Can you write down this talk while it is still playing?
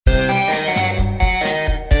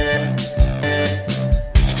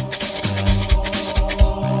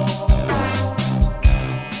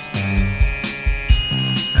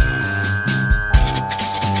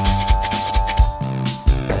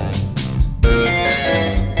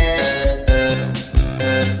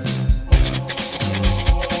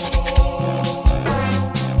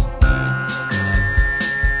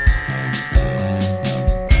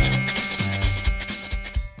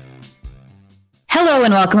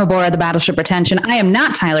and welcome aboard the Battleship Pretension. I am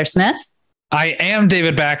not Tyler Smith. I am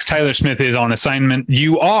David Bax. Tyler Smith is on assignment.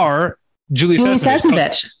 You are Julie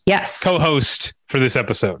Sesnovich. Yes. Co-host for this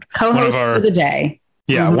episode. Co-host for the day.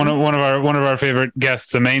 Yeah, one of our favorite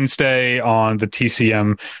guests, a mainstay on the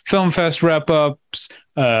TCM Film Fest wrap-ups,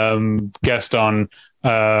 guest on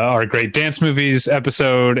our Great Dance Movies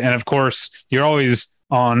episode, and of course, you're always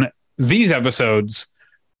on these episodes.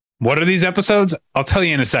 What are these episodes? I'll tell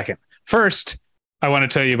you in a second. First, I want to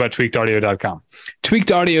tell you about tweakedaudio.com.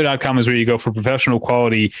 Tweakedaudio.com is where you go for professional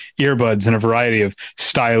quality earbuds in a variety of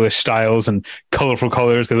stylish styles and colorful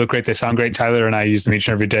colors. They look great. They sound great. Tyler and I use them each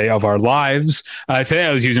and every day of our lives. Today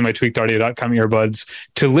I was using my tweakedaudio.com earbuds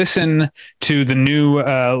to listen to the new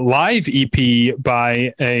live EP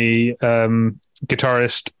by a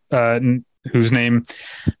guitarist whose name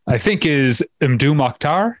I think is Mdou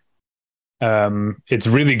Moctar. It's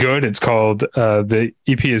really good. It's called, the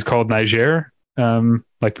EP is called Niger.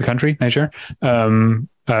 Like the country, Niger.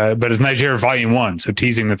 But it's Niger Volume 1, so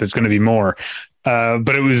teasing that there's going to be more.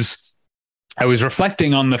 But I was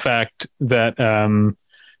reflecting on the fact that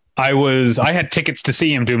I had tickets to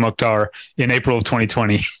see Mdou Moctar in April of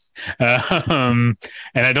 2020. And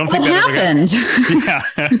I don't think that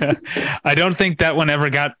happened. I don't think that one ever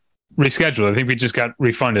got rescheduled. I think we just got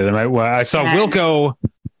refunded. And I saw Wilco.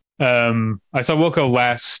 I saw Wilco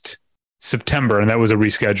last September, and that was a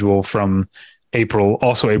reschedule from April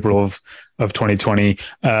of 2020.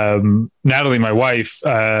 Natalie, my wife,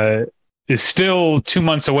 is still 2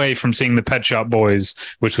 months away from seeing the Pet Shop Boys,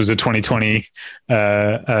 which was a 2020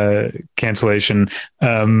 cancellation.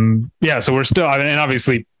 So we're still, and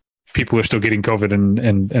obviously people are still getting COVID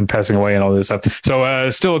and passing away and all this stuff.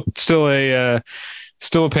 So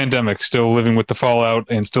still a pandemic, still living with the fallout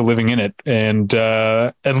and still living in it. And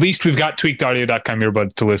at least we've got tweakedaudio.com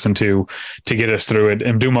earbuds to listen to get us through it.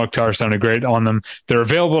 Mdou Moctar sounded great on them. They're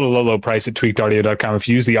available at a low price at tweakedaudio.com. If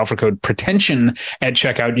you use the offer code pretension at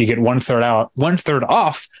checkout, you get one third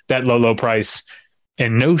off that low price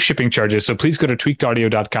and no shipping charges. So please go to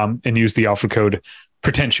tweakedaudio.com and use the offer code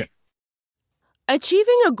pretension.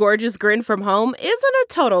 Achieving a gorgeous grin from home isn't a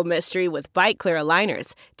total mystery with Byte Clear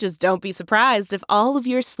aligners. Just don't be surprised if all of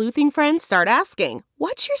your sleuthing friends start asking,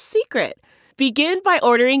 "What's your secret?" Begin by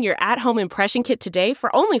ordering your at-home impression kit today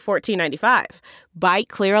for only $14.95. Byte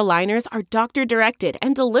Clear aligners are doctor-directed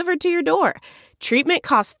and delivered to your door. Treatment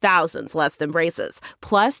costs thousands less than braces.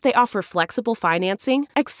 Plus, they offer flexible financing,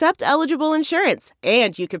 accept eligible insurance,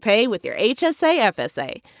 and you can pay with your HSA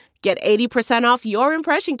FSA. Get 80% off your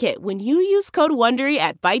impression kit when you use code WONDERY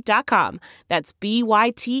at Byte.com. That's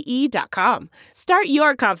BYTE.com. Start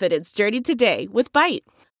your confidence journey today with Byte.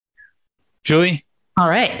 Julie? All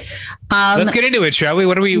right. Let's get into it, shall we?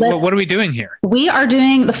 What are we doing here? We are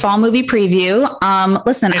doing the fall movie preview.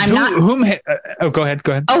 Listen, Go ahead.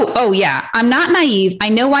 Oh, yeah. I'm not naive. I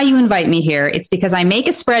know why you invite me here. It's because I make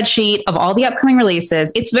a spreadsheet of all the upcoming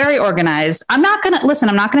releases. It's very organized. I'm not going to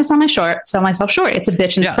sell myself short. It's a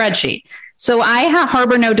bitchin' spreadsheet. So I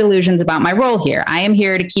harbor no delusions about my role here. I am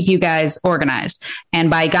here to keep you guys organized. And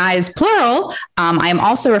by guys, plural, I am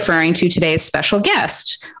also referring to today's special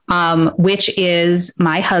guest, which is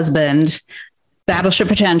my husband, Battleship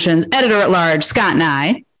Pretension's editor-at-large, Scott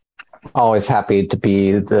Nye. Always happy to be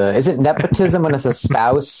is it nepotism when it's a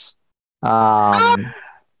spouse?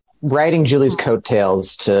 Writing Julie's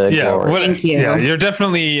coattails to glory. Thank you. Yeah, you're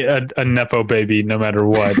definitely a Nepo baby, no matter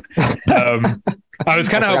what. I was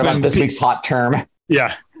kind of hoping about this week's hot term.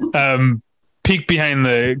 Yeah. Peek behind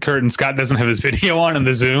the curtain. Scott doesn't have his video on in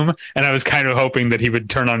the Zoom, and I was kind of hoping that he would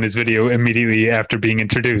turn on his video immediately after being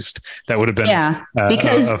introduced. That would have been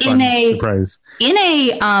because a fun surprise. In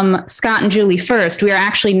a Scott and Julie First, we are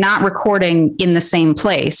actually not recording in the same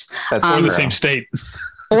place or the same state.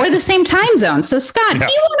 Or the same time zone. So, Scott, do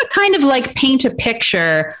you want to kind of like paint a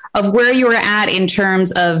picture of where you were at in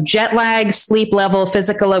terms of jet lag, sleep level,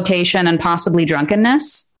 physical location, and possibly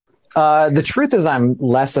drunkenness? The truth is I'm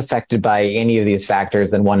less affected by any of these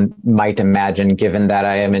factors than one might imagine, given that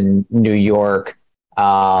I am in New York,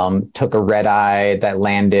 took a red eye that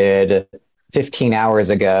landed 15 hours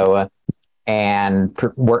ago, and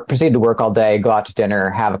proceed to work all day, go out to dinner,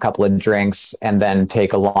 have a couple of drinks, and then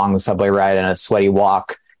take a long subway ride and a sweaty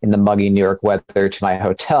walk in the muggy New York weather to my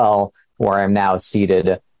hotel, where I'm now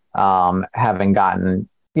seated, having gotten,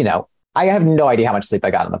 I have no idea how much sleep I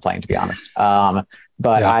got on the plane, to be honest.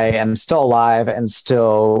 But I am still alive and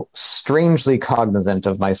still strangely cognizant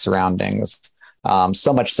of my surroundings.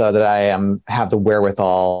 So much so that I have the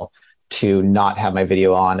wherewithal to not have my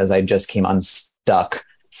video on, as I just came unstuck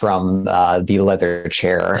from the leather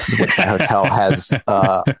chair which the hotel has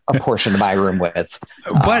a portion of my room with.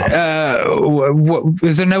 But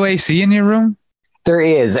is there no AC in your room? There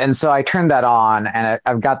is, and so I turned that on, and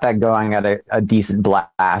I've got that going at a decent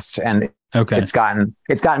blast, and it's gotten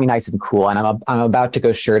me nice and cool. And I'm about to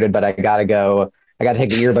go shirted, but I gotta take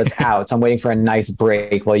the earbuds out. So I'm waiting for a nice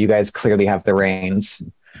break while you guys clearly have the reins.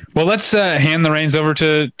 Well, let's hand the reins over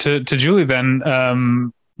to Julie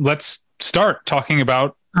then. Let's start talking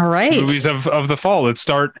about movies of the fall. Let's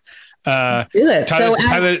start.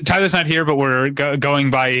 Tyler's not here, but we're going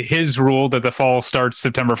by his rule that the fall starts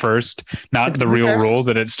September 1st, not the real rule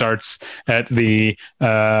that it starts at the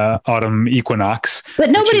autumn equinox. But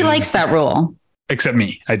nobody likes that rule. Except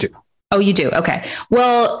me. I do. Oh, you do? Okay.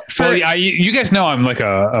 Well, you guys know I'm like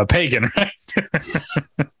a pagan, right?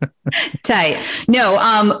 Tight.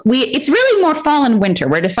 No, it's really more fall and winter.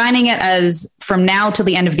 We're defining it as from now till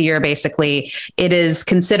the end of the year, basically. It is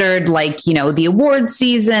considered like, the award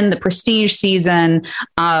season, the prestige season.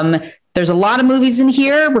 There's a lot of movies in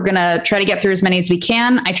here. We're going to try to get through as many as we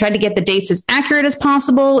can. I tried to get the dates as accurate as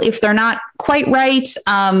possible. If they're not quite right,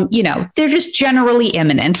 they're just generally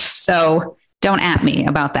imminent. So don't at me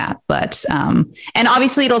about that. But, and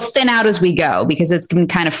obviously it'll thin out as we go because it's been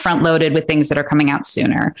kind of front loaded with things that are coming out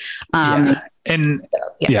sooner. I'm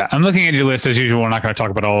looking at your list as usual. We're not going to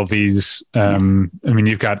talk about all of these.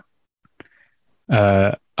 You've got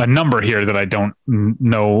a number here that I don't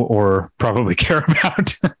know or probably care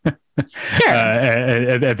about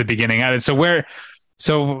at the beginning. So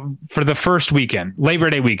for the first weekend,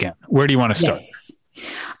 Labor Day weekend, where do you want to start? Yes.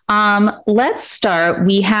 Let's start.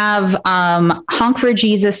 We have Honk for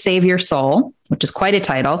Jesus, Save Your Soul, which is quite a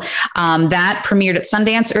title. That premiered at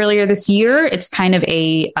Sundance earlier this year. It's kind of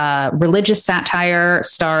a religious satire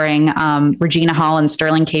starring Regina Hall and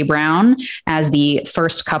Sterling K. Brown as the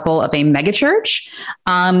first couple of a megachurch.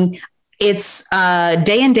 It's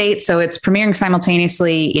day and date, so it's premiering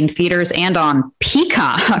simultaneously in theaters and on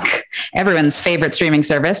Peacock, everyone's favorite streaming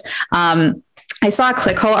service. I saw a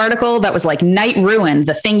ClickHole article that was like Night Ruined.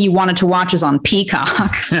 The thing you wanted to watch is on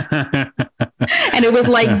Peacock. And it was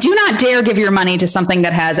like, do not dare give your money to something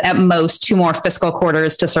that has at most 2 more fiscal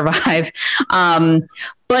quarters to survive.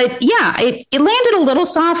 But yeah, it landed a little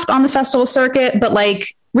soft on the festival circuit, but like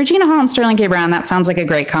Regina Hall and Sterling K. Brown, that sounds like a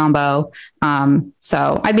great combo.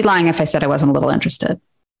 So I'd be lying if I said I wasn't a little interested.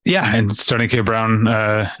 Yeah. And Sterling K. Brown,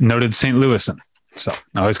 noted St. Louisan. So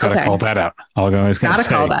I always got to call that out. Call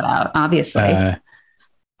that out, obviously.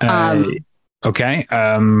 Okay.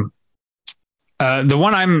 The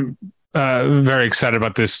one I'm very excited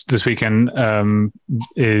about this weekend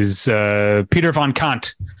is Peter von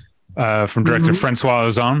Kant from director Francois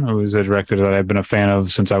Ozon, who is a director that I've been a fan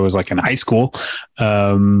of since I was like in high school.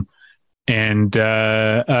 This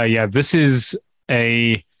is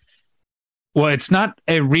it's not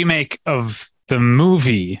a remake of the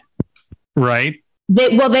movie, right?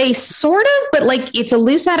 They sort of, but like it's a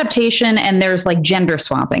loose adaptation and there's like gender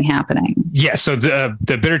swapping happening. Yeah. So the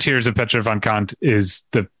Bitter Tears of Petra von Kant is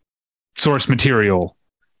the source material,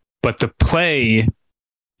 but the play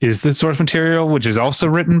is the source material, which is also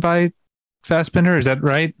written by Fassbinder. Is that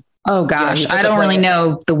right? Oh gosh. I don't really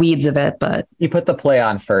know the weeds of it, but he put the play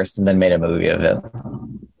on first and then made a movie of it.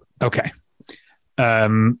 Okay.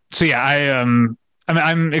 I'm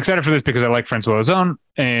excited for this because I like Francois Ozon,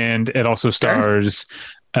 and it also stars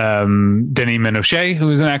Denis Ménochet, who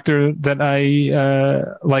is an actor that I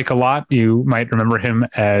like a lot. You might remember him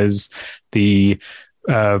as the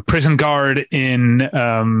prison guard in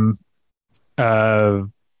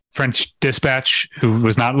French Dispatch, who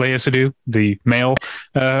was not Léa Seydoux, the male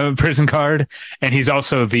prison guard, and he's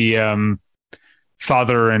also the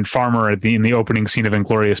father and farmer in the opening scene of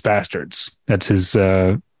Inglourious Bastards. That's his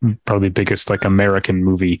probably biggest like American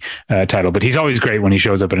movie title, but he's always great when he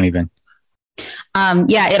shows up at anything.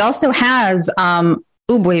 It also has I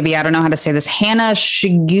don't know how to say this, Hannah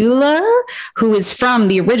Shigula, who is from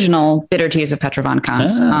the original Bitter Tears of Petra von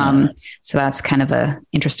Kant. So that's kind of a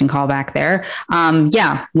interesting callback there.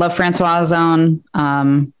 Love Francois Ozon.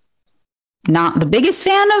 Not the biggest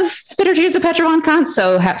fan of Bitter Tears of Petra von Kant,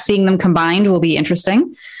 so seeing them combined will be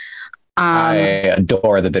interesting. I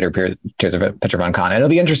adore the Bitter Tears of Petra von Kant. It'll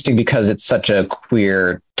be interesting because it's such a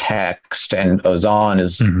queer text, and Ozon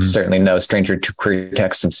is certainly no stranger to queer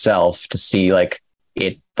text himself, to see like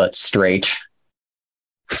it, but straight.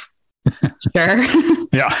 Sure.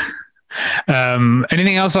 Yeah.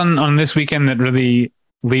 Anything else on this weekend that really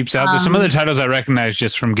leaps out? There's some other titles I recognize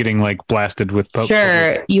just from getting like blasted with Pope.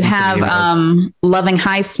 Sure. You have Loving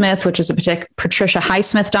Highsmith, which is a Patricia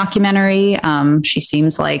Highsmith documentary. She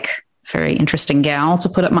seems like a very interesting gal, to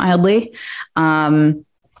put it mildly.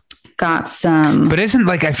 got some. But isn't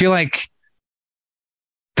like, I feel like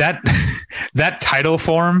that title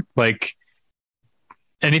form, like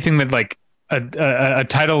anything that like a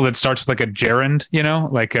title that starts with like a gerund,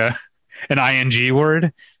 like an ing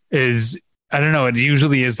word is, I don't know. It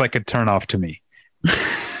usually is like a turnoff to me.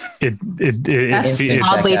 That's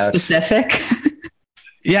oddly specific.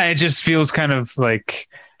 Yeah, it just feels kind of like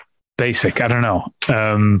basic. I don't know.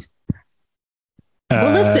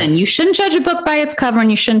 Well, listen, you shouldn't judge a book by its cover, and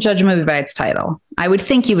you shouldn't judge a movie by its title. I would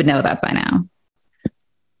think you would know that by now.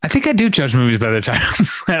 I think I do judge movies by their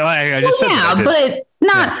titles. But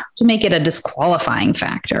not to make it a disqualifying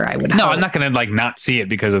factor. I would. No, I'm not going to like not see it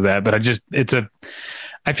because of that. But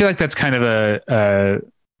I feel like that's kind of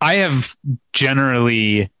I have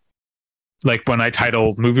generally, like when I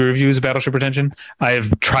title movie reviews Battleship Retention, I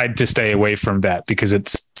have tried to stay away from that because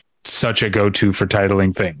it's such a go-to for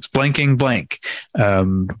titling things. Blanking blank.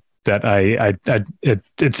 That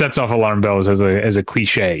it sets off alarm bells as a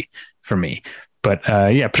cliche for me. But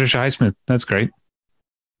Patricia Highsmith, that's great.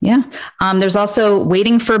 Yeah. There's also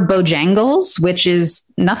Waiting for Bojangles, which is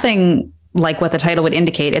nothing like what the title would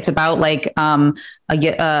indicate. It's about like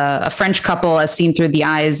a French couple as seen through the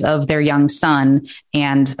eyes of their young son,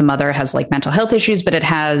 and the mother has like mental health issues, but it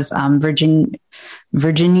has Virginie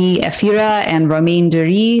Efira and Romain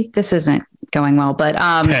Duris. This isn't going well, but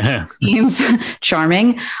seems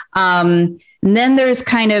charming. And then there's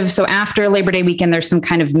kind of, so after Labor Day weekend, there's some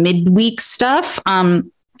kind of midweek stuff.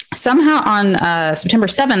 Somehow on September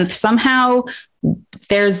 7th,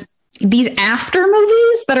 there's these after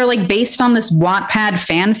movies that are like based on this Wattpad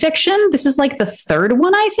fan fiction. This is like the third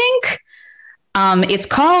one, I think. It's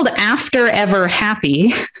called After Ever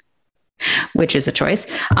Happy, which is a choice.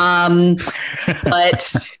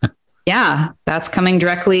 But yeah, that's coming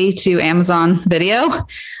directly to Amazon Video.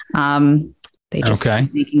 They just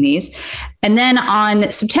making these. And then on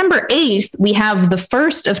September 8th, we have the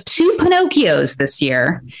first of 2 Pinocchios this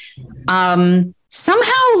year.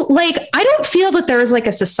 Somehow, like, I don't feel that there is like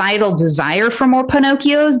a societal desire for more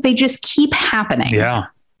Pinocchios. They just keep happening. Yeah.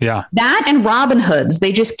 Yeah. That and Robin Hoods,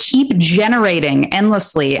 they just keep generating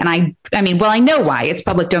endlessly. And I mean, well, I know why, it's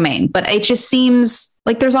public domain, but it just seems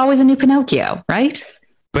like there's always a new Pinocchio, right?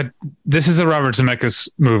 But this is a Robert Zemeckis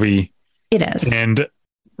movie. It is. And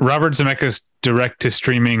Robert Zemeckis direct to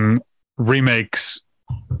streaming remakes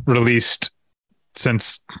released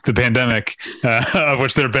since the pandemic, of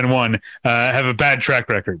which there have been one, have a bad track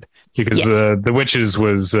record because the Witches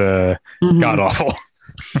was god awful.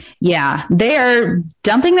 Yeah, they are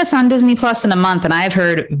dumping this on Disney Plus in a month, and I've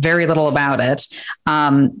heard very little about it.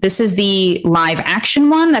 This is the live action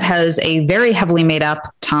one that has a very heavily made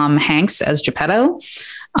up Tom Hanks as Geppetto.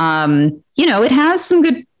 It has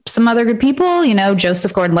some other good people.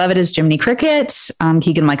 Joseph Gordon-Levitt is Jiminy Cricket.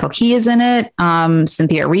 Keegan-Michael Key is in it.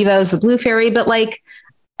 Cynthia Erivo's the Blue Fairy. But like,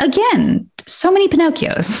 again, so many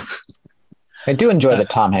Pinocchios. I do enjoy that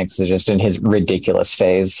Tom Hanks is just in his ridiculous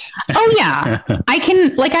phase. Oh yeah. I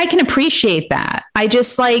can appreciate that. I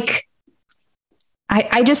just feel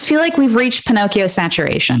like we've reached Pinocchio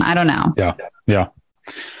saturation. I don't know. Yeah.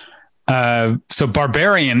 So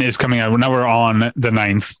Barbarian is coming out. Now we're on the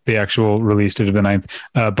 9th, the actual release date of the 9th.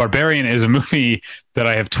 Barbarian is a movie that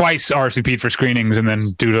I have twice RSVP'd for screenings, and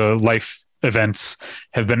then due to life events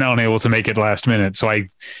have been unable to make it last minute. So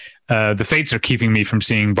the fates are keeping me from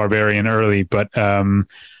seeing Barbarian early, but I'm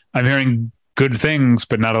hearing good things,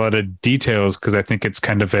 but not a lot of details, because I think it's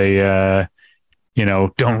kind of a,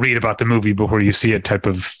 don't read about the movie before you see it type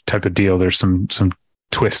of deal. There's some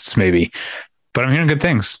twists maybe, but I'm hearing good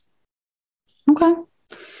things. Okay.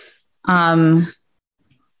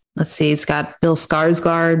 Let's see. It's got Bill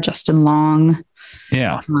Skarsgård, Justin Long.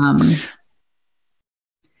 Yeah.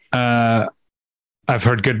 I've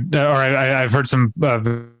heard good, I've heard some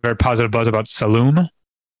very positive buzz about Saloom,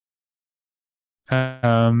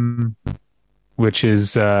 which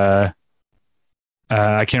is I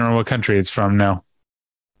can't remember what country it's from now.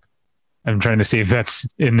 I'm trying to see if that's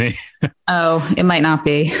in the. Oh, it might not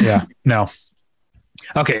be. Yeah. No.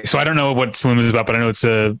 Okay, so I don't know what Saloom is about, but I know it's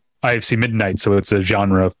a IFC Midnight, so it's a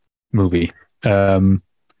genre movie.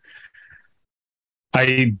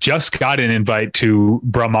 I just got an invite to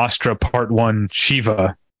Brahmastra Part 1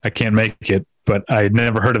 Shiva. I can't make it, but I had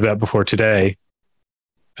never heard of that before today.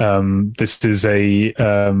 This is a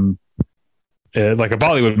like a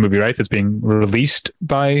Bollywood movie, right? That's being released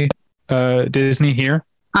by Disney here?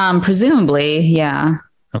 Presumably, yeah.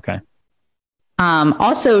 Okay.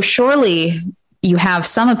 Also, surely you have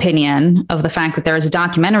some opinion of the fact that there is a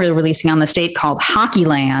documentary releasing on this date called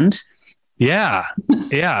Hockeyland. Yeah.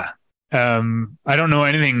 Yeah. I don't know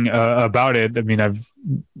anything about it. I mean, I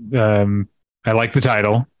like the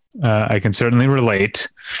title. I can certainly relate.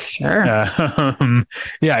 Sure.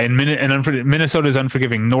 In Minnesota's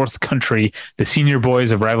unforgiving North Country, the senior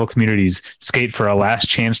boys of rival communities skate for a last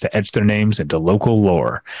chance to etch their names into local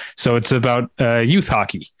lore. So it's about youth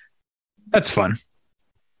hockey. That's fun.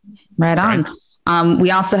 Right on. Right.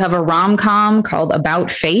 We also have a rom-com called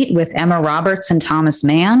About Fate with Emma Roberts and Thomas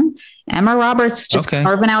Mann. Emma Roberts just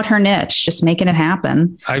carving out her niche, just making it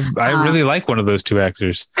happen. I really like one of those two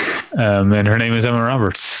actors, and her name is Emma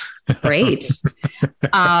Roberts. Great.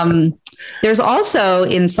 There's also,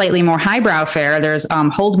 in slightly more highbrow fare, there's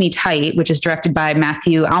Hold Me Tight, which is directed by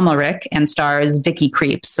Matthew Almeric and stars Vicky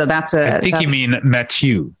Krieps. So I think you mean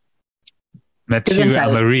Matthew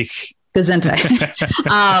Almeric.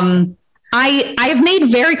 Gesundheit. I have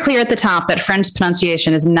made very clear at the top that French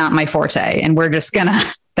pronunciation is not my forte, and we're just gonna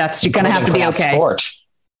you're gonna have to be okay. Fort.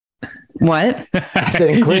 What? I said,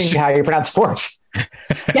 including how you pronounce fort. Get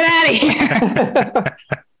out of here.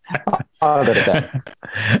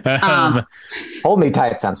 Hold Me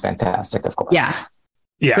Tight sounds fantastic, of course. Yeah.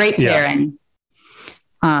 Great pairing.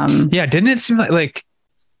 Didn't it seem like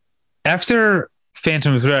after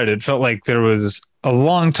Phantom Thread, it felt like there was a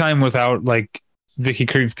long time without like Vicky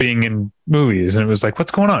Krieps being in movies, and it was like,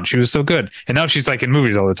 what's going on? She was so good, and now she's like in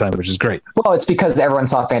movies all the time, which is great. Well, it's because everyone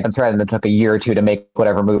saw Phantom Thread, and it took a year or two to make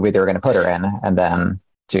whatever movie they were going to put her in, and then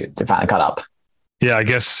to finally cut up. Yeah, I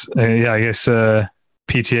guess. PTA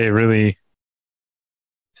really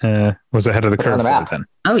was ahead of the curve for it then.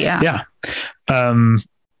 Oh yeah, yeah.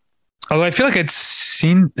 Although I feel like had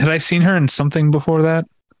I seen her in something before that?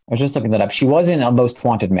 I was just looking that up. She was in A Most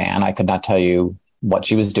Wanted Man. I could not tell you what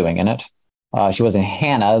she was doing in it. She was in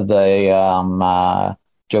Hannah, the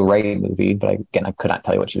Joe Wright movie, but again, I could not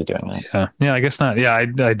tell you what she was doing in it. Yeah, I guess not. Yeah,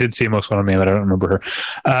 I did see Most Wanted Man, but I don't remember her.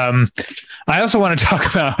 I also want to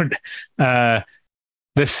talk about the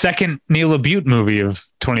second Neil LaBute movie of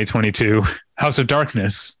 2022, House of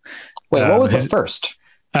Darkness. Wait, what was the first?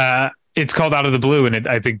 It's called Out of the Blue, and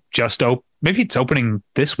I think maybe it's opening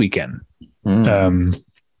this weekend. I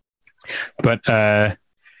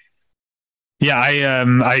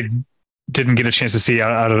didn't get a chance to see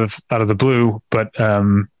out of the Blue, but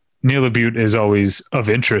Neil LaBute is always of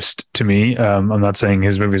interest to me. I'm not saying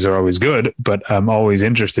his movies are always good, but I'm always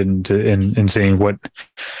interested in seeing what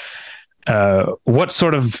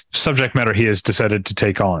sort of subject matter he has decided to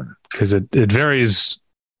take on, because it varies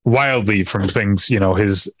wildly from things,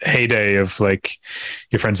 his heyday of like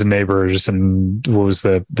Your Friends and Neighbors, and what was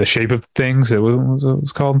the Shape of Things? It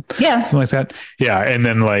was called, something like that. Yeah, and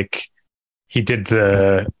then like he did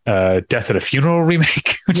the Death at a Funeral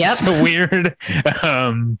remake, which is so weird.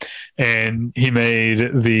 And he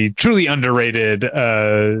made the truly underrated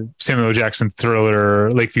Samuel L. Jackson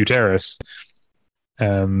thriller Lakeview Terrace.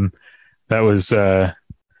 That was a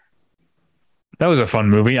fun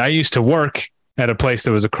movie. I used to work at a place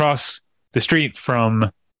that was across the street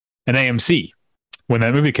from an AMC when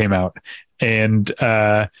that movie came out. And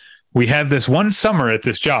we had this one summer at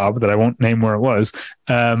this job that I won't name where it was,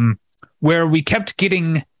 where we kept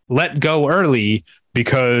getting let go early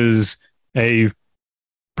because a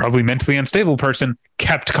probably mentally unstable person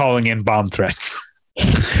kept calling in bomb threats.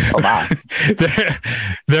 Oh, wow.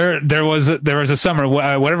 there was a summer,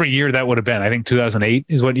 whatever year that would have been. I think 2008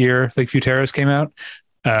 is what year Lakeview Terrace came out.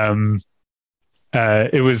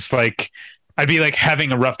 It was like I'd be like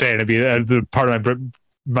having a rough day, and it'd be the part of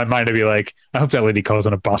my mind. I'd be like, I hope that lady calls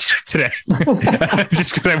in a bomb threat today,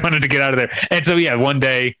 just because I wanted to get out of there. And so one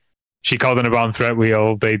day she called in a bomb threat.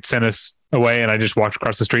 They sent us away, and I just walked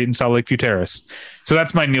across the street and saw Lakeview Terrace. So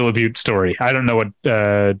that's my Neil LaBute story. I don't know what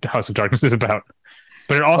House of Darkness is about,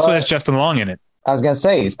 but it also has Justin Long in it. I was going to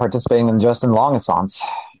say he's participating in the Justin Long Assance.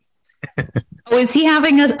 Oh, is he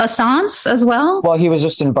having a Assance as well? Well, he was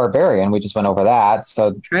just in Barbarian. We just went over that.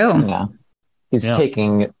 So true. He's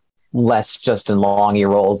taking less Justin Long-y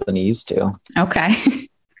roles than he used to. Okay.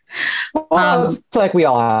 Well, it's like we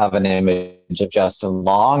all have an image of Justin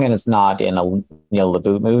Long, and it's not in a Neil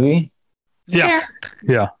LaBute movie. Yeah.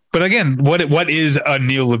 But again, what is a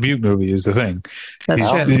Neil LaBute movie is the thing.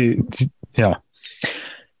 That's true. Yeah.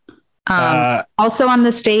 Also on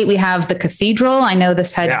this date, we have The Cathedral. I know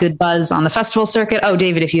this had good buzz on the festival circuit. Oh,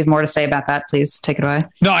 David, if you have more to say about that, please take it away.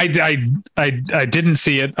 No, I didn't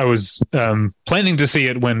see it. I was planning to see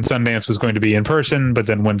it when Sundance was going to be in person, but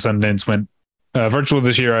then when Sundance went virtual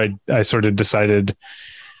this year, I sort of decided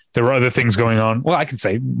there were other things going on. Well, I can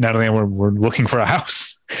say Natalie and I we're looking for a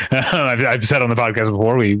house. I've said on the podcast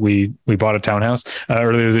before, we bought a townhouse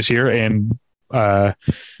earlier this year, and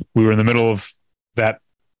we were in the middle of that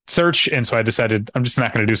search, and so I decided I'm just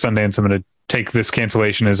not going to do Sundance. I'm going to take this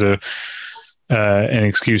cancellation as a an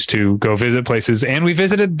excuse to go visit places. And we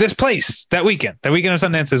visited this place that weekend. That weekend of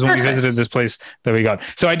Sundance is when we visited this place that we got.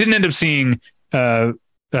 So I didn't end up seeing the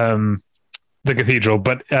Cathedral,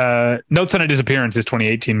 but Notes on a Disappearance, his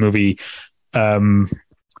 2018 movie,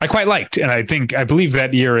 I quite liked. And I believe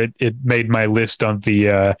that year it made my list on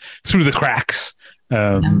the Through the Cracks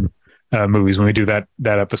movies when we do that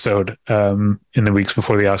episode in the weeks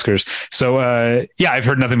before the Oscars. So I've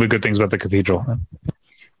heard nothing but good things about the Cathedral.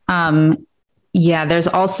 There's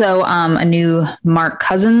also a new Mark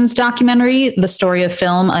Cousins documentary, The Story of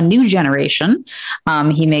Film, A New Generation.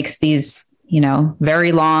 He makes these,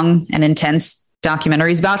 very long and intense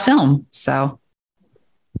documentaries about film. So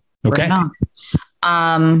okay.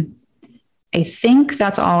 I think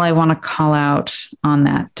that's all I want to call out on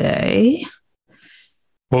that day.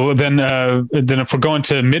 Well, then if we're going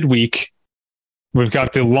to midweek, we've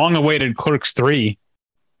got the long-awaited Clerks 3.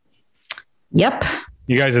 Yep.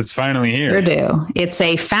 You guys, it's finally here. Sure do. It's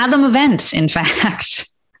a Fathom event, in fact.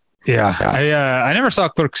 Yeah. I never saw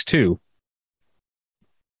Clerks 2.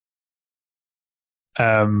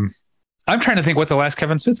 I'm trying to think what the last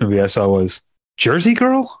Kevin Smith movie I saw was. Jersey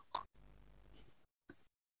Girl?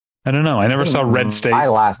 I don't know. I never saw Red State. My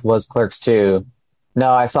last was Clerks 2.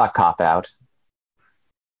 No, I saw Cop Out.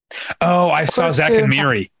 Oh, I saw Zack and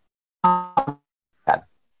Miri.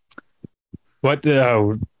 What?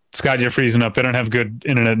 Oh, Scott, you're freezing up. They don't have good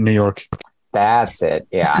internet in New York. That's it.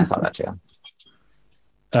 Yeah, I saw that too.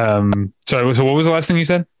 Sorry. So what was the last thing you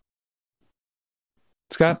said,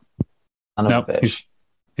 Scott? No,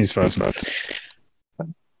 he's frozen.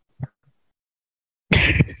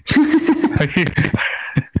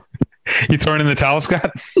 You throwing in the towel,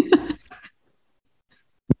 Scott?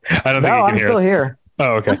 I don't think I'm still here.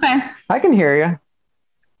 Oh, okay. I can hear you.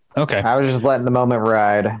 Okay. I was just letting the moment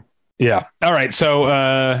ride. Yeah. All right.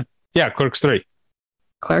 So, Clerks 3.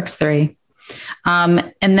 Clerks 3.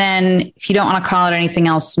 And then if you don't want to call it anything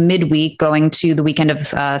else, midweek, going to the weekend of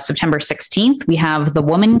September 16th, we have The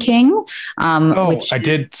Woman King. I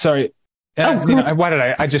did. Sorry. Why did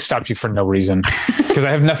I just stopped you for no reason? Because I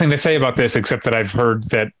have nothing to say about this except that I've heard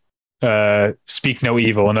that Speak No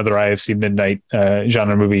Evil, another IFC Midnight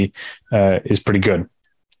genre movie, is pretty good.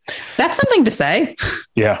 That's something to say.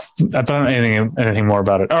 Yeah, I don't know anything more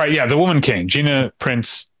about it. All right, The Woman King, Gina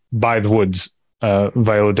Prince, By the Woods,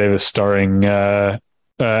 Viola Davis starring action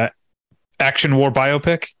war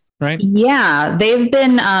biopic, right? Yeah, they've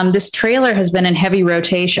been. This trailer has been in heavy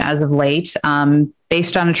rotation as of late.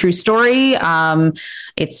 Based on a true story,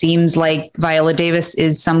 it seems like Viola Davis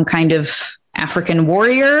is some kind of African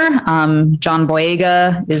warrior. John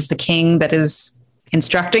Boyega is the king that is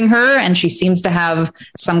instructing her, and she seems to have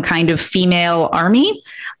some kind of female army.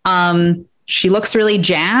 She looks really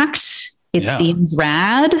jacked. It seems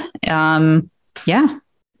rad.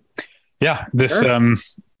 This sure.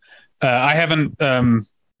 I haven't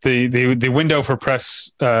the window for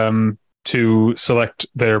press to select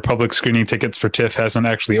their public screening tickets for TIFF hasn't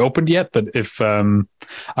actually opened yet, but if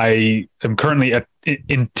I am currently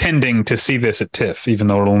intending to see this at TIFF, even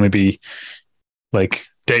though it'll only be like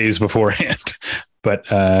days beforehand. But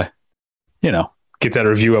get that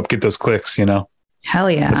review up, get those clicks.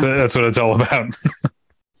 Hell yeah, that's what it's all about.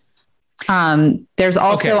 There's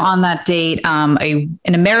also on that date an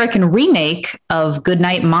American remake of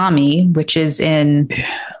Goodnight Mommy, which is in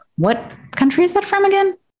what country is that from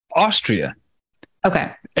again? Austria.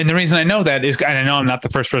 Okay. And the reason I know that is, and I know I'm not the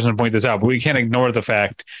first person to point this out, but we can't ignore the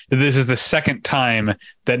fact that this is the second time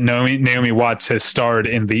that Naomi Watts has starred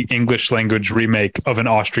in the English language remake of an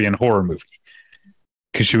Austrian horror movie.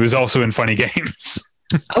 Because she was also in Funny Games.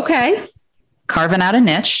 Okay. Carving out a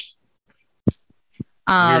niche.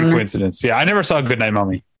 Weird coincidence. Yeah, I never saw Goodnight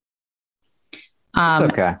Mommy.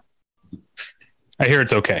 It's okay. I hear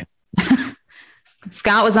it's okay.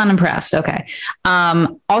 Scott was unimpressed. Okay.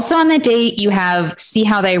 Also on that date, you have See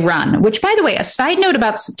How They Run, which, by the way, a side note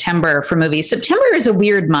about September for movies. September is a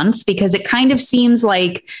weird month because it kind of seems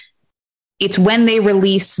like it's when they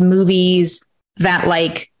release movies that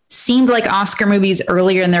seemed like Oscar movies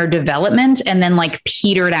earlier in their development and then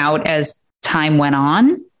petered out as time went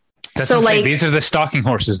on. That's so these are the stalking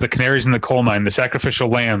horses, the canaries in the coal mine, the sacrificial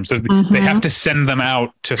lambs. They have to send them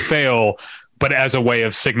out to fail, but as a way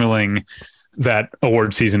of signaling that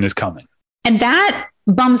award season is coming. And that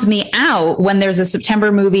bums me out when there's a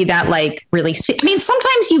September movie that really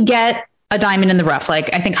sometimes you get a diamond in the rough. I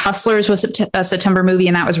think Hustlers was a September movie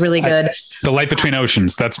and that was really good. The Light Between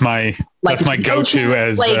Oceans. That's my go-to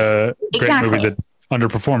as a great movie that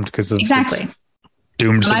underperformed because of its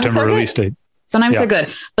doomed September release date. Sometimes they're good,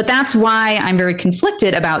 but that's why I'm very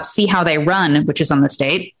conflicted about See How They Run, which is on this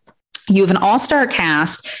date. You have an all-star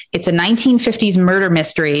cast. It's a 1950s murder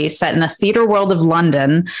mystery set in the theater world of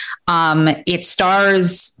London. It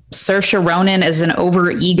stars Saoirse Ronan as an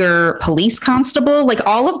overeager police constable. Like,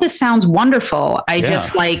 all of this sounds wonderful. I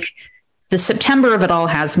just like the September of it all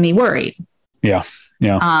has me worried. Yeah.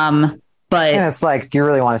 But and it's like, do you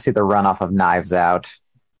really want to see the runoff of Knives Out?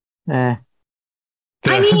 The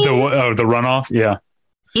runoff. Yeah.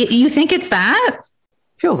 You think it's that?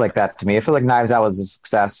 Feels like that to me. I feel like Knives Out was a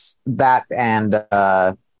success. That and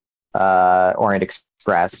Orient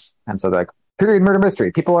Express, and so like period murder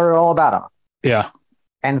mystery. People are all about them. Yeah,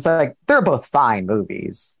 and it's like they're both fine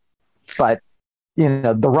movies, but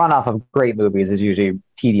the runoff of great movies is usually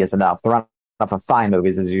tedious enough. The runoff of fine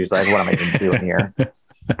movies is usually like, what am I even doing here?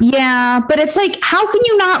 Yeah, but it's like, how can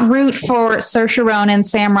you not root for Saoirse Ronan,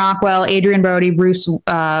 Sam Rockwell, Adrian Brody, Ruth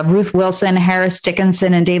Wilson, Harris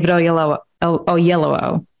Dickinson, and David Oyelowo?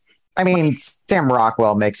 I mean, Sam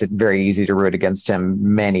Rockwell makes it very easy to root against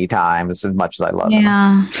him many times, as much as I love him.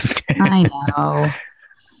 Yeah, I know.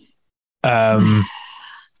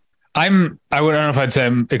 I don't know if I'd say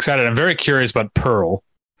I'm excited. I'm very curious about Pearl,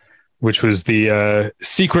 which was the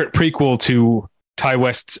secret prequel to Ty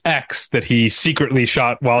West's X that he secretly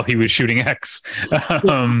shot while he was shooting X.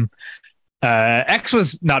 X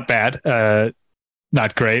was not bad,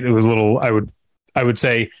 not great. It was a little, I would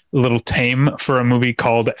say, a little tame for a movie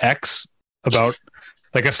called X, about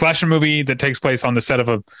like a slasher movie that takes place on the set of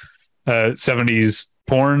a 70s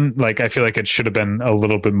porn. Like, I feel like it should have been a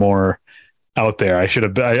little bit more out there. I should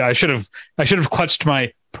have clutched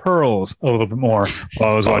my pearls a little bit more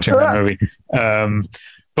while I was watching that movie.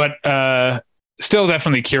 But still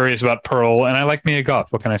definitely curious about Pearl, and I like Mia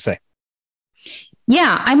Goth. What can I say?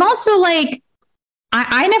 Yeah, I'm also like,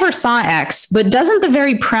 I never saw X, but doesn't the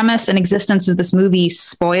very premise and existence of this movie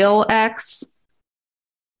spoil X?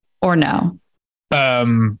 Or no?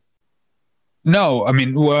 No. I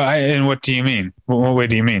mean, and what do you mean? What way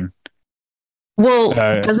do you mean? Well,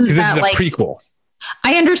 doesn't that, this is a like, prequel?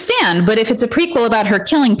 I understand, but if it's a prequel about her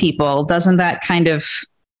killing people, doesn't that kind of? See,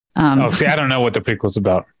 I don't know what the prequel's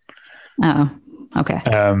about. Oh, okay.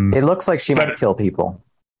 It looks like she might kill people.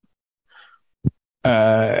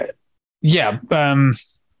 Yeah.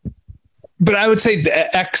 But I would say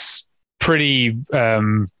the X pretty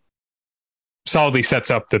solidly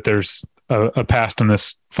sets up that there's a past on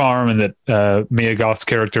this farm, and that Mia Goth's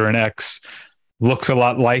character in X looks a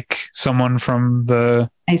lot like someone from the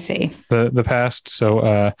the past.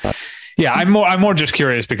 So yeah, I'm more just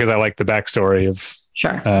curious because I like the backstory of.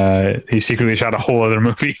 Sure. He secretly shot a whole other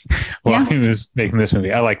movie while he was making this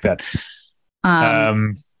movie. I like that.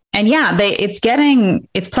 And yeah, it's playing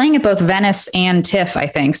at both Venice and TIFF, I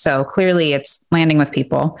think. So clearly it's landing with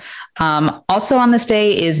people. Also on this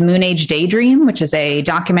day is Moon Age Daydream, which is a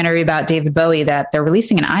documentary about David Bowie that they're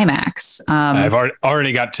releasing in IMAX. I've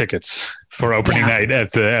already got tickets for opening night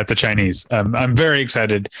at the Chinese. I'm very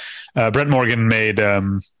excited. Brett Morgan made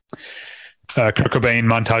Kurt Cobain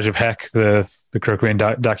Montage of Heck, the Kurt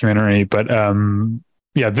Cobain documentary. But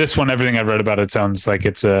yeah, this one, everything I've read about it sounds like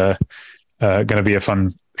it's going to be a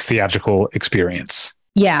fun theatrical experience.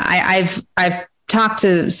 Yeah, I've talked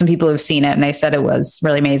to some people who've seen it, and they said it was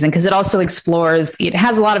really amazing because it also explores. It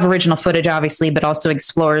has a lot of original footage, obviously, but also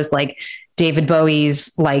explores like David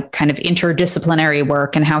Bowie's like kind of interdisciplinary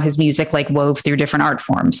work and how his music like wove through different art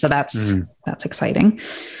forms. So that's exciting.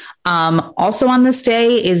 Also on this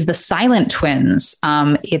day is The Silent Twins.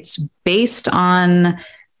 It's based on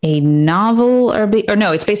a novel or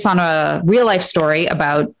no, it's based on a real life story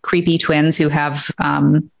about creepy twins who have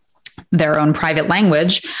their own private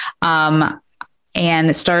language. And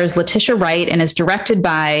it stars Letitia Wright and is directed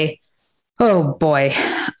by, oh boy.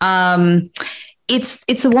 It's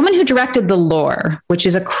the woman who directed The Lure, which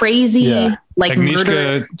is a crazy, like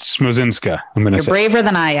Agnieszka Smoczynska. You're braver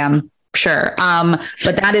than I am. Sure.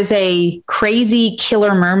 But that is a crazy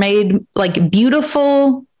killer mermaid, like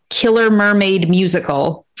beautiful killer mermaid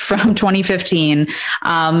musical from 2015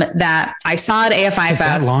 that I saw at AFI Fest.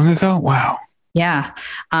 That long ago? Wow. Yeah.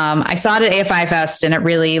 I saw it at AFI Fest and it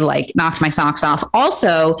really like knocked my socks off.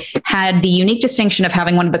 Also had the unique distinction of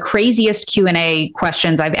having one of the craziest Q&A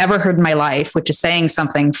questions I've ever heard in my life, which is saying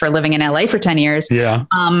something for living in LA for 10 years. Yeah.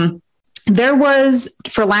 There was,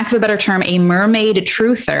 for lack of a better term, a mermaid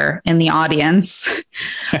truther in the audience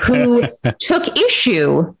who took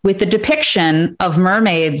issue with the depiction of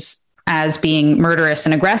mermaids as being murderous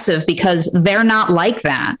and aggressive because they're not like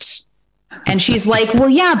that. And she's like, well,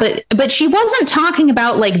 yeah, but she wasn't talking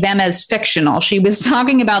about like them as fictional. She was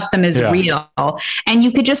talking about them as real. And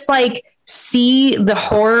you could just like see the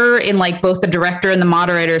horror in like both the director and the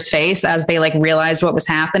moderator's face as they like realized what was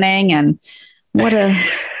happening. And what a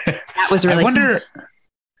That was really.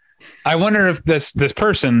 I wonder if this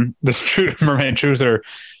person, this mermaid truther,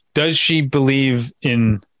 does she believe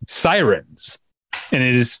in sirens? And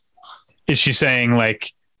is she saying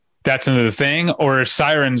like that's another thing, or are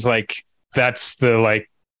sirens like that's the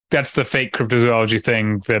fake cryptozoology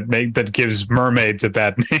thing that gives mermaids a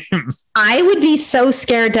bad name? I would be so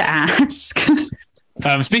scared to ask.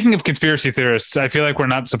 Speaking of conspiracy theorists, I feel like we're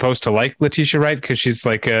not supposed to like Letitia Wright because she's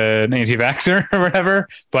like an anti-vaxxer or whatever.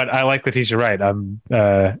 But I like Letitia Wright.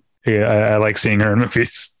 I like seeing her in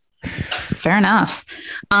movies. Fair enough.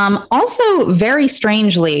 Also, very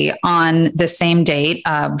strangely, on the same date,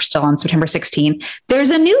 we're still on September 16th, there's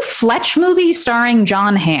a new Fletch movie starring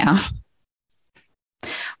John Hamm,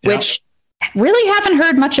 which really haven't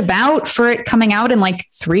heard much about for it coming out in like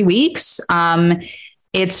 3 weeks.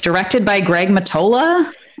 It's directed by Greg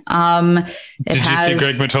Mottola. Did you see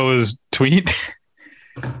Greg Mottola's tweet?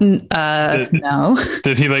 No.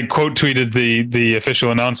 Did he like quote tweeted the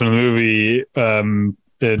official announcement of the movie?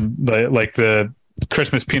 Like the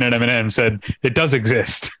Christmas peanut M&M said it does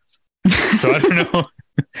exist. So I don't know.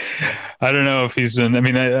 I don't know if he's been. I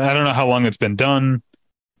mean, I don't know how long it's been done.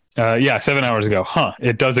 7 hours ago.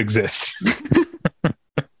 It does exist.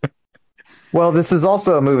 Well, this is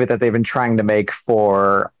also a movie that they've been trying to make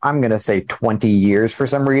for, I'm going to say 20 years for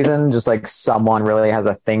some reason. Just like someone really has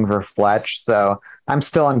a thing for Fletch. So I'm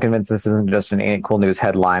still unconvinced this isn't just an Ain't It Cool News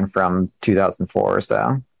headline from 2004 or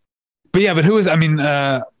so. But yeah,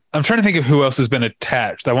 I'm trying to think of who else has been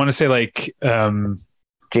attached. I want to say like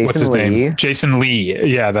Jason Lee. Jason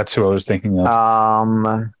Lee. Yeah, that's who I was thinking of.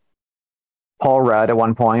 Paul Rudd at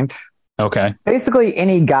one point. Okay. Basically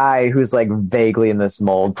any guy who's like vaguely in this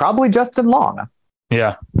mold, probably Justin Long.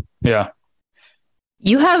 Yeah. Yeah.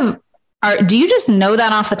 Do you just know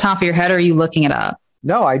that off the top of your head, or are you looking it up?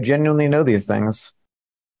 No, I genuinely know these things.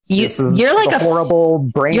 You're like a horrible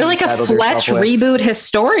brain. You're like a Fletch reboot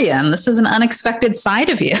historian. This is an unexpected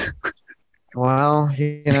side of you. Well,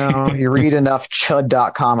 you read enough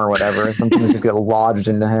chud.com or whatever. Some things just get lodged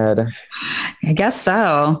in the head. I guess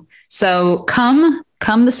so. So come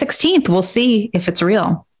the 16th, we'll see if it's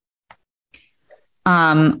real.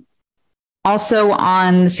 Also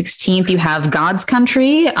on the 16th, you have God's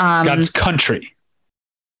Country. God's Country.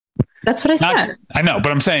 That's what I said. I know,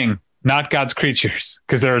 but I'm saying not God's Creatures,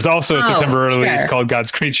 because there is also a September release called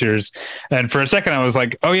God's Creatures. And for a second, I was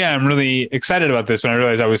like, oh yeah, I'm really excited about this. But I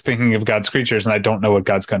realized I was thinking of God's Creatures, and I don't know what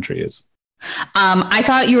God's Country is. I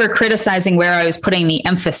thought you were criticizing where I was putting the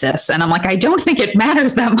emphasis, and I'm like, I don't think it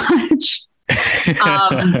matters that much.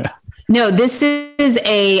 No, this is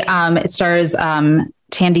it stars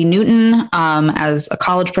Tandy Newton as a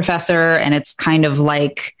college professor, and it's kind of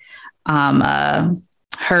like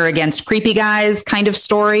her against creepy guys kind of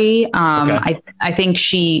story. I think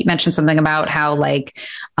she mentioned something about how like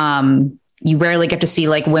you rarely get to see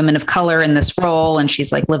like women of color in this role, and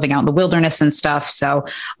she's like living out in the wilderness and stuff. So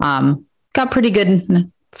got pretty good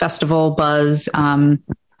festival buzz.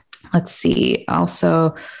 Let's see.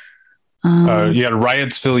 Also, you got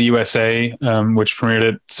Riotsville, USA, which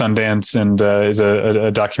premiered at Sundance and is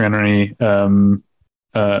a documentary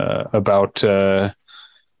about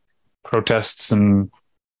protests and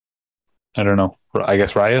I don't know, I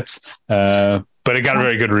guess riots, but it got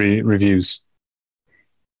very good reviews.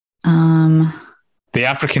 The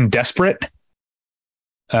African Desperate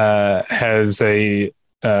has the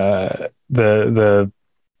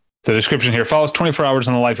description here follows 24 hours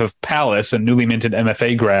in the life of Palace, a newly minted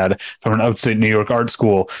MFA grad from an upstate New York art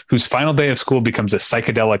school whose final day of school becomes a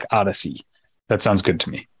psychedelic odyssey. That sounds good to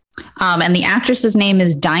me. And the actress's name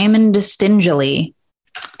is Diamond Stingily.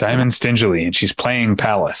 Diamond Stingily, and she's playing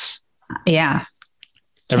Palace. Yeah.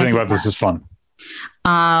 Everything about this is fun.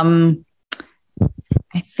 I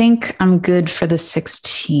think I'm good for the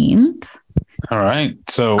 16th. All right.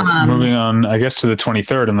 So moving on, I guess, to the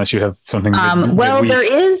 23rd, unless you have something. Well, there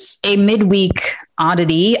is a midweek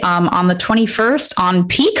oddity on the 21st on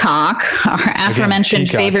Peacock, our aforementioned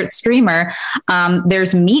favorite streamer.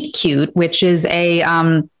 There's Meet Cute, which is a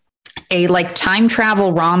like time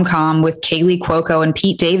travel rom-com with Kaylee Cuoco and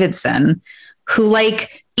Pete Davidson, who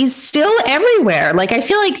like is still everywhere. Like, I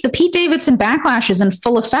feel like the Pete Davidson backlash is in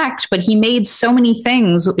full effect, but he made so many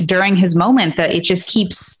things during his moment that it just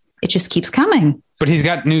keeps coming. But he's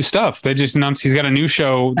got new stuff. They just announced he's got a new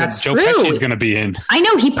show that Joe Pesci's going to be in. I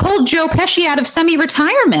know, he pulled Joe Pesci out of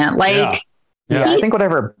semi-retirement. Like, yeah. I think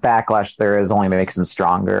whatever backlash there is only makes him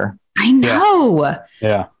stronger. I know.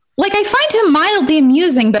 Yeah. Like, I find him mildly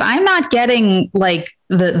amusing, but I'm not getting like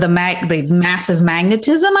the massive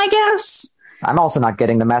magnetism, I guess. I'm also not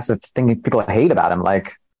getting the massive thing people hate about him.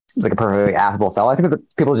 Like, seems like a perfectly affable fellow. I think that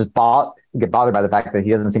people just get bothered by the fact that he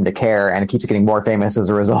doesn't seem to care and keeps getting more famous as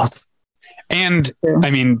a result. And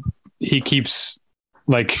I mean, he's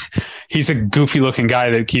a goofy looking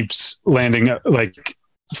guy that keeps landing like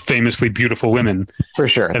famously beautiful women. For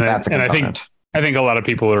sure. And I think a lot of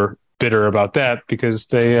people are bitter about that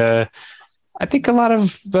because I think a lot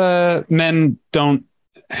of men don't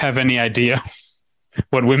have any idea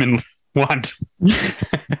what women want.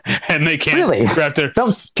 And they can't wrap their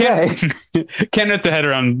can't wrap their head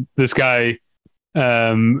around this guy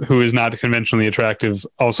who is not conventionally attractive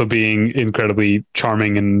also being incredibly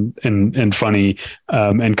charming and funny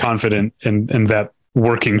and confident and that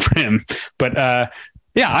working for him. But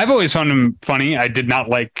I've always found him funny. I did not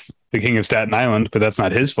like The King of Staten Island, but that's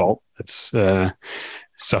not his fault. It's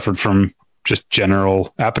suffered from just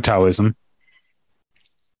general apatowism.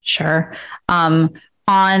 Sure. Do you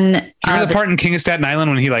remember the part in King of Staten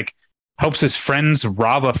Island when he like helps his friends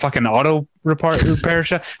rob a fucking auto repair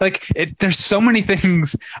shop? Like there's so many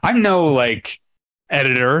things. I'm no like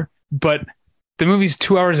editor, but the movie's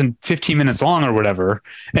 2 hours and 15 minutes long or whatever.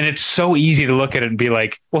 And it's so easy to look at it and be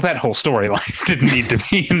like, well, that whole storyline didn't need to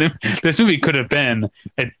be in this movie. Could have been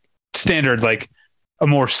a standard, like a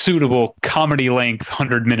more suitable comedy length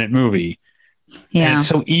 100-minute movie. Yeah. And it's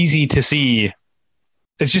so easy to see.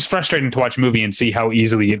 It's just frustrating to watch a movie and see how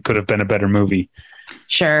easily it could have been a better movie.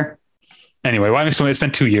 Sure. Anyway, it's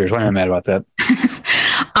been 2 years. Why am I mad about that?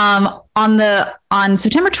 On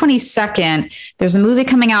September 22nd, there's a movie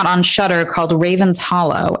coming out on Shudder called Raven's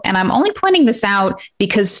Hollow. And I'm only pointing this out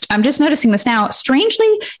because I'm just noticing this now.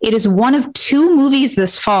 Strangely, it is one of 2 movies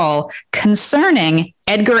this fall concerning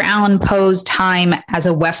Edgar Allan Poe's time as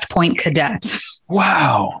a West Point cadet.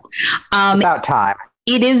 Wow. About time.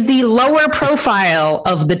 It is the lower profile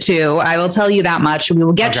of the 2. I will tell you that much. We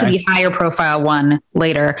will get to the higher profile one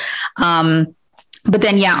later. But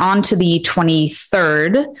then, on to the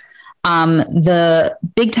 23rd. The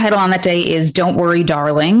big title on that day is Don't Worry,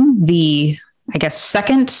 Darling, the, I guess,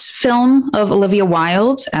 second film of Olivia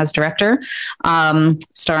Wilde as director,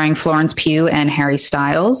 starring Florence Pugh and Harry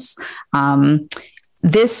Styles.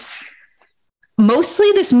 This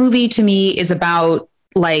movie to me is about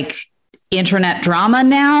like internet drama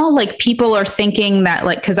now. Like people are thinking that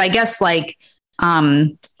because I guess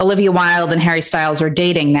Olivia Wilde and Harry Styles are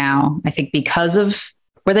dating now, I think because of,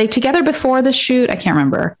 were they together before the shoot? I can't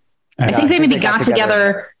remember. I think they maybe got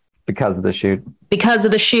together because of the shoot.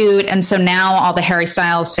 And so now all the Harry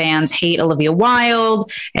Styles fans hate Olivia Wilde.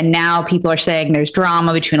 And now people are saying there's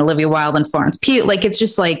drama between Olivia Wilde and Florence Pugh. Like, it's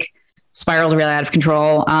just like spiraled really out of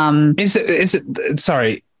control. Is it,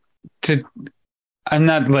 sorry, I'm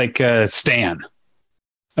not like a stan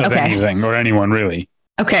of anything or anyone really.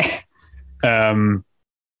 Okay.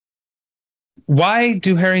 Why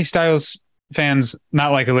do Harry Styles fans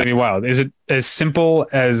not like Olivia Wilde? Is it as simple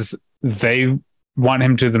as they want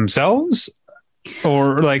him to themselves?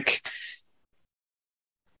 Or like,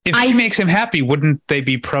 if she makes him happy, wouldn't they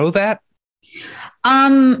be pro that?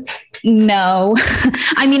 No.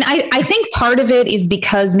 I mean, I think part of it is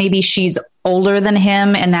because maybe she's older than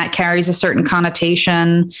him and that carries a certain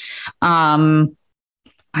connotation. I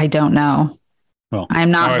don't know. Well,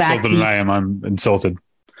 I'm not that deep. I'm insulted.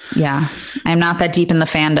 Yeah, I'm not that deep in the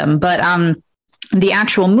fandom, but the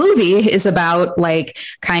actual movie is about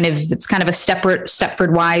it's kind of a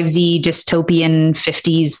Stepford Wives-y dystopian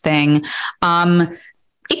 50s thing.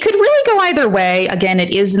 It could really go either way. Again, it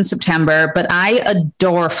is in September, but I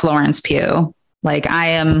adore Florence Pugh. Like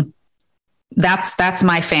that's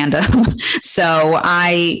my fandom. So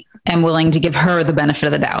I am willing to give her the benefit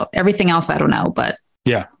of the doubt. Everything else, I don't know, but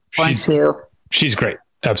yeah, Florence Pugh. She's great.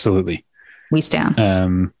 Absolutely. We stand.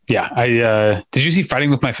 Did you see Fighting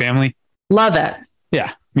with My Family? Love it.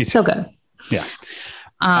 Yeah, me too. So good. Yeah.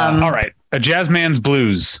 All right. A Jazz Man's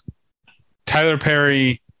Blues. Tyler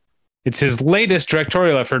Perry. It's his latest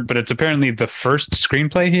directorial effort, but it's apparently the first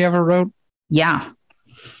screenplay he ever wrote. Yeah.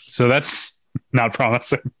 So that's not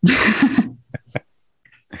promising.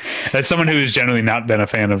 As someone who has generally not been a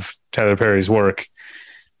fan of Tyler Perry's work,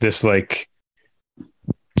 this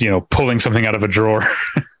pulling something out of a drawer.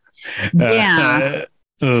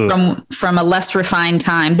 From a less refined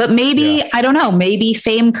time, but maybe I don't know, maybe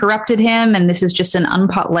fame corrupted him and this is just an a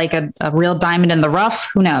real diamond in the rough,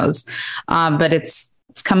 who knows. But it's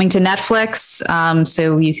coming to Netflix,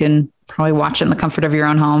 so you can probably watch it in the comfort of your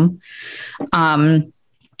own home.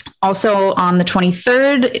 Also on the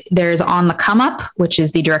 23rd, there's On the Come Up, which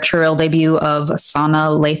is the directorial debut of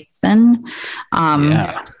Asana Lathan.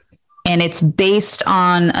 And it's based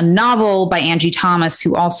on a novel by Angie Thomas,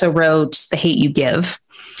 who also wrote The Hate U Give.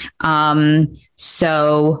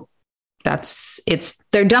 So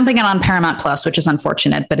they're dumping it on Paramount Plus, which is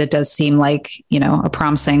unfortunate, but it does seem like, a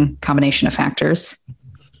promising combination of factors.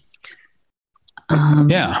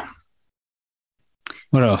 Yeah.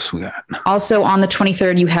 What else we got? Also on the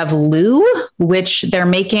 23rd, you have Lou, which they're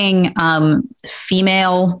making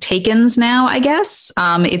female Takens now, I guess.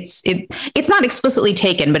 It's not explicitly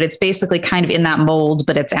Taken, but it's basically kind of in that mold,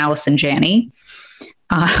 but it's Allison Janney.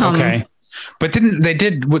 Okay. But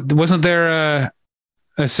wasn't there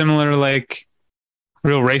a similar, like,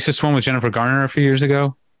 real racist one with Jennifer Garner a few years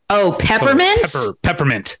ago? Oh, Peppermint?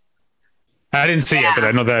 Peppermint. I didn't see it, but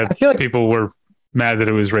I know that people were mad that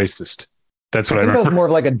it was racist. That's what I remember. That was more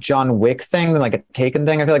of like a John Wick thing than like a Taken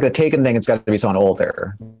thing. I feel like the Taken thing, it's got to be someone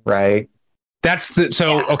older, right? Okay.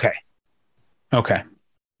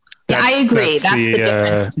 Yeah, I agree. That's the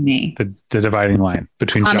difference to me. The dividing line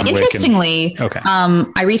between John Wick interestingly,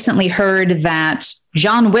 I recently heard that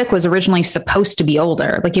John Wick was originally supposed to be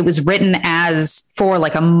older. Like, it was written as for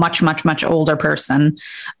like a much, much, much older person.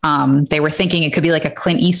 They were thinking it could be like a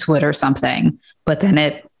Clint Eastwood or something, but then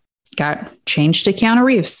it got changed to Keanu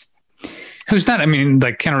Reeves. Who's not,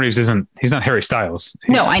 like, Keanu Reeves he's not Harry Styles.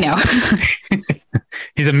 No, I know.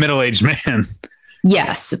 He's a middle-aged man.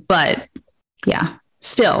 Yes, but yeah,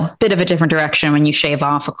 still bit of a different direction when you shave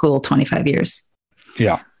off a cool 25 years.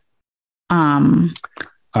 Yeah. All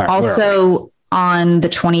right, also on the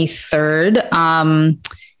 23rd,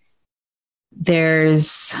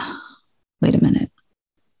 wait a minute.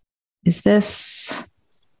 Is this,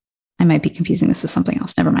 I might be confusing this with something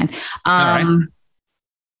else. Never mind. All right.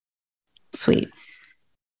 Sweet.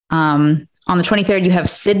 On the 23rd, you have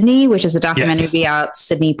Sydney, which is a documentary about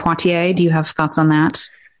Sidney Poitier. Do you have thoughts on that?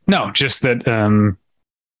 No, just that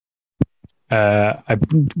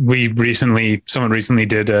someone recently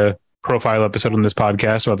did a profile episode on this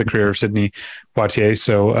podcast about the career of Sidney Poitier.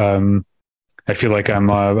 So I feel like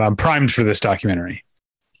I'm primed for this documentary,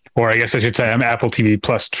 or I guess I should say I'm Apple TV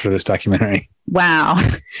Plus for this documentary. Wow.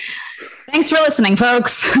 Thanks for listening,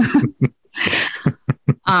 folks.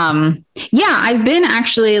 I've been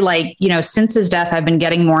actually, like, since his death, I've been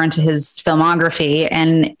getting more into his filmography,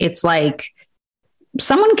 and it's like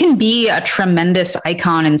someone can be a tremendous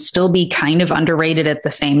icon and still be kind of underrated at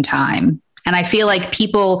the same time. And I feel like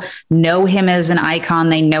people know him as an icon.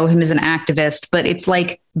 They know him as an activist, but it's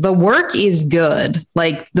like the work is good.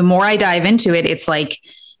 Like, the more I dive into it, it's like,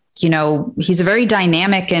 he's a very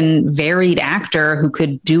dynamic and varied actor who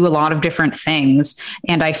could do a lot of different things.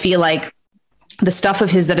 And I feel like the stuff of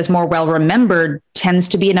his that is more well remembered tends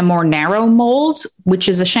to be in a more narrow mold, which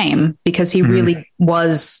is a shame because he really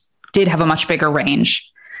did have a much bigger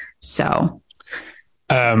range. So,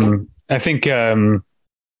 I think the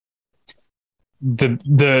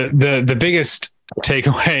biggest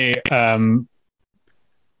takeaway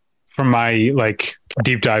from my, like,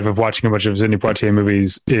 deep dive of watching a bunch of Sidney Poitier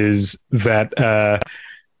movies is that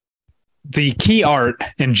the key art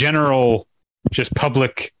in general, just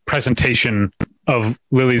public presentation of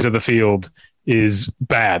Lilies of the Field, is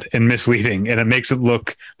bad and misleading, and it makes it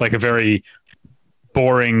look like a very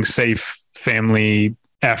boring, safe family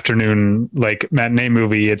afternoon, like, matinee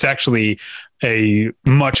movie. It's actually a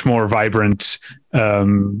much more vibrant,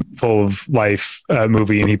 full of life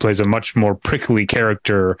movie, and he plays a much more prickly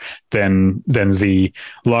character than the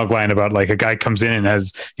log line about, like, a guy comes in and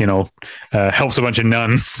has, helps a bunch of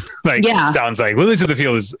nuns. Sounds like Lilies of the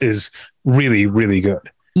Field is really, really good.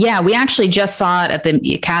 Yeah, we actually just saw it at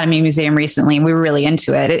the Academy Museum recently, and we were really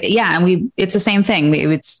into it. It's the same thing.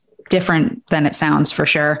 It's different than it sounds, for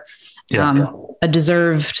sure. A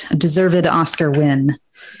deserved Oscar win.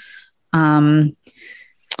 All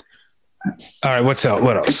right, what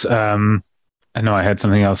else? I know I had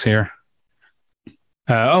something else here.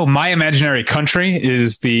 My Imaginary Country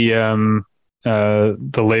is the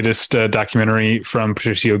latest documentary from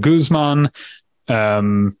Patricio Guzman.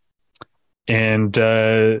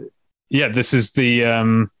 This is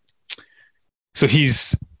the so he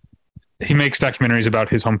makes documentaries about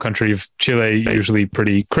his home country of Chile, usually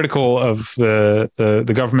pretty critical of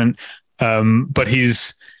the government, but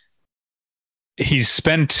he's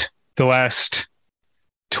spent the last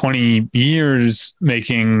 20 years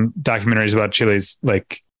making documentaries about Chile's,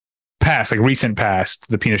 like, past, like, recent past,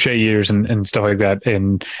 the Pinochet years and stuff like that,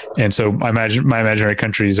 and so My Imaginary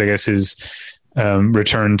Country is, I guess, his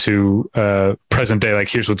return to present day, like,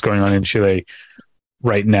 here's what's going on in Chile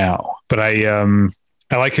right now. But I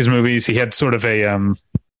like his movies. He had sort of a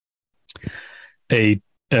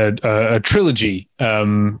trilogy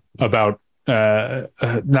about now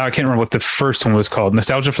I can't remember what the first one was called.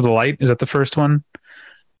 Nostalgia for the Light, is that the first one?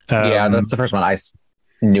 That's the first one I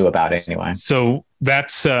knew about anyway. So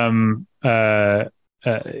that's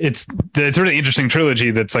it's a really interesting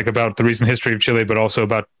trilogy that's like about the recent history of Chile, but also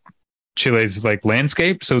about Chile's like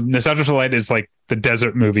landscape. So Nostalgia for Light is like the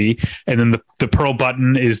desert movie, and then the Pearl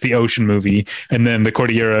Button is the ocean movie, and then the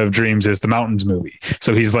Cordillera of Dreams is the mountains movie.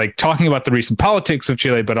 So he's like talking about the recent politics of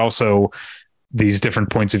Chile, but also these different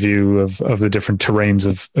points of view of the different terrains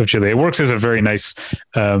of Chile. It works as a very nice,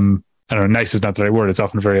 I don't know, nice is not the right word. It's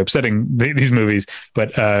often very upsetting, these movies,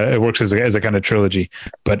 but it works as a kind of trilogy.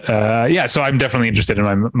 But yeah, so I'm definitely interested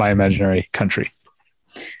in my imaginary country.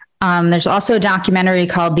 There's also a documentary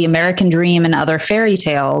called The American Dream and Other Fairy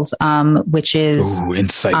Tales, which is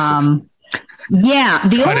incisive. Yeah,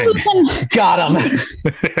 the only reason got him.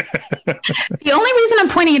 The only reason I'm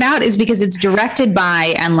pointing it out is because it's directed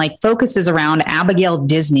by and like focuses around Abigail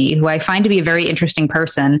Disney, who I find to be a very interesting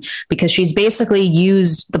person because she's basically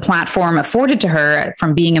used the platform afforded to her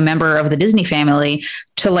from being a member of the Disney family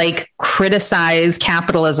to like criticize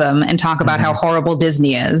capitalism and talk about how horrible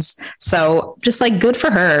Disney is. So just like good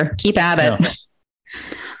for her. Keep at it.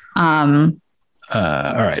 Yeah.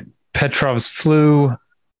 All right. Petrov's Flu.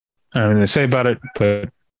 I don't know what to say about it, but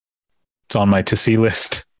it's on my to see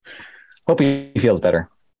list. Hope he feels better.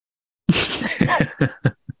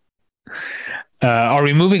 Are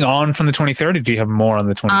we moving on from the 23rd, or do you have more on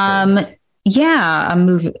the 23rd?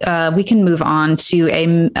 Yeah, we can move on to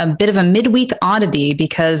a bit of a midweek oddity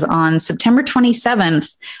because on September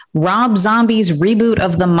 27th, Rob Zombie's reboot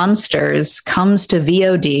of The Munsters comes to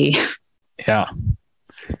VOD. Yeah.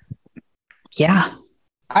 Yeah.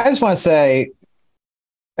 I just want to say,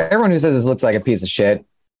 everyone who says this looks like a piece of shit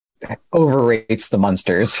overrates The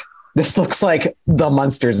Munsters. This looks like the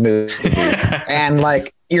Munsters movie. And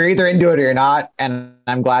like, you're either into it or you're not. And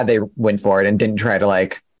I'm glad they went for it and didn't try to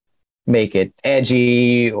like make it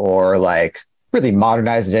edgy or like really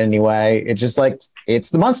modernize it in any way. It's just like, it's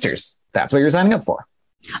The Munsters. That's what you're signing up for.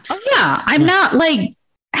 Oh yeah. I'm not like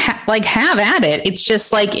have at it. It's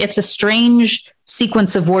just like, it's a strange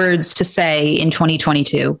sequence of words to say in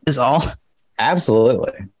 2022 is all.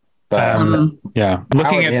 Absolutely. But yeah.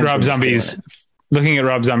 Looking at Rob Zombie's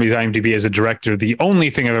IMDb as a director, the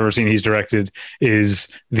only thing I've ever seen he's directed is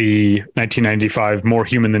the 1995 More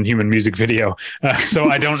Human Than Human music video. So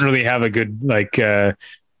I don't really have a good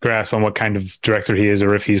grasp on what kind of director he is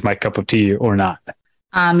or if he's my cup of tea or not.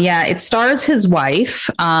 Yeah, it stars his wife.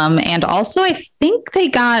 And also I think they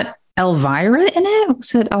got Elvira in it.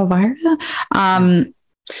 Was it Elvira?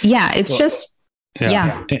 Yeah, it's just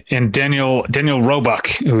yeah. And Daniel Roebuck,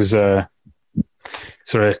 who's a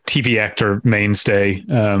sort of TV actor mainstay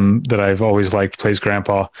that I've always liked, plays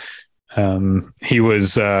Grandpa. He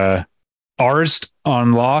was Arsed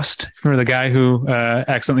on Lost. Remember the guy who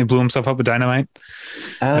accidentally blew himself up with dynamite?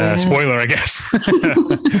 Spoiler, I guess.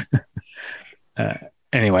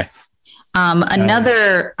 Anyway.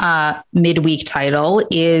 Another midweek title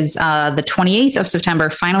is the 28th of September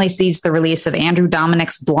finally sees the release of Andrew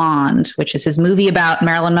Dominik's Blonde, which is his movie about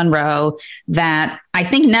Marilyn Monroe that I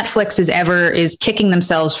think Netflix is kicking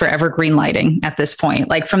themselves for ever greenlighting at this point.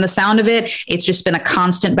 Like from the sound of it, it's just been a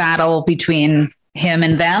constant battle between him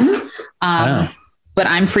and them. But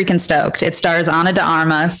I'm freaking stoked. It stars Ana de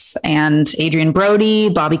Armas and Adrian Brody,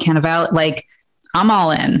 Bobby Cannavale. Like I'm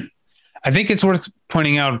all in. I think it's worth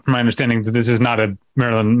pointing out, from my understanding, that this is not a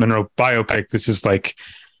Marilyn Monroe biopic. This is like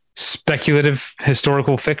speculative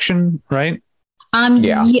historical fiction, right?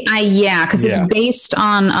 Yeah, because it's based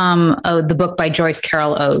on the book by Joyce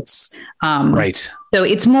Carol Oates. Right. So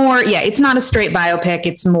it's more, it's not a straight biopic.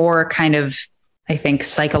 It's more kind of, I think,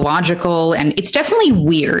 psychological, and it's definitely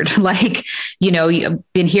weird. Like, you've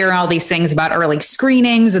been hearing all these things about early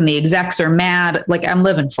screenings and the execs are mad. Like, I'm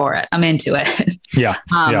living for it. I'm into it. Yeah.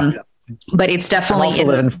 But it's definitely I'm also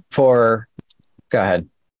living for. Go ahead.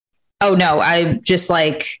 Oh no, I just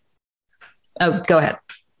like. Oh, go ahead.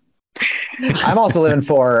 I'm also living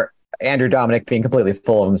for Andrew Dominik being completely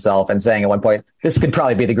full of himself and saying at one point, "This could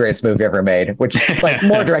probably be the greatest movie ever made." Which, like,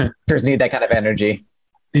 more directors need that kind of energy.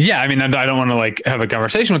 Yeah, I mean, I don't want to like have a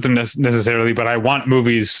conversation with them necessarily, but I want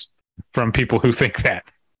movies from people who think that.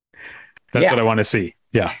 That's what I want to see.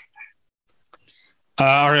 Yeah.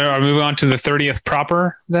 Are we moving on to the 30th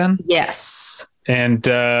proper then? Yes. And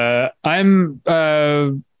I'm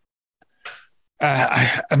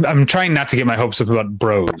trying not to get my hopes up about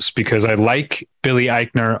Bros because I like Billy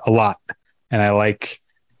Eichner a lot, and I like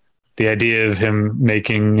the idea of him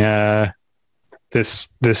making this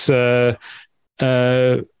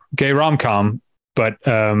gay rom-com, but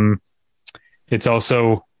it's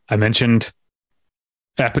also, I mentioned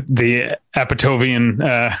the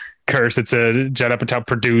Apatovian Curse. It's a Judd Apatow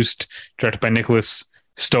produced, directed by Nicholas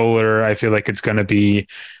Stoller. I feel like it's going to be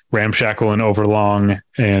ramshackle and overlong,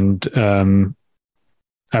 and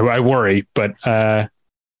I worry, but I'm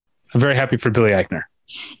very happy for Billy Eichner.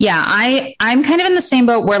 Yeah, I'm kind of in the same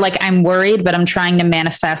boat where like I'm worried, but I'm trying to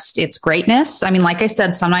manifest its greatness. I mean, like I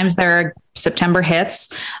said, sometimes there are September hits.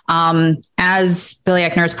 As Billy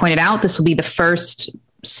Eichner has pointed out, this will be the first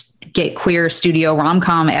get queer studio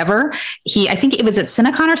rom-com ever. I think it was at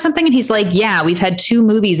Cinecon or something, and he's like, yeah, we've had 2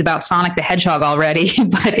 movies about Sonic the Hedgehog already,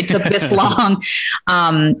 but it took this long.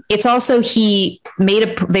 It's also they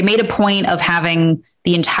made a point of having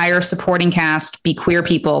the entire supporting cast be queer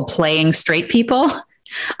people playing straight people,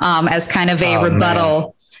 as kind of a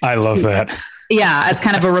rebuttal. Man. I love that. Yeah, as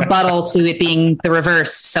kind of a rebuttal to it being the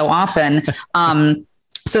reverse so often.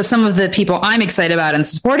 So some of the people I'm excited about in the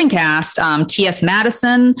supporting cast, T.S.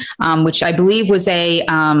 Madison, which I believe was a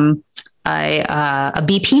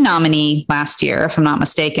BP nominee last year, if I'm not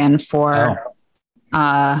mistaken, for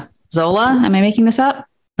Zola. Am I making this up?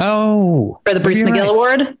 Oh, for the Bruce McGill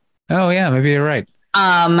Award. Oh yeah, maybe you're right.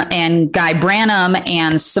 And Guy Branum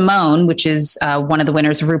and Simone, which is one of the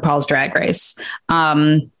winners of RuPaul's Drag Race.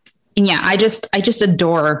 And yeah, I just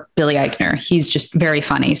adore Billy Eichner. He's just very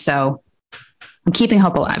funny. So I'm keeping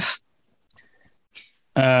hope alive.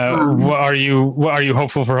 What are you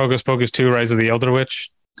hopeful for Hocus Pocus 2: Rise of the Elder Witch?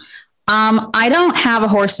 I don't have a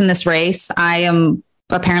horse in this race. I am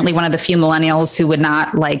apparently one of the few millennials who would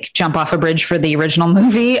not like jump off a bridge for the original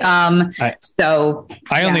movie. I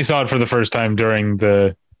only saw it for the first time during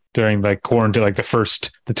like quarantine, like the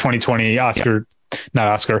 2020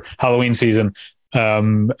 Halloween season. I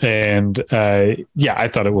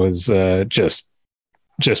thought it was just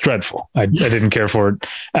dreadful. I didn't care for it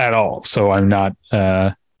at all. So I'm not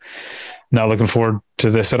looking forward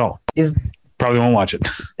to this at all. Probably won't watch it.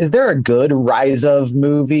 Is there a good Rise of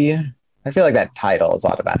movie? I feel like that title is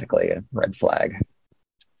automatically a red flag.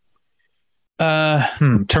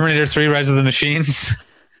 Terminator 3: Rise of the Machines.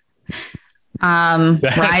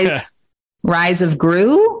 Rise of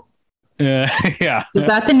Gru. Yeah. Is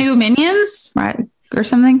that the new Minions, right, or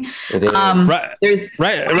something? It is. There's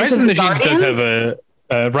Rise of the Machines does have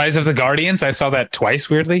a Rise of the Guardians. I saw that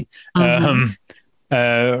twice, weirdly.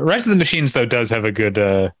 Mm-hmm. Rise of the Machines though does have a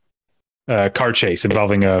good car chase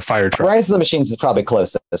involving a fire truck. Rise of the Machines is probably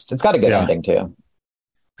closest. It's got a good ending too.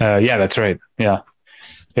 Yeah, that's right. Yeah.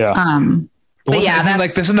 But yeah,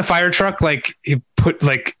 like this in the fire truck, like he put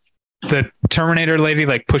like the Terminator lady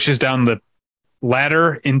like pushes down the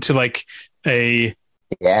ladder into like a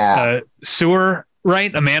sewer,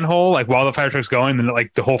 right? A manhole, like while the fire truck's going, and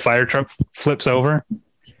like the whole fire truck flips over.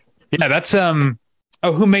 Yeah, that's who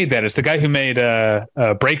made that? It's the guy who made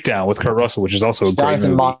Breakdown with Kurt Russell, which is also a great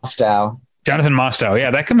movie. Jonathan Mostow. Yeah,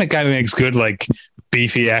 that kind of guy who makes good like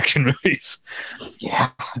beefy action movies. Yeah.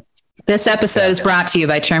 This episode is brought to you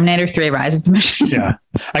by Terminator 3: Rise of the Machine. Yeah.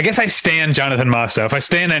 I guess I stan Jonathan Mostow. If I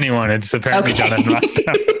stan anyone, it's apparently Jonathan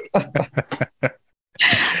Mostow.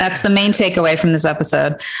 That's the main takeaway from this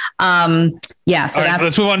episode. So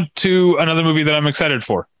let's move on to another movie that I'm excited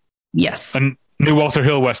for. Yes. A new Walter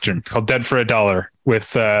Hill Western called Dead for a Dollar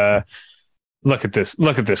with, look at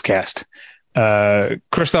this cast.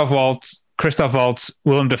 Christoph Waltz,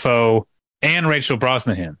 Willem Dafoe, and Rachel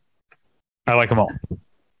Brosnahan. I like them all.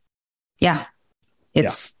 Yeah.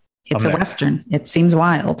 It's a Western. It seems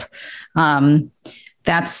wild.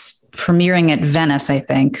 That's premiering at Venice, I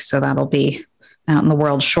think. So that'll be out in the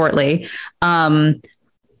world shortly. And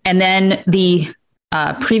then the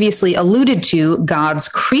previously alluded to God's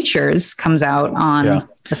Creatures comes out on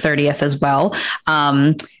the 30th as well.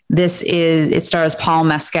 It stars Paul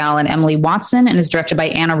Mescal and Emily Watson and is directed by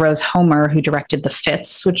Anna Rose Homer, who directed The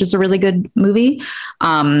Fits, which is a really good movie.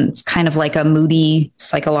 It's kind of like a moody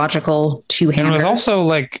psychological two-hander. And it was also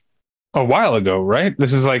like a while ago, right?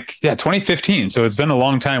 This is like 2015. So it's been a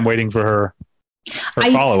long time waiting for her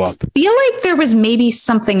follow-up. I feel like there was maybe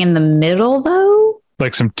something in the middle though.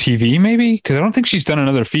 Like some TV maybe? Because I don't think she's done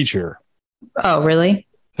another feature. Oh, really?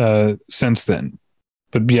 Since then.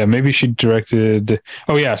 But yeah, maybe she directed...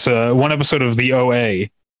 so one episode of The OA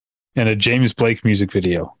and a James Blake music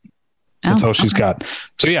video. That's all she's got.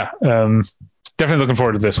 So yeah, definitely looking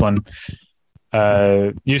forward to this one.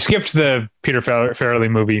 You skipped the Peter Farrelly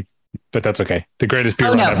movie, but that's okay. The greatest beer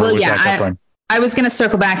run ever was Zac Efron. I was going to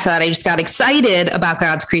circle back to that. I just got excited about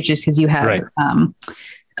God's Creatures because you had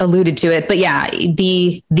alluded to it. But yeah,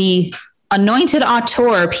 the anointed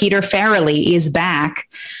auteur Peter Farrelly is back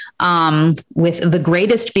with the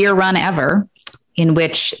greatest beer run ever, in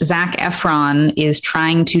which Zac Efron is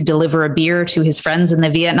trying to deliver a beer to his friends in the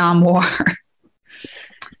Vietnam War.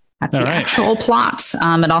 That's the actual plot.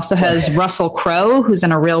 It also has Russell Crowe, who's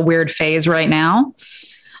in a real weird phase right now.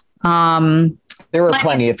 There were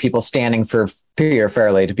plenty of people standing for Peter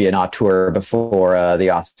Farrelly to be an auteur before the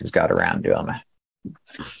Oscars got around to him.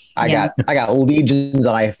 I got legions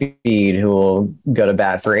on my feed who will go to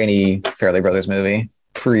bat for any Farrelly Brothers movie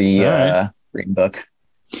Green Book.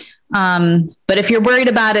 But if you're worried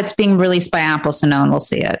about it's being released by Apple, so no one will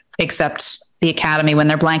see it except the Academy when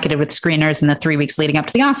they're blanketed with screeners in the 3 weeks leading up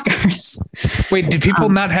to the Oscars. Wait, do people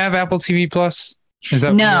not have Apple TV Plus? Is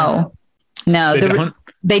that no?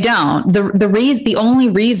 They don't. The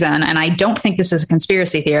only reason, and I don't think this is a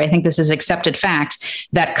conspiracy theory, I think this is accepted fact,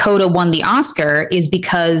 that Coda won the Oscar is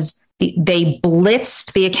because they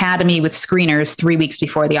blitzed the Academy with screeners 3 weeks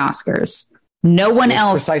before the Oscars. No one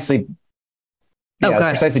else. Precisely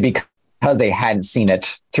because they hadn't seen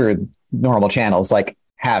it through normal channels, like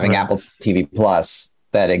having Apple TV Plus,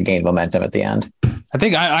 that it gained momentum at the end. I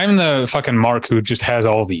think I'm the fucking Mark who just has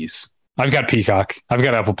all these. I've got Peacock. I've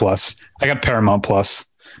got Apple Plus. I got Paramount Plus.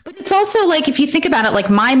 But it's also like, if you think about it,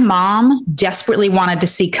 like my mom desperately wanted to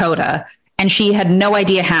see Coda and she had no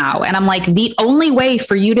idea how. And I'm like, the only way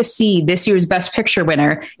for you to see this year's Best Picture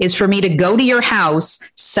winner is for me to go to your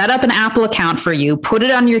house, set up an Apple account for you, put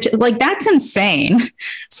it on your, like, that's insane.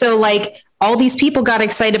 So like all these people got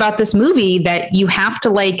excited about this movie that you have to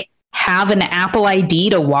like have an Apple ID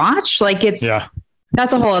to watch. Like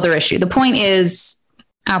that's a whole other issue. The point is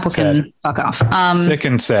Apple can fuck off. Sick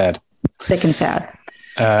and sad.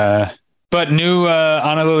 But new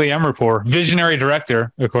Ana Lily Amirpour, visionary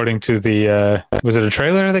director, according to the was it a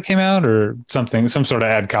trailer that came out or something? Some sort of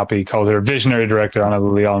ad copy called her visionary director Ana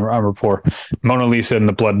Lily Amirpour, Mona Lisa and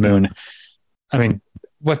the Blood Moon. I mean,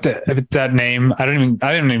 that name? I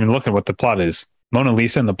didn't even look at what the plot is. Mona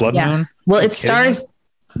Lisa and the Blood Moon. Well, it stars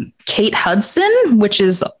Kate Hudson, which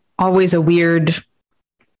is always a weird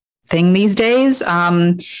thing these days.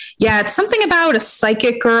 It's something about a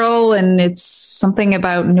psychic girl and it's something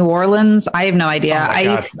about New Orleans. I have no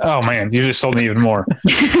idea. Oh man, you just sold me even more.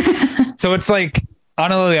 So it's like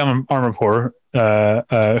Ana Lily Amirpour,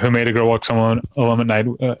 who made A Girl Walks Home Alone at Night.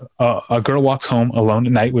 A Girl Walks Home Alone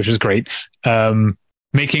at Night, which is great.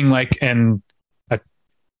 Making like a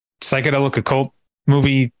psychedelic occult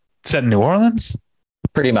movie set in New Orleans.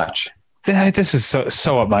 Pretty much. This is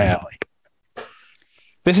so up my alley.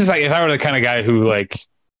 This is like if I were the kind of guy who like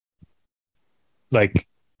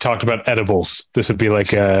talked about edibles, this would be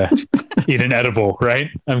like eat an edible,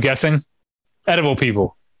 right? I'm guessing. Edible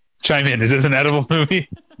people, chime in. Is this an edible movie?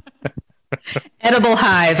 Edible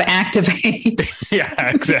hive, activate.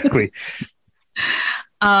 Yeah, exactly.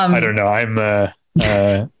 I don't know.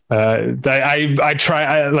 I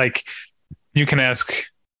try. Like, you can ask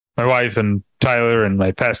my wife and Tyler and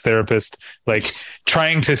my past therapist. Like,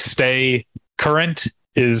 trying to stay current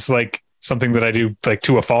is like something that I do like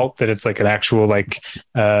to a fault, that it's like an actual like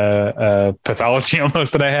pathology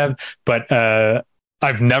almost that I have. But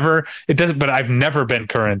I've never been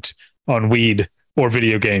current on weed or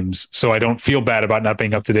video games, so I don't feel bad about not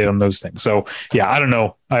being up to date on those things. So yeah, I don't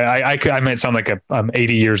know. I might sound like I'm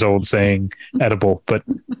 80 years old saying edible, but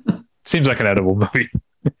seems like an edible movie.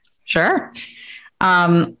 Sure.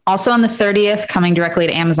 Also on the 30th, coming directly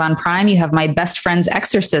to Amazon Prime, you have My Best Friend's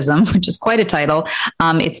Exorcism, which is quite a title.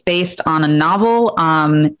 It's based on a novel.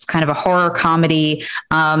 It's kind of a horror comedy,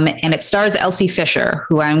 and it stars Elsie Fisher,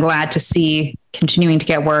 who I'm glad to see continuing to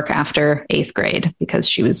get work after 8th grade because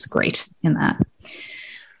she was great in that.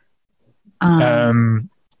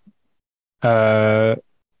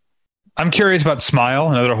 I'm curious about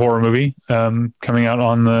Smile, another horror movie coming out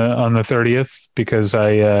on the 30th, because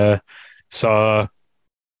I saw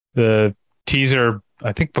the teaser,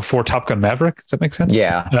 I think, before Top Gun Maverick. Does that make sense?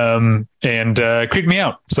 Yeah. And creeped me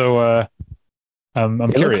out. So I'm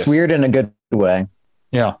curious. It looks weird in a good way.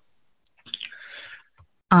 Yeah.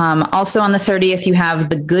 Also on the 30th, you have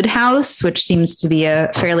The Good House, which seems to be a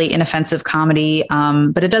fairly inoffensive comedy,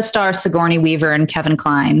 but it does star Sigourney Weaver and Kevin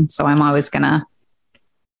Kline. So I'm always going to,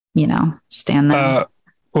 stand there.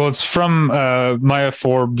 Well, it's from Maya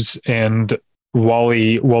Forbes and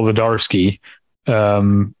Wally Wolodarski,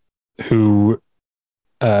 who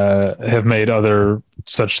have made other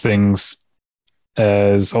such things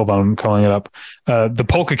as, hold on, I'm calling it up, The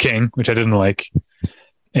Polka King, which I didn't like,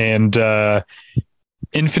 and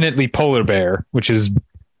Infinitely Polar Bear, which is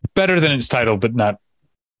better than its title, but not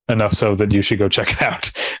enough so that you should go check it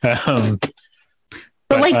out.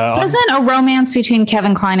 But doesn't a romance between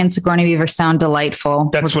Kevin Kline and Sigourney Weaver sound delightful?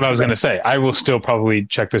 That's what I was going to say. I will still probably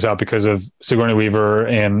check this out because of Sigourney Weaver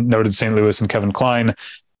and noted St. Louis and Kevin Kline,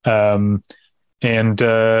 and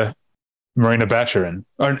Marina Baccarin.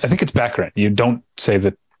 Or I think it's Baccarin. You don't say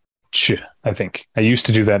that I think I used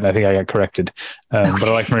to do that. And I think I got corrected. But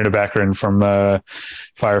I like Marina Baccarin from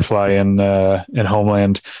Firefly and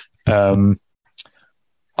Homeland.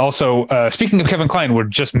 Also, speaking of Kevin Kline,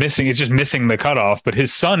 it's just missing the cutoff, but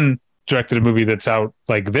his son directed a movie that's out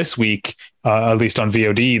like this week, at least on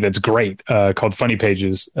VOD. That's great, called Funny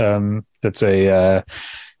Pages. That's a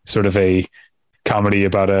sort of a comedy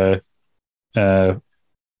about a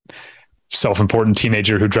self-important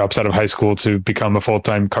teenager who drops out of high school to become a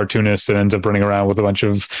full-time cartoonist and ends up running around with a bunch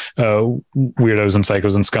of weirdos and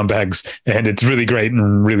psychos and scumbags. And it's really great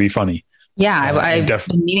and really funny. Yeah, I've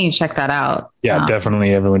been meaning to check that out. Yeah,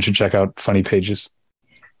 definitely. Everyone should check out Funny Pages.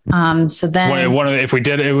 So then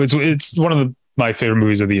it's one of my favorite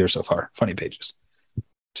movies of the year so far. Funny Pages.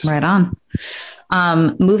 Right on.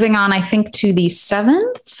 Moving on, I think to the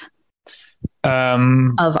 7th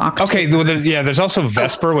of October. Okay. There's also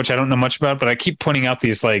Vesper, which I don't know much about, but I keep pointing out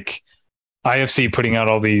these, like, IFC putting out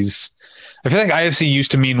all these. I feel like IFC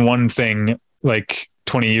used to mean one thing like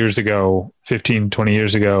 20 years ago, 20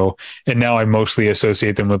 years ago. And now I mostly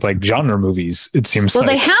associate them with like genre movies. It seems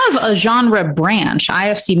they have a genre branch.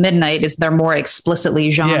 IFC Midnight is their more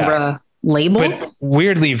explicitly genre label. But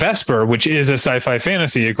weirdly, Vesper, which is a sci-fi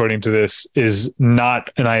fantasy, according to this, is not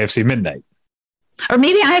an IFC Midnight. Or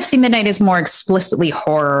maybe IFC Midnight is more explicitly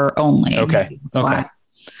horror only. Okay. Why.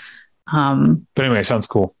 But anyway, sounds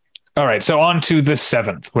cool. All right. So on to the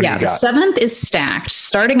 7th. What do you got? The 7th is stacked.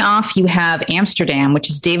 Starting off, you have Amsterdam, which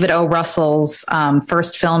is David O. Russell's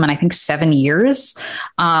first film in, I think, 7 years.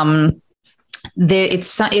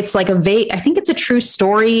 It's like I think it's a true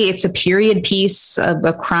story. It's a period piece,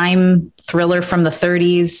 a crime thriller from the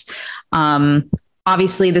 30s.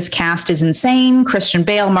 Obviously, this cast is insane. Christian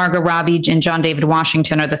Bale, Margot Robbie, and John David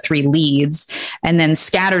Washington are the 3 leads. And then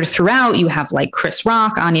scattered throughout, you have like Chris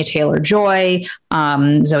Rock, Anya Taylor-Joy,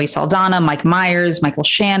 Zoe Saldana, Mike Myers, Michael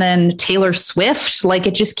Shannon, Taylor Swift. Like,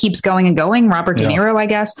 it just keeps going and going. Robert De Niro, I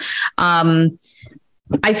guess. I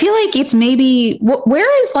feel like it's maybe what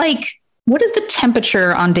is the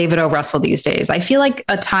temperature on David O. Russell these days? I feel like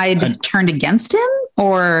a tide turned against him,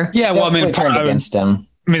 or turned against him.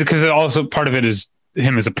 I mean, because also part of it is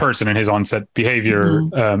him as a person and his on-set behavior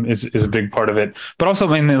is a big part of it. But also,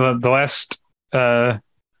 I mean, the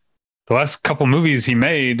last couple movies he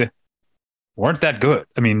made weren't that good.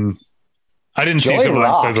 I mean, I didn't see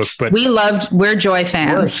Silverline Playbook, but we're Joy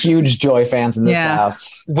fans. We're huge Joy fans in this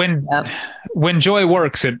house. When Joy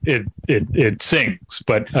works, it sings,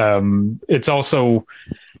 but it's also,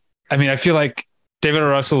 I mean, I feel like David O.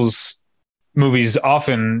 Russell's movies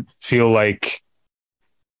often feel like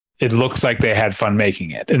it looks like they had fun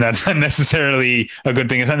making it. And that's not necessarily a good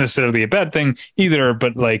thing. It's not necessarily a bad thing either,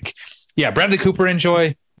 but like, yeah, Bradley Cooper in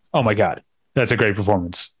Joy. Oh my God. That's a great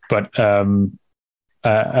performance. But I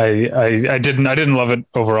didn't love it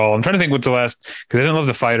overall. I'm trying to think what's the last, because I didn't love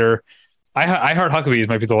The Fighter. I Heart Huckabees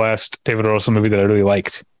might be the last David O. Russell movie that I really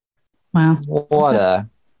liked. Wow. What a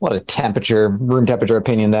room temperature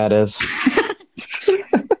opinion that is.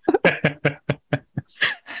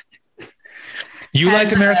 You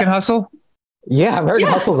like American Hustle? Yeah, American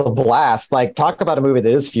Hustle is a blast. Like, talk about a movie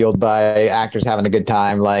that is fueled by actors having a good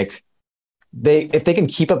time. Like, if they can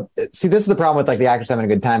keep up. See, this is the problem with like the actors having a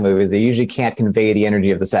good time movies. They usually can't convey the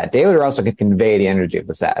energy of the set. David Russell can convey the energy of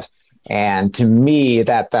the set, and to me,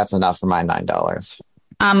 that's enough for my $9.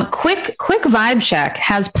 Quick vibe check.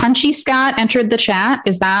 Has Punchy Scott entered the chat?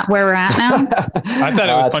 Is that where we're at now? I thought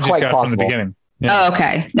it was Punchy Scott possible from the beginning. Yeah. Oh,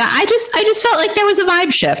 okay. Now, I just felt like there was a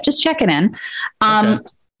vibe shift. Just checking in. Okay.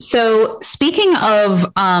 So speaking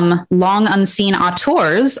of long unseen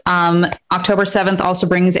auteurs, October 7th also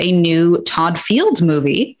brings a new Todd Field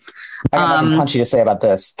movie. I got nothing punchy to say about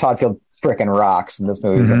this. Todd Field frickin' rocks, and this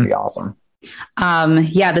movie is going to be awesome.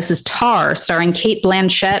 This is Tar, starring Cate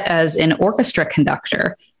Blanchett as an orchestra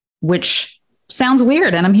conductor, which sounds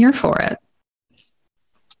weird, and I'm here for it.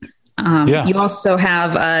 You also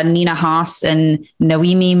have Nina Haas and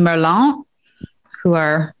Noémie Merlant, who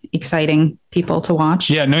are exciting people to watch.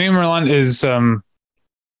 Yeah, Noémie Merlant is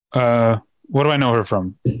what do I know her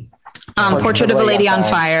from? Portrait of a Lady on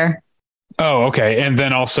Fire. Oh, okay. And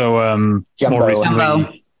then also Jumbo. More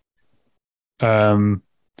recently.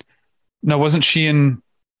 No, wasn't she in?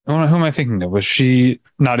 Who am I thinking of? Was she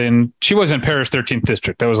not in? She was in Paris 13th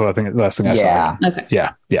District. That was the last thing I saw. Okay.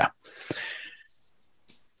 Yeah.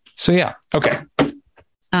 So yeah, okay.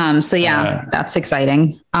 That's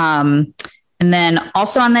exciting. And then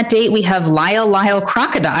also on that date, we have Lyle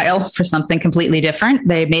Crocodile for something completely different.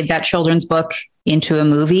 They made that children's book into a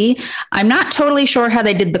movie. I'm not totally sure how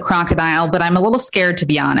they did the crocodile, but I'm a little scared, to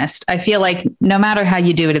be honest. I feel like no matter how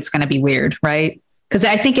you do it, it's going to be weird, right? Because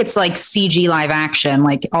I think it's like CG live action,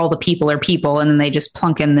 like all the people are people, and then they just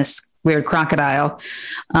plunk in this weird crocodile.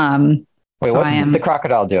 Wait, what's the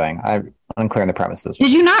crocodile doing? I'm unclear on the premise.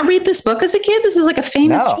 Did you not read this book as a kid? This is like a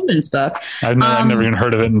famous children's book. I've never even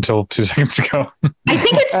heard of it until 2 seconds ago. I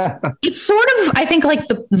think it's sort of, I think like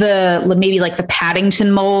the maybe like the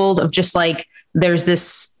Paddington mold of just like there's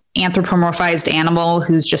this anthropomorphized animal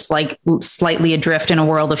who's just like slightly adrift in a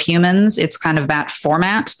world of humans. It's kind of that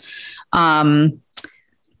format.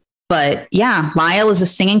 But yeah, Lyle is a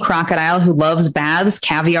singing crocodile who loves baths,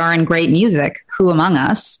 caviar, and great music. Who among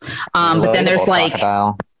us? But then there's like,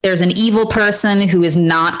 there's an evil person who is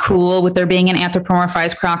not cool with there being an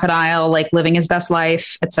anthropomorphized crocodile, like living his best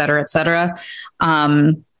life, et cetera, et cetera.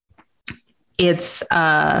 It's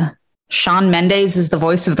Shawn Mendes is the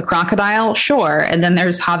voice of the crocodile. Sure. And then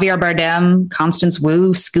there's Javier Bardem, Constance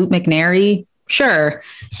Wu, Scoot McNairy. Sure.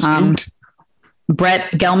 Brett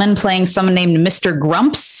Gelman playing someone named Mr.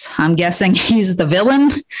 Grumps. I'm guessing he's the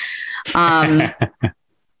villain.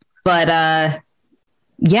 But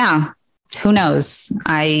yeah, who knows?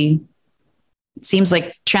 It seems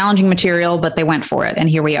like challenging material, but they went for it. And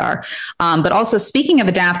here we are. But also speaking of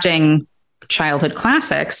adapting childhood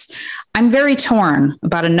classics, I'm very torn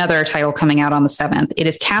about another title coming out on the 7th. It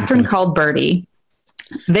is Catherine Called Birdie.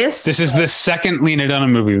 This is the second Lena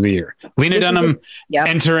Dunham movie of the year. Lena Dunham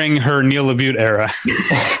entering her Neil LaBute era.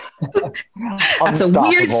 That's a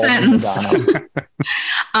weird sentence. So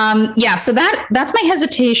that's my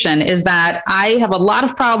hesitation, is that I have a lot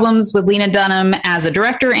of problems with Lena Dunham as a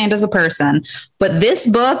director and as a person. But this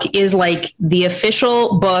book is like the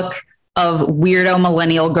official book of weirdo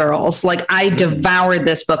millennial girls. Like, I devoured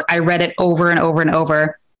this book. I read it over and over and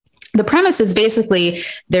over. The premise is basically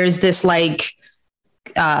there's this like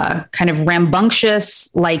kind of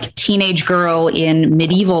rambunctious like teenage girl in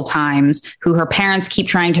medieval times who her parents keep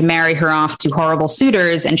trying to marry her off to horrible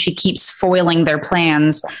suitors, and she keeps foiling their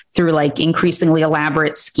plans through like increasingly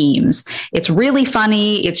elaborate schemes. It's really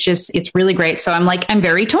funny. It's really great. So I'm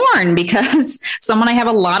very torn because someone I have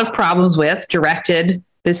a lot of problems with directed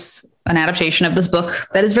an adaptation of this book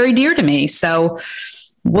that is very dear to me. So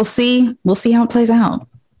we'll see how it plays out.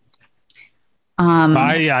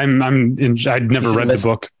 I'd never read the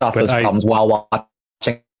book. Those problems while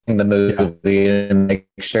watching the movie to make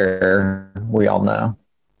sure we all know.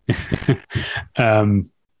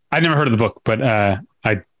 I never heard of the book, but I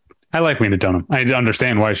like Lena Dunham. I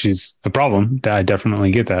understand why she's a problem. I definitely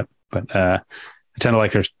get that, but I tend to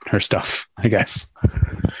like her stuff, I guess.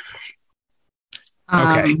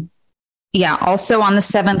 Okay. Yeah. Also on the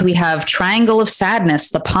 7th, we have Triangle of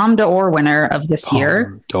Sadness, the Palme d'Or winner of this year.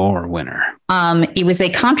 Palme d'Or winner. It was a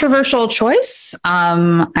controversial choice.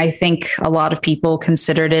 I think a lot of people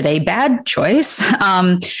considered it a bad choice.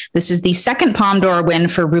 This is the second Palme d'Or win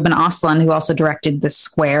for Ruben Östlund, who also directed The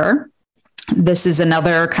Square. This is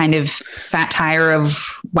another kind of satire of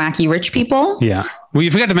wacky rich people. Yeah. Well,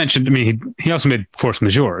 you forgot to mention, he also made Force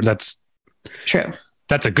Majeure. That's true.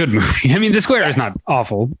 That's a good movie. The Square is not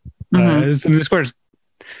awful. The Square's,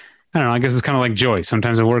 I don't know, I guess it's kind of like Joy.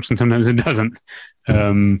 Sometimes it works and sometimes it doesn't.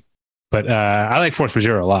 But I like Force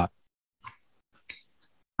Majeure a lot.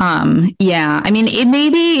 Yeah.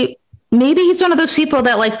 Maybe he's one of those people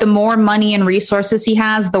that like the more money and resources he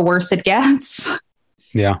has, the worse it gets.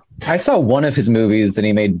 Yeah. I saw one of his movies that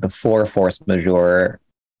he made before Force Majeure,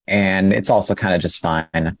 and it's also kind of just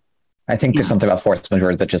fine. I think there's something about Force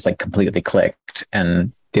Majeure that just like completely clicked,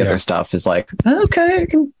 and the other stuff is like, okay,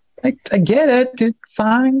 I get it. It's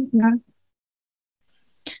fine.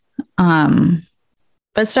 But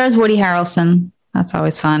it stars Woody Harrelson. That's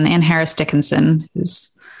always fun. And Harris Dickinson,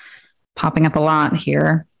 who's popping up a lot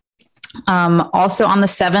here. Also on the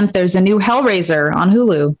 7th, there's a new Hellraiser on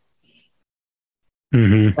Hulu.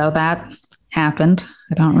 Mm-hmm. So that happened.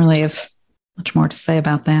 I don't really have much more to say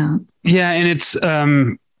about that. Yeah. And it's,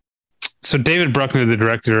 so David Bruckner, the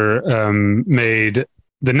director, made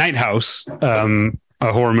The Night House,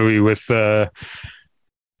 a horror movie with Rebecca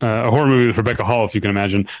Hall, if you can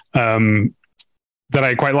imagine, that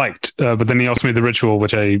I quite liked. But then he also made The Ritual,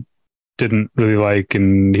 which I didn't really like,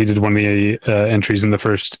 and he did one of the entries in the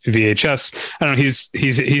first VHS. I don't know. He's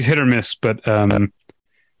hit or miss, but I don't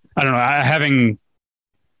know. Having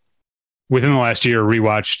within the last year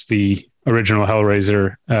rewatched the original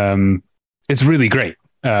Hellraiser, it's really great.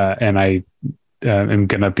 And I am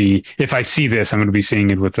going to be, if I see this, I'm going to be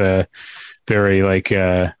seeing it with a very like,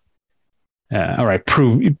 all right,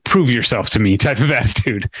 prove yourself to me type of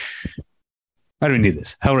attitude. Why do we need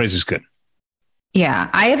this? Hellraiser's good. Yeah,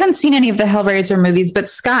 I haven't seen any of the Hellraiser movies, but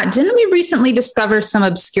Scott, didn't we recently discover some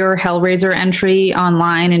obscure Hellraiser entry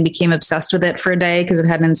online and became obsessed with it for a day because it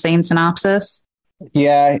had an insane synopsis?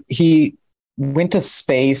 Yeah, he went to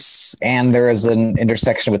space and there is an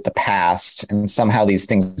intersection with the past, and somehow these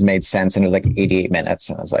things made sense, and it was like 88 minutes.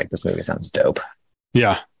 And I was like, this movie sounds dope.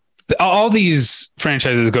 Yeah. All these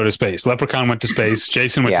franchises go to space. Leprechaun went to space.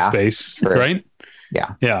 Jason went to space, true. Right?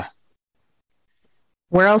 Yeah. Yeah.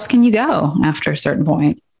 Where else can you go after a certain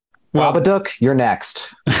point? Well, Babadook, you're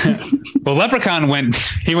next. Well, Leprechaun went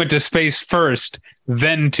to space first,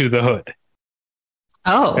 then to the Hood.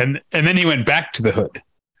 Oh. And then he went back to the Hood.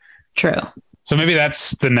 True. So maybe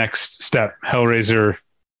that's the next step. Hellraiser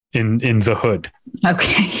in the Hood.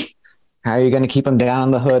 Okay. How are you going to keep them down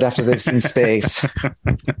in the Hood after they've seen space?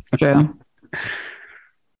 True.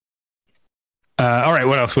 All right.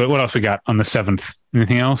 What else? What else we got on the 7th?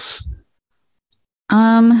 Anything else?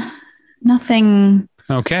 Nothing.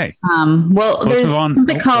 Okay. Well, there's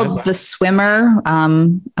something called The Swimmer.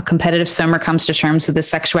 A competitive swimmer comes to terms with his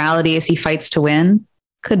sexuality as he fights to win.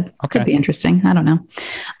 Could be interesting. I don't know.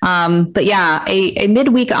 But yeah, a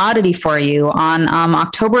midweek oddity for you. On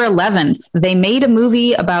October 11th, they made a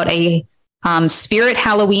movie about a spirit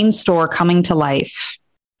Halloween store coming to life.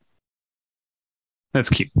 That's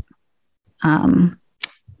cute.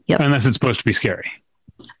 Yep. Unless it's supposed to be scary.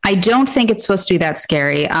 I don't think it's supposed to be that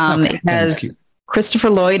scary. It has Christopher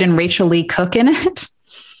Lloyd and Rachel Lee Cook in it.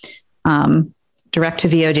 Direct to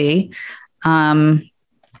VOD.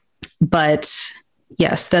 But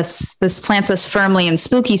yes, this plants us firmly in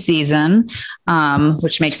spooky season,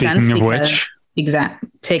 which makes sense because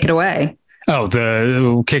take it away. Oh,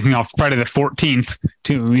 the kicking off Friday the 14th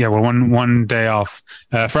we're one day off.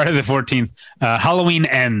 Friday the 14th, Halloween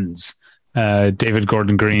Ends. David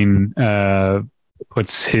Gordon Green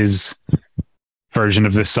puts his version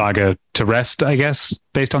of this saga to rest, I guess,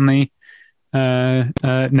 based on the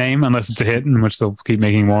name, unless it's a hit, in which they'll keep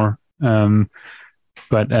making more.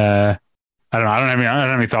 But I don't know. I don't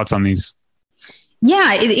have any thoughts on these. Yeah,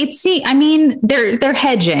 I mean, they're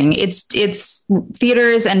hedging. It's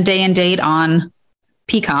theaters and day and date on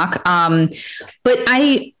Peacock. But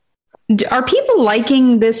are people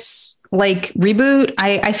liking this like reboot?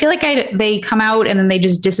 I feel like they come out and then they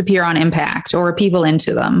just disappear on Impact, or are people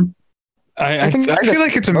into them? I feel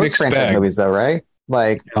like it's a mixed franchise bag. Movies, though, right?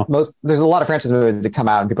 Like yeah. There's a lot of franchise movies that come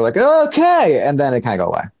out and people are like, okay, and then they kind of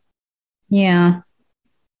go away. Yeah.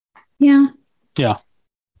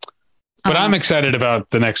 But I'm excited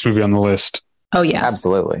about the next movie on the list. Oh yeah,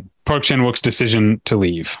 absolutely. Park Chan-wook's decision to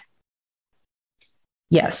leave.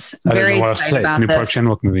 Yes, very excited about it's a new this. Park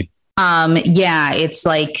Chan-wook movie. Yeah,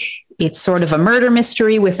 it's sort of a murder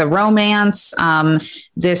mystery with a romance.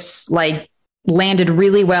 This like landed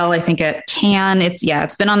really well, I think, at Cannes.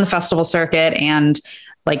 It's been on the festival circuit, and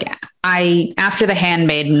like after The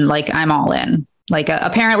Handmaiden, like I'm all in. Like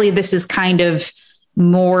apparently this is kind of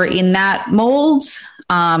more in that mold.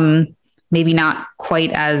 Maybe not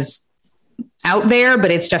quite as out there,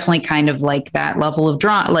 but it's definitely kind of like that level of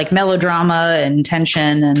drama, like melodrama and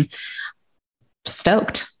tension, and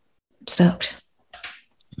stoked.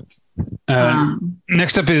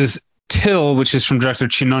 Next up is Till, which is from director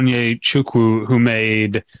Chinonye Chukwu, who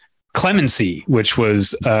made Clemency, which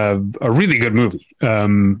was a really good movie.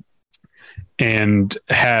 And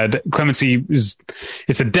had Clemency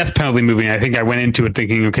it's a death penalty movie. And I think I went into it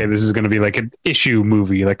thinking, okay, this is going to be like an issue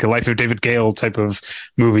movie, like a Life of David Gale type of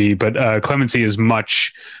movie. But Clemency is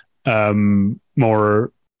much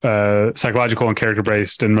more psychological and character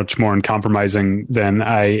based, and much more uncompromising than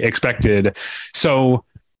I expected. So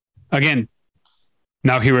again,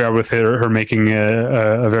 now here we are with her making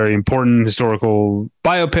a very important historical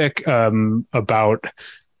biopic about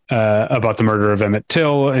the murder of Emmett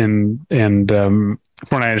Till, and from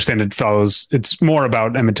what I understand, it's more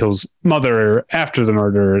about Emmett Till's mother after the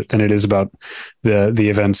murder than it is about the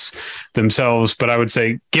events themselves. But I would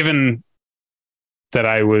say, given that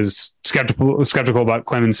I was skeptical about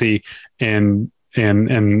Clemency and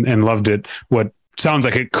loved it, what sounds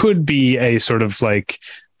like it could be a sort of like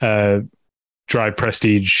dry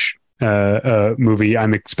prestige movie,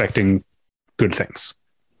 I'm expecting good things.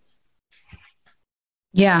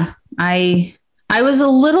 Yeah, I was a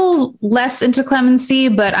little less into Clemency,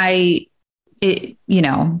 but it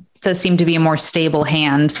does seem to be a more stable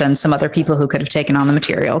hand than some other people who could have taken on the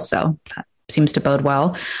material. So that seems to bode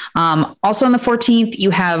well. Also on the 14th,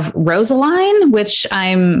 you have Rosaline, which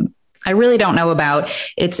I really don't know about.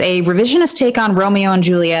 It's a revisionist take on Romeo and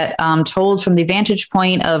Juliet, told from the vantage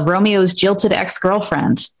point of Romeo's jilted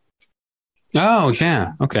ex-girlfriend. Oh,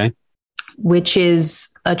 yeah. Okay. Which is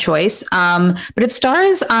a choice. But it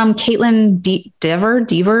stars Caitlin Dever,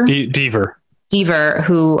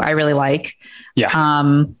 who I really like.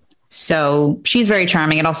 Yeah. So she's very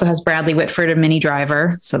charming. It also has Bradley Whitford and Minnie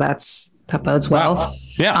Driver. So that's That bodes well. Wow.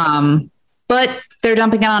 Yeah. But they're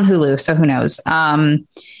dumping it on Hulu, so who knows?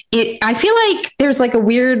 I feel like there's like a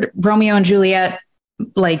weird Romeo and Juliet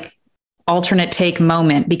like alternate take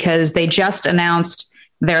moment because they just announced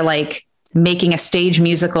they're like making a stage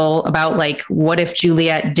musical about like what if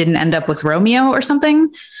Juliet didn't end up with Romeo or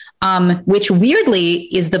something, which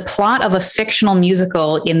weirdly is the plot of a fictional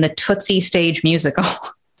musical in the Tootsie stage musical.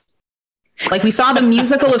 Like we saw the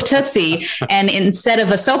musical of Tootsie, and instead of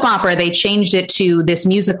a soap opera, they changed it to this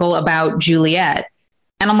musical about Juliet.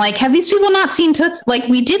 And I'm like, have these people not seen Tootsie? Like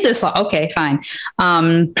we did this. Okay, fine.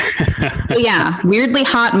 But yeah, weirdly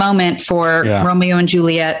hot moment for Romeo and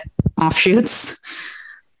Juliet offshoots.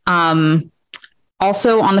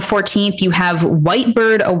 Also on the 14th, you have White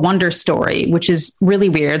Bird, A Wonder Story, which is really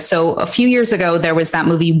weird. So a few years ago, there was that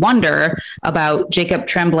movie Wonder about Jacob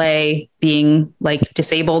Tremblay being like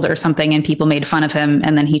disabled or something, and people made fun of him.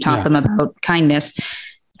 And then he taught them about kindness.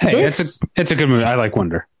 Hey, it's a good movie. I like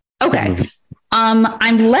Wonder. Okay.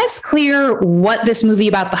 I'm less clear what this movie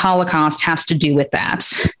about the Holocaust has to do with that.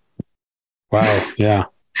 Wow. Yeah.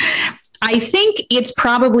 I think it's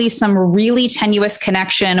probably some really tenuous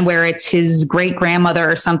connection where it's his great grandmother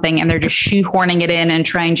or something, and they're just shoehorning it in and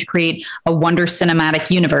trying to create a Wonder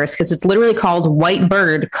cinematic universe because it's literally called White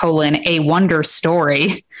Bird, A Wonder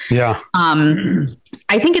Story. Yeah.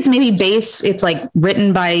 I think it's maybe it's like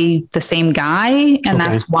written by the same guy, and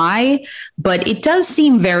that's why, but it does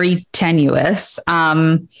seem very tenuous.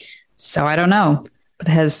 So I don't know, but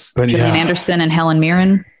it has Gillian Anderson and Helen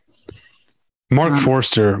Mirren. Mark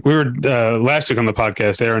Forster. We were last week on the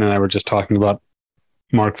podcast, Aaron and I were just talking about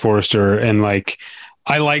Mark Forster, and like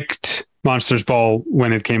I liked Monsters Ball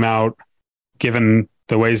when it came out. Given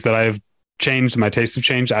the ways that I've changed, my tastes have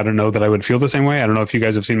changed, I don't know that I would feel the same way. I don't know if you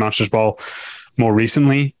guys have seen Monsters Ball more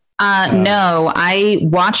recently. No, I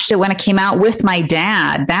watched it when it came out with my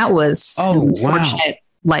dad. That was an unfortunate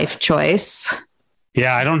life choice.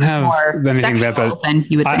 Yeah, I don't have anything than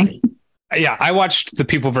you would think. Yeah, I watched The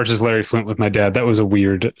People versus Larry Flint with my dad. That was a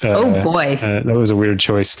weird. That was a weird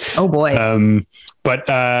choice. Oh boy. But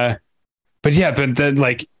then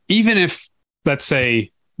like even if let's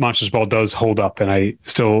say Monsters Ball does hold up and I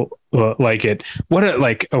still like it, what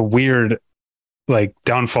a weird like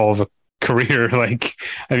downfall of a career. Like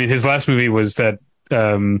I mean, his last movie was that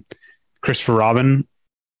Christopher Robin.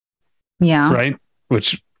 Yeah. Right.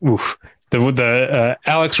 Which oof. The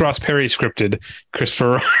Alex Ross Perry scripted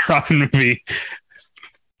Christopher Robin movie,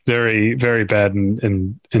 very, very bad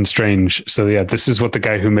and strange. So yeah, this is what the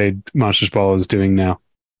guy who made Monsters Ball is doing now.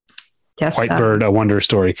 Yes, White Bird, A Wonder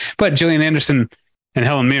Story. But Gillian Anderson and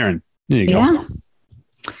Helen Mirren. There you go.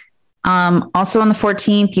 Also on the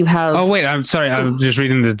 14th, you have... Oh, wait, I'm sorry. I'm just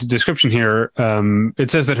reading the description here. It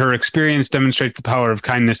says that her experience demonstrates the power of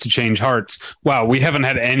kindness to change hearts. Wow, we haven't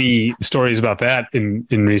had any stories about that in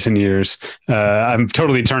recent years. I'm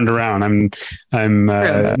totally turned around. I'm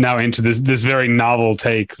now into this very novel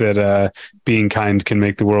take that being kind can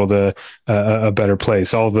make the world a better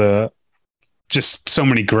place. Just so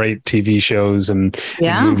many great TV shows and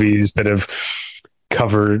movies that have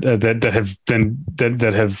covered that have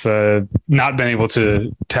not been able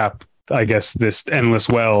to tap, I guess, this endless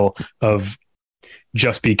well of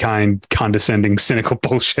just be kind, condescending, cynical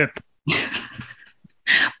bullshit.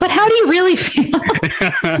 But how do you really feel?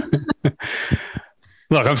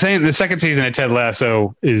 Look, I'm saying the second season of Ted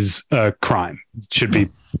Lasso is a crime. It should be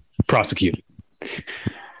prosecuted.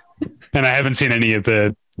 And I haven't seen any of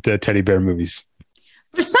the teddy bear movies.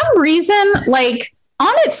 For some reason, like,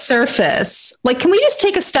 on its surface, like, can we just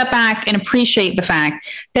take a step back and appreciate the fact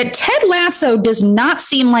that Ted Lasso does not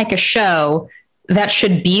seem like a show that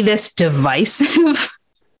should be this divisive?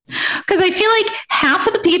 Because I feel like half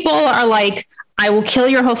of the people are like, I will kill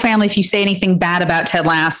your whole family if you say anything bad about Ted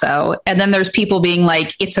Lasso. And then there's people being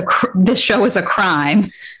like, this show is a crime.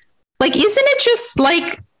 Like, isn't it just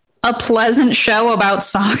like a pleasant show about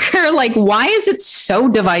soccer? Like, why is it so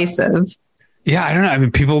divisive? Yeah, I don't know. I mean,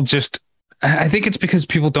 people just... I think it's because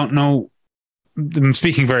people don't know. I'm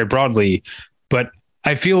speaking very broadly, but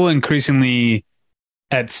I feel increasingly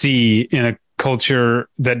at sea in a culture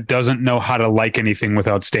that doesn't know how to like anything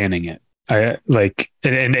without standing it. I like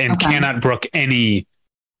and cannot brook any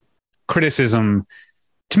criticism.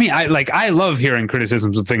 To me, I love hearing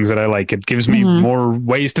criticisms of things that I like. It gives me more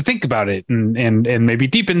ways to think about it, and maybe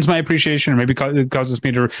deepens my appreciation, or maybe it causes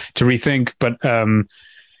me to rethink. But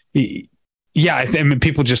yeah, I mean,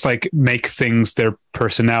 people just like make things their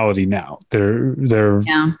personality now.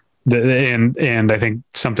 And I think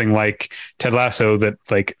something like Ted Lasso that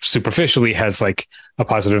like superficially has like a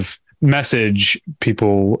positive message,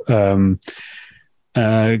 people cling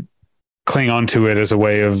onto it as a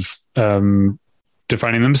way of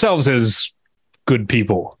defining themselves as good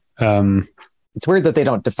people. It's weird that they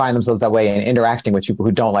don't define themselves that way and interacting with people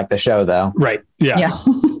who don't like the show, though. Right. Yeah.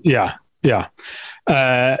 Yeah.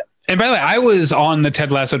 And by the way, I was on the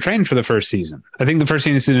Ted Lasso train for the first season. I think the first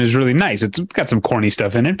season is really nice. It's got some corny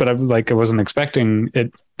stuff in it, but I wasn't expecting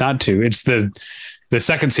it not to. It's the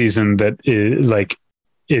second season that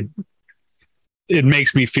it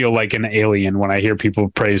makes me feel like an alien when I hear people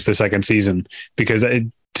praise the second season, because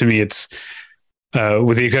to me, it's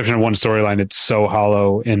with the exception of one storyline, it's so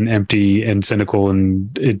hollow and empty and cynical,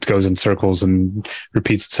 and it goes in circles and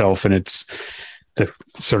repeats itself. And it's the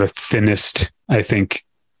sort of thinnest, I think,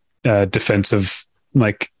 defense of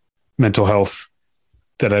like mental health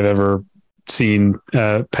that I've ever seen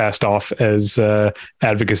passed off as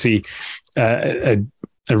advocacy. I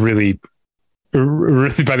really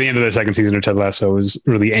by the end of the second season of Ted Lasso, was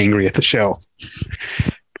really angry at the show.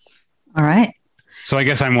 All right. So I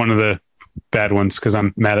guess I'm one of the bad ones because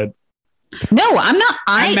I'm mad at. No, I'm not.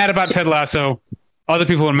 I'm mad about Ted Lasso. Other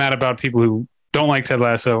people are mad about people who don't like Ted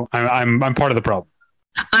Lasso. I'm part of the problem.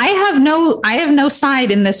 I have no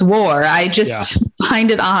side in this war. I just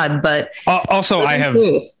find it odd, but also I have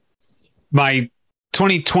my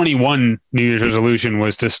 2021 New Year's resolution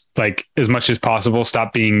was just like, as much as possible,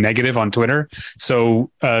 stop being negative on Twitter. So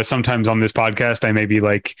sometimes on this podcast, I may be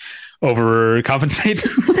like overcompensate.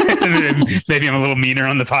 Maybe I'm a little meaner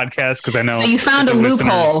on the podcast because I know. So you found a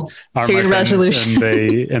loophole to your resolution,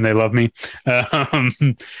 and they love me.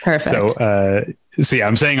 Perfect. So yeah,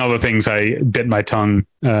 I'm saying all the things I bit my tongue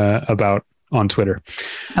about on Twitter.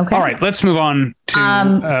 Okay. All right, let's move on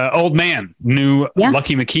to Old Man, new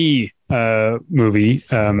Lucky McKee movie.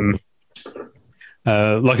 Lucky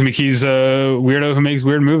McKee's a weirdo who makes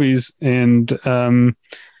weird movies, and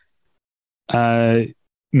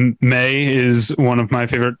May is one of my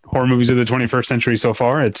favorite horror movies of the 21st century so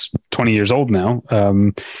far. It's 20 years old now,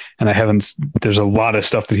 and there's a lot of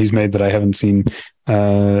stuff that he's made that I haven't seen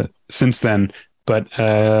since then. But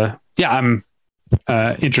I'm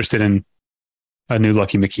interested in a new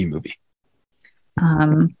Lucky McKee movie.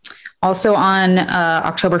 Also on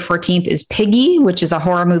October 14th is Piggy, which is a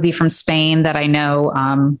horror movie from Spain that I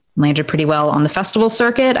know landed pretty well on the festival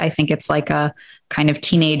circuit. I think it's like a kind of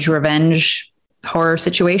teenage revenge horror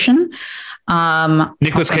situation.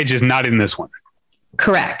 Nicolas Cage is not in this one.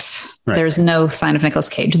 Correct. Right. There's no sign of Nicolas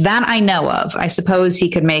Cage that I know of. I suppose he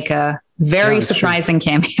could make a very surprising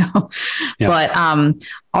cameo. But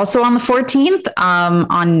also on the 14th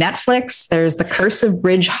on Netflix, there's The Curse of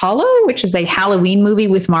Bridge Hollow, which is a Halloween movie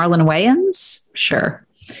with Marlon Wayans. Sure.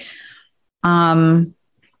 And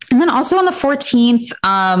then also on the 14th,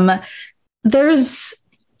 there's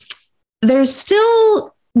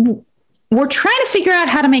still, we're trying to figure out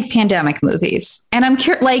how to make pandemic movies. And I'm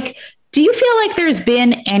curious, like, do you feel like there's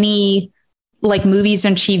been any like movies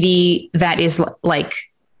on TV that is like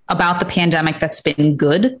about the pandemic that's been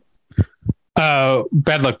good?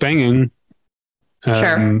 Bad Luck Banging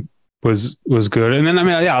sure. was good. And then, I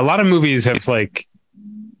mean, a lot of movies have like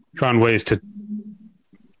found ways to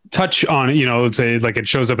touch on, let's say like it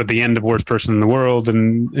shows up at the end of Worst Person in the World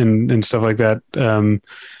and stuff like that.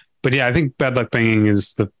 But yeah, I think Bad Luck Banging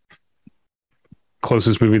is the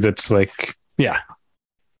closest movie that's like,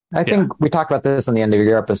 I think we talked about this in the end of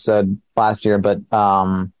your episode last year, but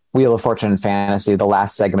Wheel of Fortune and Fantasy, the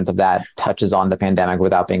last segment of that touches on the pandemic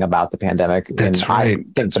without being about the pandemic. That's right. I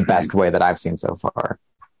think the best way that I've seen so far.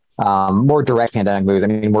 More direct pandemic movies. I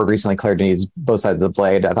mean, more recently, Claire Denis' Both Sides of the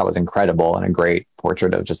Blade, I thought was incredible and a great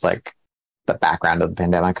portrait of just like the background of the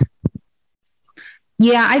pandemic.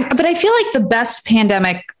 Yeah, but I feel like the best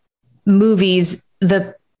pandemic movies,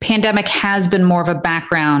 the pandemic has been more of a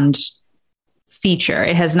background feature.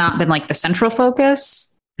 It has not been like the central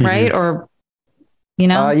focus, right? Or,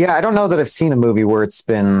 I don't know that I've seen a movie where it's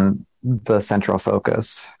been the central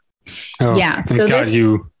focus. Oh, yeah. So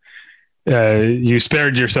you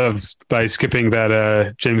spared yourself by skipping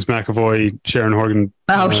that James McAvoy, Sharon Horgan.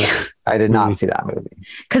 I did not see that movie.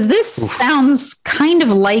 Because this sounds kind of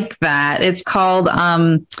like that. It's called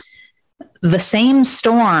The Same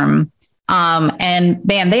Storm. And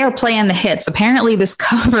man, they are playing the hits. Apparently this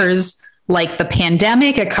covers like the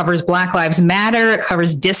pandemic. It covers Black Lives Matter. It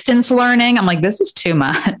covers distance learning. I'm like, this is too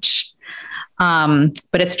much. But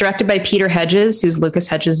it's directed by Peter Hedges, who's Lucas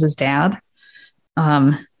Hedges' dad.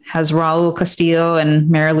 Has Raul Castillo and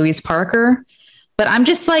Mary Louise Parker. But I'm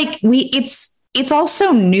just like, it's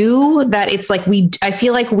also new that it's like, I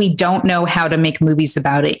feel like we don't know how to make movies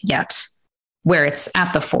about it yet, where it's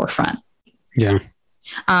at the forefront. Yeah.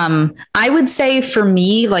 I would say for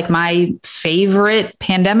me, like my favorite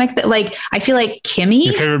pandemic that like, I feel like Kimmy.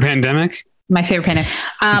 Your favorite pandemic? My favorite pandemic.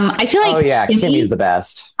 I feel like, oh yeah, Kimmy's the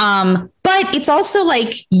best. But it's also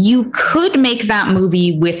like you could make that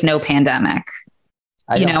movie with no pandemic.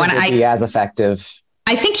 I don't think it'd be as effective.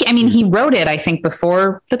 I think, he wrote it, I think,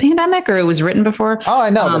 before the pandemic, or it was written before. Oh, I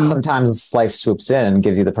know, but sometimes life swoops in and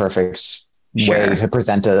gives you the perfect way to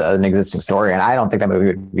present an existing story. And I don't think that movie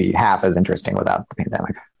would be half as interesting without the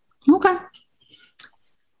pandemic. Okay.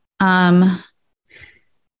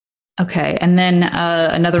 Okay. And then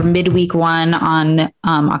another midweek one on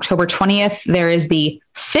October 20th, there is the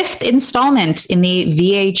 5th installment in the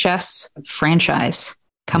VHS franchise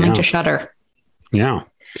coming to Shudder. Yeah.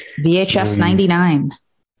 VHS 99.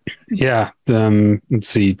 Yeah. Let's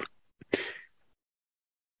see.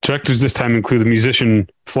 Directors this time include the musician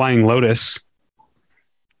Flying Lotus.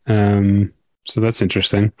 So that's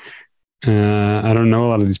interesting. I don't know a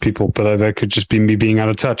lot of these people, but that could just be me being out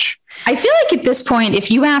of touch. I feel like at this point, if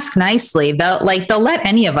you ask nicely, they'll let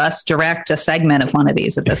any of us direct a segment of one of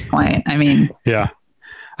these at this point. Yeah,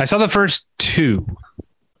 I saw the first two.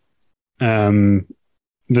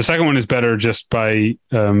 The second one is better just by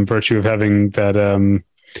virtue of having that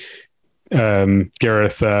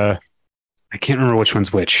Gareth. I can't remember which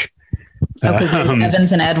one's which. Because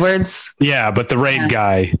Evans and Edwards. Yeah, but the raid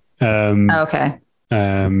guy. Okay.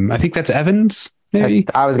 I think that's Evans. Maybe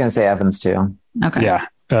I was going to say Evans too. Okay. Yeah.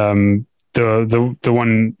 The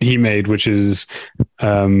one he made, which is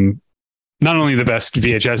not only the best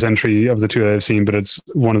VHS entry of the two that I've seen, but it's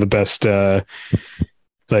one of the best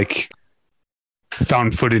like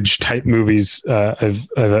found footage type movies I've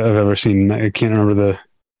ever seen. I can't remember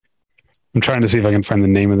I'm trying to see if I can find the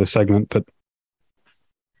name of the segment, but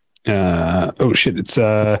it's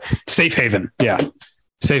Safe Haven. Yeah.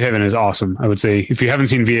 Safe Haven is awesome. I would say if you haven't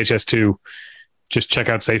seen VHS 2, just check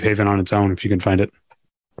out Safe Haven on its own if you can find it.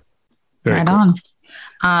 Very cool.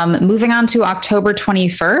 On. Moving on to October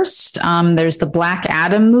 21st, there's the Black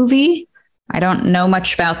Adam movie. I don't know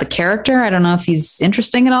much about the character. I don't know if he's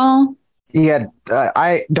interesting at all. Yeah,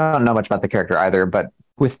 I don't know much about the character either, but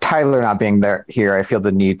with Tyler not being here, I feel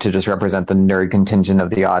the need to just represent the nerd contingent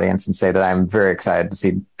of the audience and say that I'm very excited to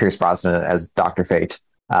see Pierce Brosnan as Dr. Fate.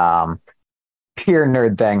 Pure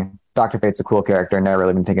nerd thing. Dr. Fate's a cool character, never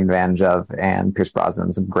really been taken advantage of, and Pierce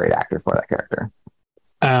Brosnan's a great actor for that character.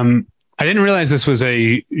 I didn't realize this was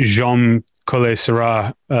a Jean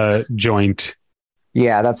Collet-Serra joint.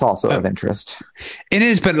 Yeah, that's also of interest. It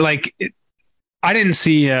is, but I didn't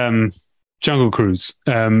see Jungle Cruise.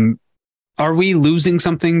 Are we losing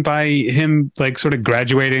something by him sort of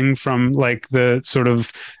graduating from the sort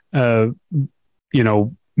of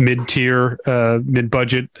mid-tier,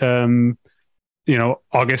 mid-budget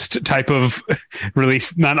August type of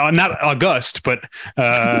release, not August, but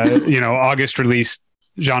August release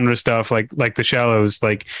genre stuff like The Shallows?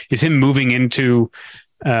 Is him moving into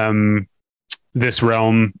this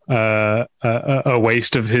realm a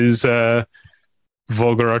waste of his vulgar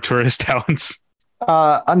auteurist talents?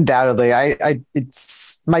 Undoubtedly.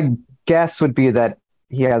 It's my guess would be that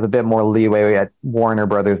he has a bit more leeway at Warner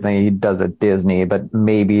Brothers than he does at Disney, but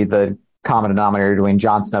maybe the common denominator Dwayne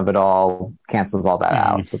Johnson of it all cancels all that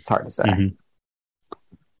out. So it's hard to say. Mm-hmm.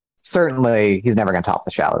 Certainly he's never going to top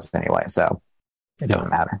The Shallows anyway, so it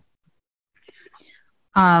doesn't matter.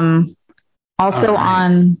 Also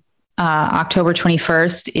on October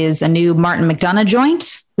 21st is a new Martin McDonagh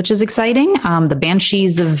joint, which is exciting. The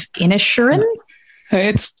Banshees of Inisherin.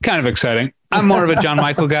 It's kind of exciting. I'm more of a John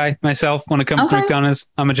Michael guy myself when it comes to McDonough's.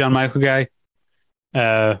 I'm a John Michael guy.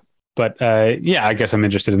 But I guess I'm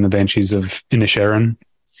interested in the Banshees of Inisherin.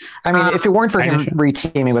 I mean, if it weren't for him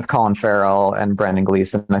re-teaming with Colin Farrell and Brendan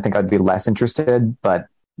Gleeson, I think I'd be less interested, but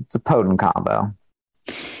it's a potent combo.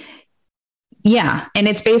 Yeah. And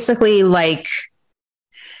it's basically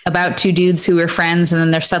about two dudes who are friends and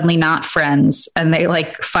then they're suddenly not friends and they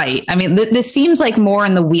fight. I mean, this seems more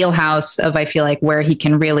in the wheelhouse of, I feel where he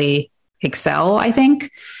can really excel, I think.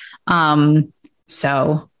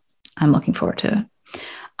 So I'm looking forward to it.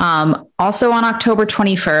 Also on October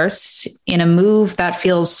 21st, in a move that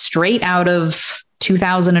feels straight out of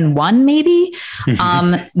 2001, maybe,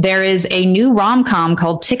 there is a new rom-com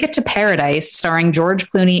called Ticket to Paradise starring George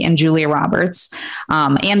Clooney and Julia Roberts,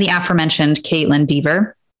 and the aforementioned Caitlin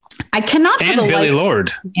Dever. I cannot for the Billy life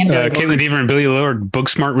Lord. Caitlin Dever and Billy Lord,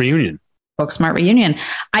 Booksmart reunion.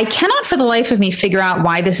 I cannot for the life of me figure out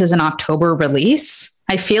why this is an October release.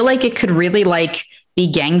 I feel it could really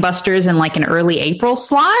be gangbusters in an early April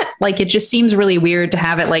slot. It just seems really weird to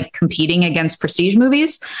have it competing against prestige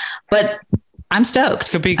movies. But I'm stoked.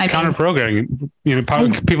 Could be counter-programming.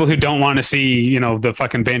 People who don't want to see, the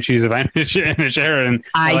fucking Banshees of Inisherin.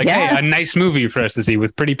 I guess. Hey, a nice movie for us to see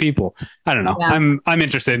with pretty people. I don't know. Yeah. I'm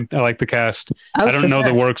interested. I like the cast. I don't know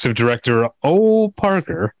the works of director O.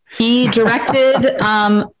 Parker. He directed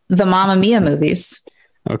the Mamma Mia movies.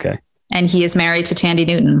 Okay. And he is married to Thandie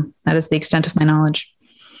Newton. That is the extent of my knowledge.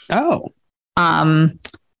 Oh.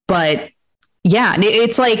 But yeah,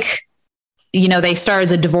 it's like, they star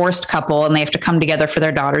as a divorced couple and they have to come together for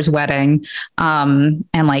their daughter's wedding. And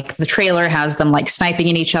like the trailer has them like sniping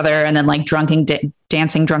at each other and then like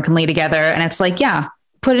dancing drunkenly together. And it's like, yeah,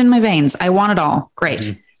 put it in my veins. I want it all.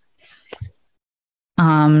 Great.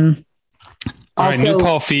 Mm-hmm. All right, new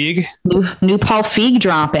Paul Feig. New Paul Feig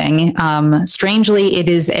dropping. Strangely, it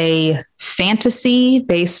is a fantasy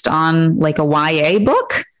based on like a YA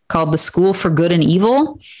book called The School for Good and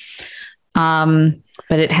Evil.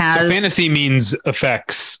 But it has fantasy means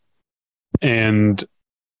effects, and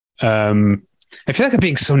I feel like I'm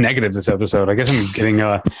being so negative this episode. I guess I'm getting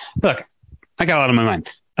look. I got a lot on my mind.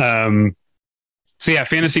 So yeah,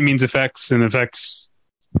 fantasy means effects, and effects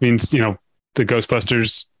means the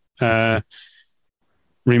Ghostbusters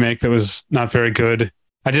remake that was not very good.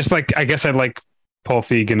 I guess I like Paul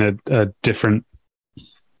Feig in a different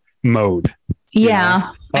mode.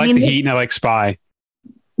 Yeah, I like The Heat, and I like Spy.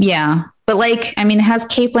 Yeah. But it has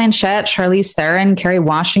Cate Blanchett, Charlize Theron, Kerry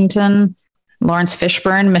Washington, Lawrence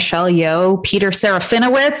Fishburne, Michelle Yeoh, Peter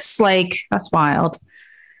Serafinowicz. That's wild.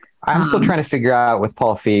 I'm still trying to figure out with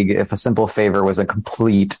Paul Feig if A Simple Favor was a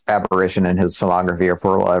complete aberration in his filmography or if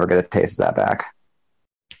we'll ever get a taste of that back.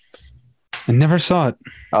 I never saw it.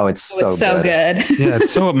 Oh, it's so good. Yeah,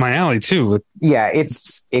 it's so up my alley too. Yeah,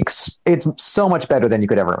 it's so much better than you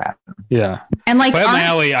could ever imagine. Yeah. And by up my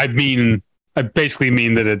alley, I basically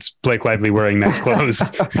mean that it's Blake Lively wearing nice clothes.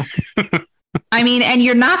 And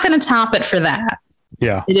you're not going to top it for that.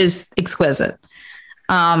 Yeah. It is exquisite.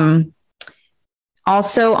 Also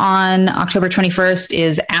on October 21st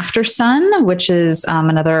is After Sun, which is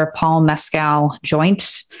another Paul Mescal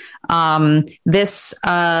joint. This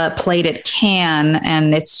played at Cannes,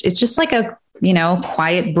 and it's just like a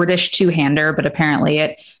quiet British two-hander, but apparently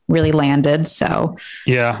it really landed. So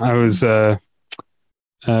yeah, I was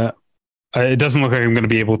it doesn't look like I'm going to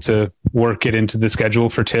be able to work it into the schedule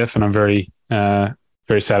for TIFF, and I'm very,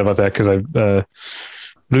 very sad about that because I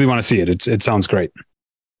really want to see it. It sounds great.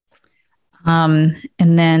 And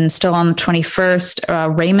then still on the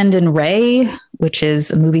 21st, Raymond and Ray, which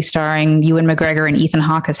is a movie starring Ewan McGregor and Ethan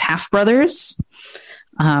Hawke as half brothers.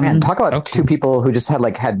 Man, talk about two people who just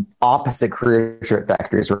had opposite career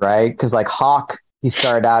trajectories, right? Because like Hawke, he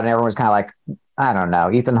started out and everyone was kind of like, I don't know,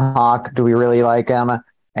 Ethan Hawke, do we really like him?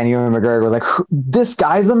 And Ewan McGregor was like, this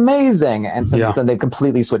guy's amazing. And since then they've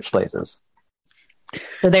completely switched places.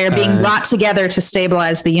 So they're being brought together to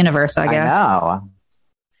stabilize the universe, I guess. I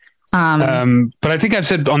know. But I think I've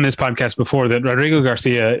said on this podcast before that Rodrigo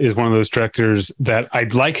Garcia is one of those directors that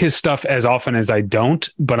I'd like his stuff as often as I don't,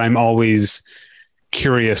 but I'm always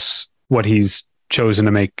curious what he's chosen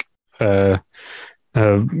to make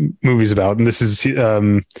movies about. And this is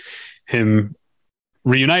him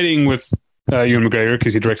reuniting with Ewan McGregor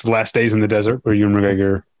because he directed Last Days in the Desert, where Ewan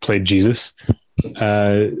McGregor played Jesus.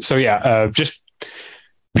 Just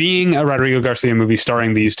being a Rodrigo Garcia movie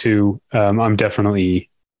starring these two, I'm definitely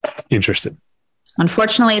interested.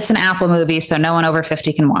 Unfortunately, it's an Apple movie, so no one over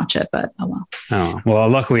 50 can watch it, but oh well. Oh, well,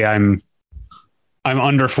 luckily I'm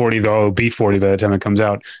under 40, though I'll be 40 by the time it comes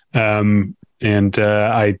out. And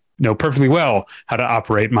I know perfectly well how to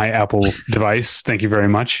operate my Apple device. Thank you very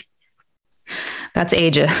much. That's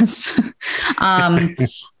ageist.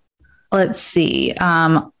 Let's see.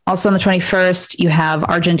 Also on the 21st, you have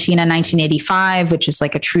Argentina 1985, which is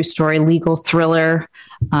like a true story legal thriller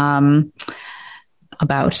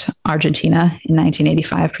about Argentina in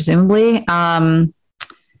 1985, presumably.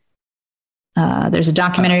 There's a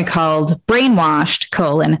documentary called Brainwashed,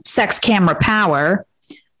 Sex Camera Power,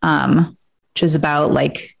 which is about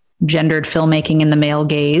like gendered filmmaking in the male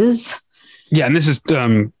gaze. Yeah, and this is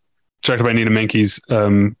directed by Nina Menkes,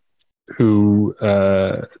 who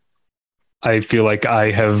I feel like I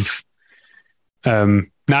have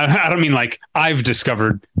I don't mean like I've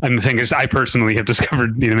discovered. I'm saying I personally have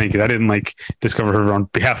discovered Nina Menkes. I didn't like discover her on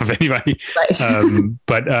behalf of anybody. Right.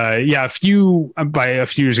 But by a few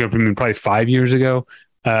years ago, probably 5 years ago,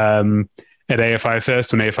 at AFI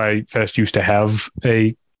Fest, when AFI Fest used to have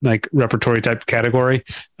a like repertory type category,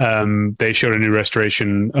 they showed a new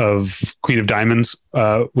restoration of Queen of Diamonds,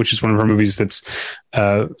 which is one of her movies that's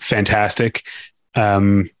fantastic.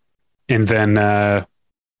 And then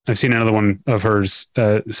I've seen another one of hers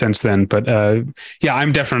since then, but yeah,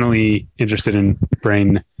 I'm definitely interested in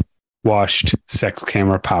brainwashed sex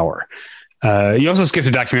camera power. You also skipped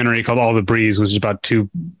a documentary called All the Breeze, which is about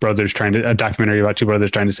a documentary about two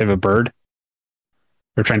brothers trying to save a bird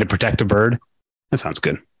or trying to protect a bird. That sounds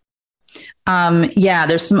good. Yeah,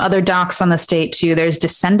 there's some other docs on the state too. There's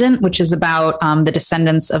Descendant, which is about the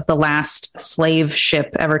descendants of the last slave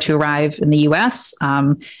ship ever to arrive in the U.S.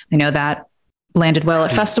 I know that landed well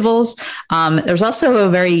at festivals. There's also a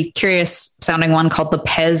very curious sounding one called The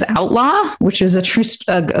Pez Outlaw, which is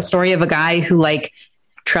a story of a guy who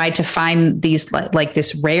tried to find these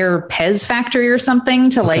this rare Pez factory or something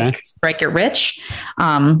to strike it rich.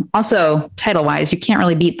 Also title wise, you can't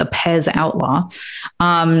really beat The Pez Outlaw.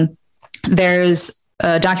 There's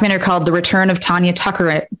a documentary called The Return of Tanya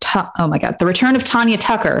Tucker. The Return of Tanya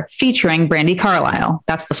Tucker, featuring Brandi Carlile.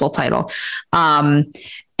 That's the full title. And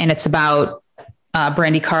it's about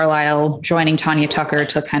Brandi Carlile joining Tanya Tucker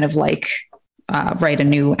to kind of write a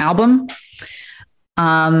new album.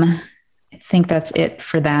 I think that's it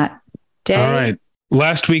for that day. All right.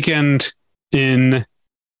 Last weekend in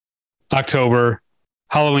October,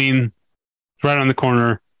 Halloween, right on the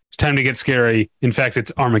corner. It's time to get scary. In fact,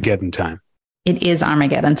 it's Armageddon time. It is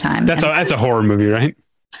Armageddon time. That's a horror movie, right?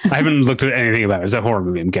 I haven't looked at anything about it. It's a horror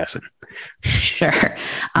movie, I'm guessing. Sure.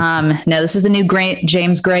 No, this is the new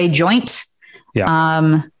James Gray joint.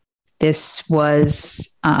 Yeah. This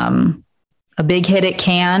was a big hit at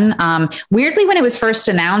Cannes. Weirdly, when it was first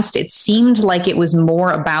announced, it seemed like it was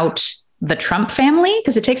more about the Trump family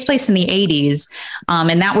because it takes place in the 80s.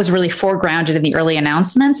 And that was really foregrounded in the early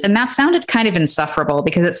announcements. And that sounded kind of insufferable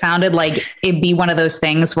because it sounded like it'd be one of those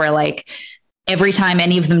things where every time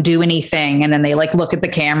any of them do anything and then they look at the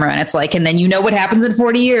camera and it's and then what happens in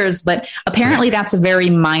 40 years. But apparently that's a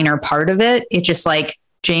very minor part of it. It just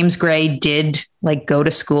James Gray did go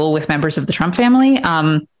to school with members of the Trump family.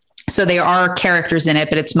 So there are characters in it,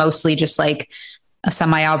 but it's mostly just a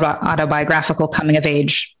semi-autobiographical coming of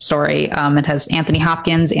age story. It has Anthony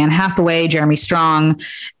Hopkins, Anne Hathaway, Jeremy Strong,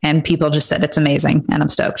 and people just said it's amazing, and I'm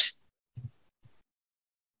stoked.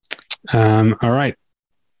 All right.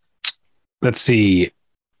 Let's see.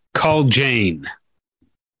 Call Jane.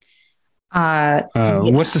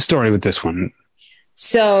 What's the story with this one?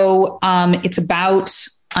 So it's about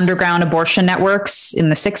underground abortion networks in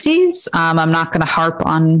the 60s. I'm not going to harp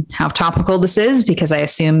on how topical this is because I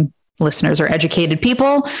assume listeners are educated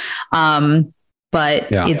people.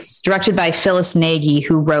 It's directed by Phyllis Nagy,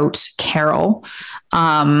 who wrote Carol.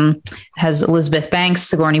 Has Elizabeth Banks,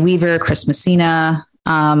 Sigourney Weaver, Chris Messina.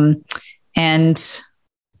 And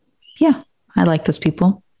yeah, I like those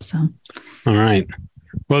people. So, all right.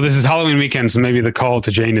 Well, this is Halloween weekend, so maybe the call to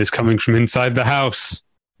Jane is coming from inside the house.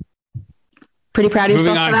 Pretty proud of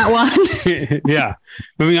yourself for that one. Yeah.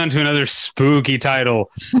 Moving on to another spooky title.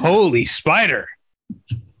 Holy Spider.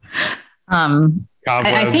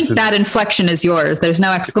 I think that inflection is yours. There's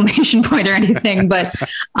no exclamation point or anything, but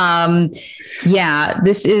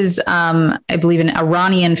this is, I believe, an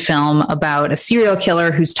Iranian film about a serial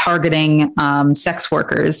killer who's targeting sex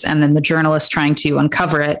workers and then the journalist trying to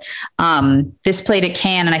uncover it. This played at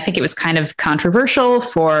Cannes, and I think it was kind of controversial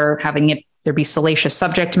for having there be salacious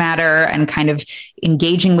subject matter and kind of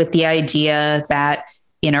engaging with the idea that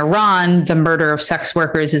in Iran, the murder of sex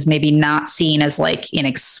workers is maybe not seen as an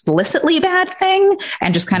explicitly bad thing,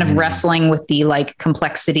 and just kind of wrestling with the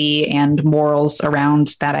complexity and morals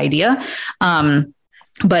around that idea.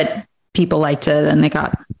 But people liked it and it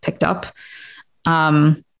got picked up.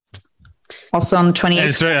 Also on the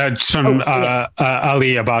 28th. It's from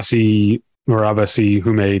Ali Abbasi,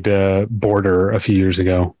 who made Border a few years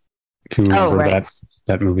ago. If you remember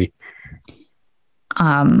that movie.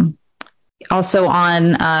 Also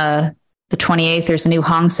on the 28th, there's a new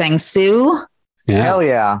Hong Sang-soo. Yeah. Hell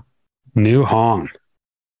yeah. New Hong.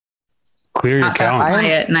 Clear your calendar.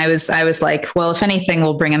 And I was like, well, if anything,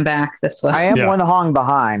 we'll bring him back this way. I am one Hong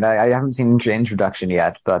behind. I haven't seen introduction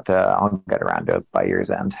yet, but I'll get around to it by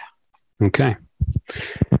year's end. Okay.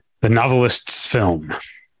 The Novelist's film.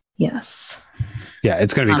 Yes. Yeah,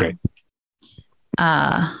 it's going to be great.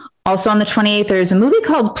 Also on the 28th, there's a movie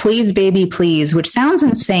called Please Baby Please, which sounds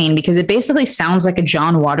insane because it basically sounds like a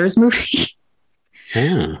John Waters movie.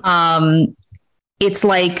 Yeah. It's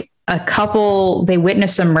a couple, they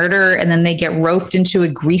witness a murder and then they get roped into a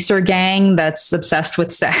greaser gang that's obsessed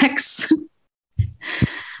with sex.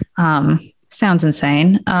 Sounds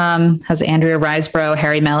insane. Has Andrea Riseborough,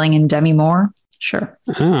 Harry Melling, and Demi Moore. Sure.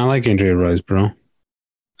 I like Andrea Riseborough.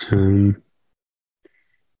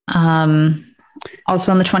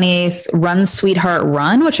 Also on the 28th, Run Sweetheart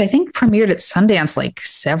Run, which I think premiered at Sundance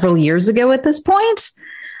several years ago at this point.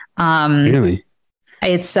 Really?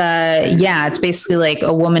 It's it's basically like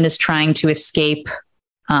a woman is trying to escape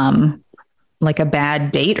like a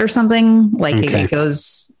bad date or something. Like it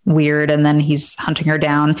goes weird, and then he's hunting her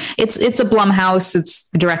down. It's a Blumhouse. It's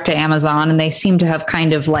direct to Amazon, and they seem to have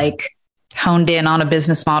kind of like honed in on a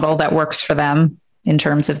business model that works for them in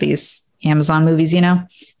terms of these Amazon movies, you know?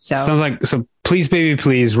 So sounds like, Please Baby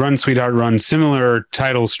Please, Run Sweetheart Run, similar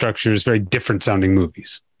title structures, very different sounding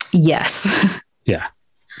movies. Yes. Yeah.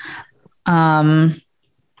 I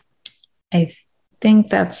think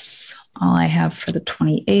that's all I have for the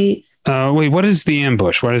 28th. Wait, what is The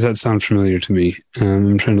Ambush? Why does that sound familiar to me?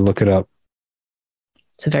 I'm trying to look it up.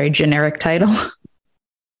 It's a very generic title.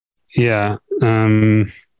 Yeah.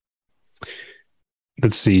 Let's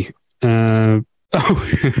see.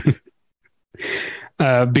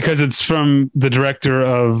 Because it's from the director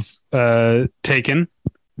of Taken,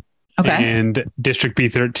 and District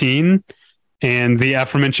B13, and the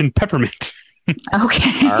aforementioned Peppermint.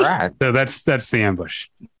 Okay. All right. So that's The Ambush.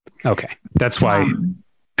 Okay. That's why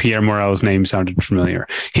Pierre Morel's name sounded familiar.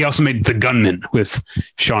 He also made The Gunman with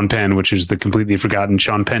Sean Penn, which is the completely forgotten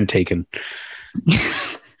Sean Penn Taken. Does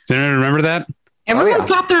anyone remember that? Everyone's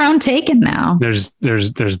got their own Taken now. There's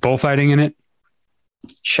bullfighting in it.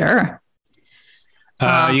 Sure. You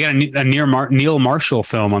got a Neil Marshall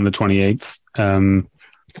film on the 28th.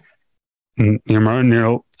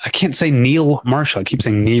 Neil, I can't say Neil Marshall. I keep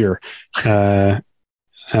saying Near. That's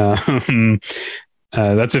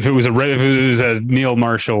if it was a Neil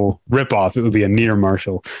Marshall ripoff, it would be a Near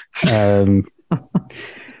Marshall. I don't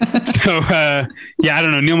know.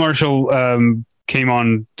 Neil Marshall came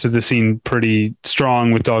on to the scene pretty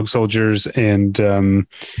strong with Dog Soldiers and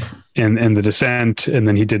The Descent, and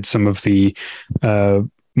then he did some of the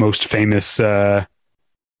most famous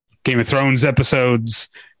Game of Thrones episodes,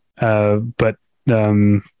 and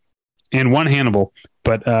one Hannibal,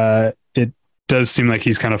 but it does seem like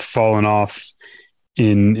he's kind of fallen off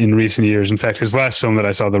in recent years. In fact, his last film that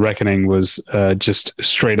I saw, The Reckoning, was just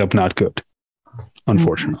straight up not good,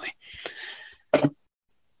 unfortunately.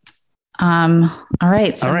 All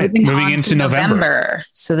right. So moving into November.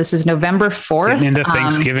 So this is November 4th. Getting into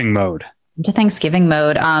Thanksgiving mode.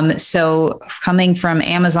 So coming from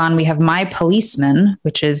Amazon, we have My Policeman,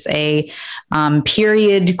 which is a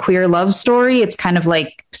period queer love story. It's kind of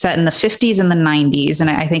like set in the 50s and the 90s.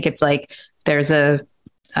 And I think it's like there's a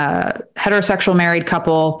heterosexual married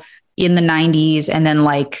couple in the 90s, and then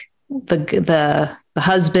like the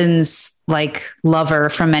husband's like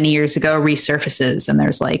lover from many years ago resurfaces, and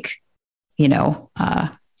there's like,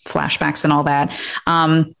 flashbacks and all that.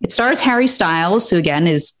 It stars Harry Styles, who again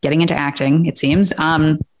is getting into acting, it seems.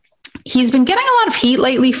 He's been getting a lot of heat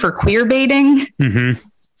lately for queer baiting. Mm-hmm.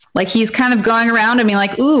 Like he's kind of going around and being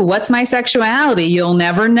like, ooh, what's my sexuality? You'll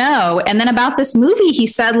never know. And then about this movie, he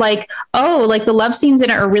said like, oh, like the love scenes in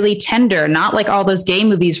it are really tender, not like all those gay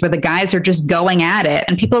movies where the guys are just going at it.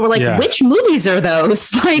 And people were like, which movies are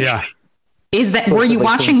those? Like, is that, were you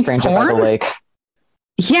watching porn?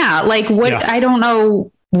 Yeah, like what? I don't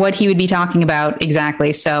know what he would be talking about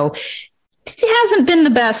exactly. So it hasn't been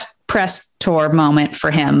the best press tour moment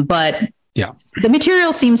for him, but the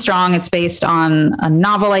material seems strong. It's based on a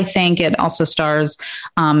novel, I think. It also stars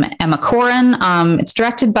Emma Corrin. It's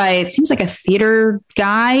directed by, it seems like a theater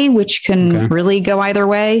guy, which can really go either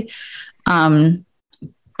way. But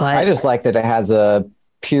I just like that it has a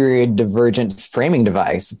period divergent framing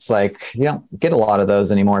device. It's like, you don't get a lot of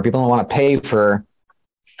those anymore. People don't want to pay for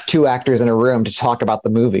two actors in a room to talk about the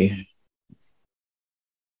movie.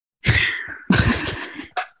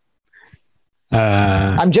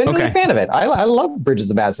 I'm genuinely a fan of it. I love Bridges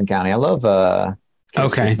of Madison County. I love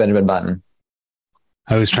Benjamin Button.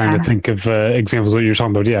 I was trying to think of examples of what you're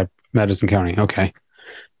talking about. Yeah, Madison County. Okay.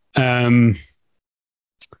 Luca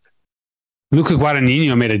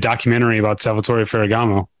Guadagnino made a documentary about Salvatore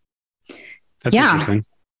Ferragamo. That's interesting.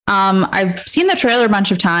 I've seen the trailer a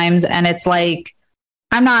bunch of times, and it's like,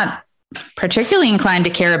 I'm not particularly inclined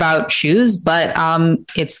to care about shoes, but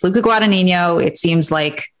it's Luca Guadagnino. It seems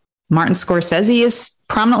like Martin Scorsese is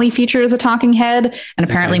prominently featured as a talking head, and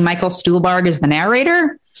apparently Michael Stuhlbarg is the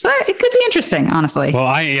narrator. So it could be interesting, honestly. Well,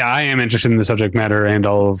 I am interested in the subject matter and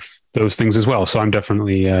all of those things as well. So I'm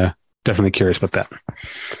definitely curious about that.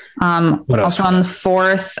 Also on the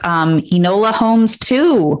 4th, Enola Holmes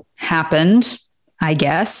 2 happened, I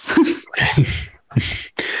guess.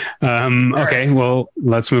 Okay, well,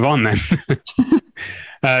 let's move on then.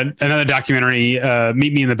 Another documentary,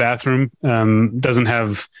 Meet Me in the Bathroom, doesn't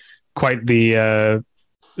have quite the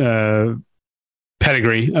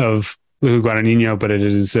pedigree of Luca Guadagnino, but it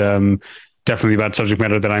is definitely about subject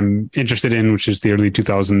matter that I'm interested in, which is the early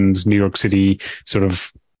 2000s New York City sort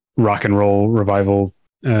of rock and roll revival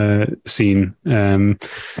scene.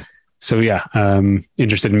 So yeah,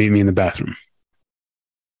 interested in Meet Me in the Bathroom.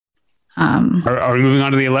 Are we moving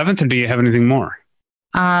on to the 11th, or do you have anything more?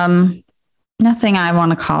 Nothing I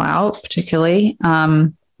want to call out particularly.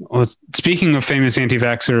 Well, speaking of famous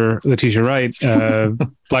anti-vaxxer Letitia Wright,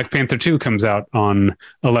 Black Panther 2 comes out on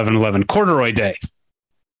 11/11, Corduroy Day.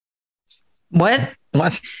 What?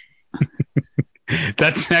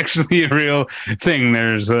 That's actually a real thing.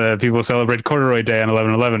 There's people celebrate Corduroy Day on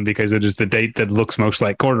 11/11 because it is the date that looks most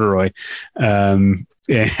like corduroy. And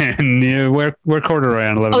you wear corduroy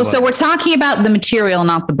on 11/11. Oh, so we're talking about the material,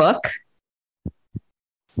 not the book.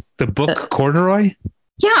 The book Corduroy?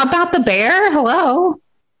 Yeah, about the bear. Hello.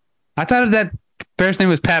 I thought that bear's name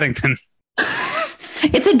was Paddington.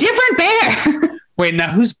 It's a different bear. Wait,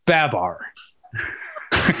 now who's Babar?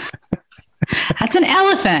 That's an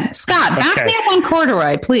elephant. Scott, back me up on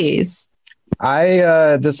corduroy, please.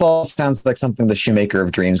 This all sounds like something the Shoemaker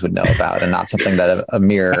of Dreams would know about, and not something that a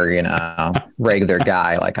mere, regular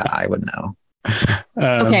guy like I would know.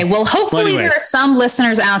 Okay, well, hopefully there are some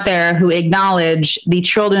listeners out there who acknowledge the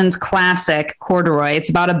children's classic Corduroy.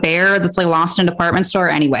 It's about a bear that's like lost in a department store.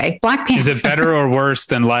 Anyway, Black Panther. Is it better or worse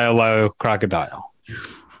than Lio Lio Crocodile?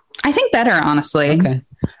 I think better, honestly. Okay.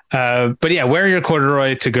 But yeah, wear your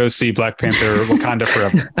corduroy to go see Black Panther Wakanda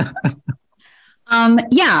Forever.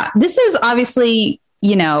 Yeah, this is obviously,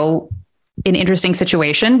 an interesting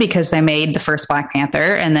situation because they made the first Black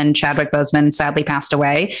Panther and then Chadwick Boseman sadly passed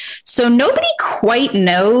away. So nobody quite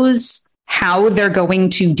knows how they're going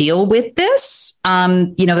to deal with this.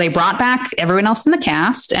 They brought back everyone else in the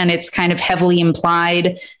cast, and it's kind of heavily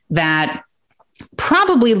implied that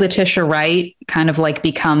probably Letitia Wright kind of like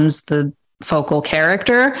becomes the focal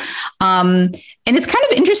character. And it's kind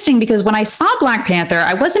of interesting because when I saw Black Panther,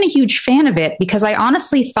 I wasn't a huge fan of it because I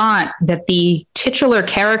honestly thought that the titular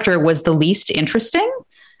character was the least interesting.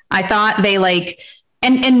 I thought they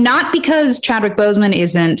and not because Chadwick Boseman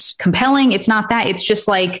isn't compelling. It's not that. It's just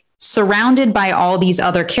like surrounded by all these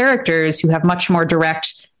other characters who have much more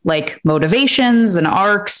direct motivations and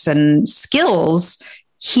arcs and skills.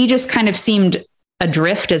 He just kind of seemed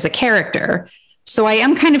adrift as a character. So I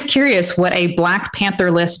am kind of curious what a Black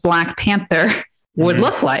Panther-less Black Panther would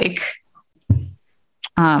look like.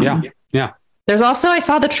 Yeah. There's also, I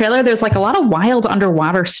saw the trailer, there's a lot of wild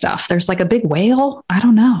underwater stuff. There's a big whale. I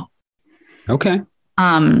don't know. Okay.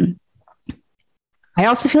 I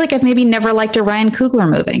also feel like I've maybe never liked a Ryan Coogler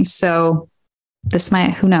movie. So this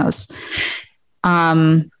might, who knows?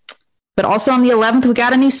 But also on the 11th, we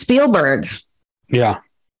got a new Spielberg. Yeah.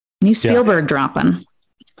 New Spielberg dropping.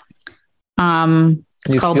 New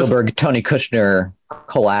Spielberg, Tony Kushner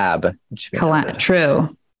collab. True.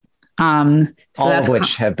 So all of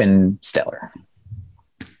which have been stellar.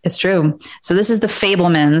 It's true. So this is The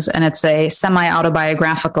Fabelmans, and it's a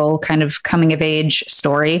semi-autobiographical kind of coming-of-age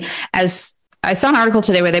story. As I saw an article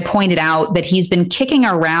today where they pointed out that he's been kicking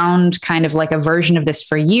around kind of like a version of this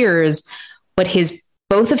for years, but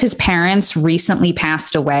both of his parents recently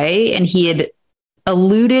passed away, and he had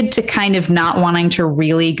alluded to kind of not wanting to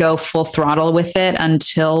really go full throttle with it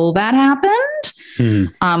until that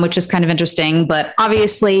happened, which is kind of interesting. But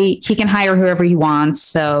obviously he can hire whoever he wants.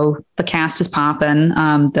 So the cast is popping.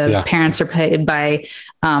 The parents are played by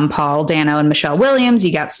Paul Dano and Michelle Williams.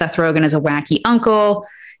 You got Seth Rogen as a wacky uncle,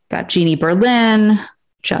 got Jeannie Berlin,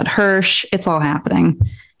 Judd Hirsch. It's all happening.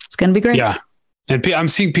 It's going to be great. Yeah. And I'm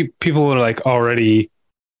seeing people are already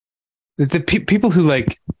the people who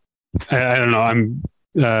I don't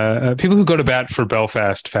know. People who go to bat for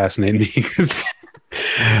Belfast fascinate me because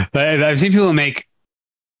I've seen people make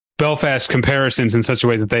Belfast comparisons in such a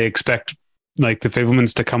way that they expect the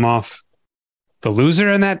Fabelmans to come off the loser,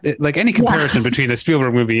 and that any comparison between a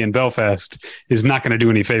Spielberg movie and Belfast is not going to do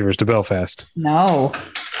any favors to Belfast. No.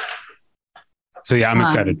 So yeah, I'm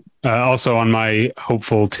excited. Also on my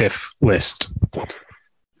hopeful TIFF list.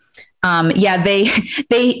 They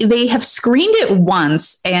have screened it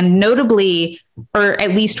once, and notably, or at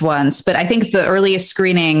least once, but I think the earliest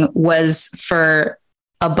screening was for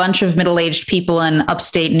a bunch of middle-aged people in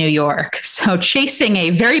upstate New York. So chasing a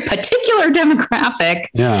very particular demographic,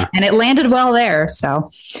 and it landed well there. So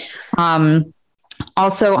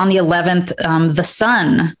also on the 11th, The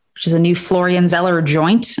Son, which is a new Florian Zeller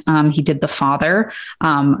joint. He did The Father.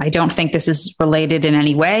 I don't think this is related in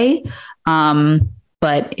any way.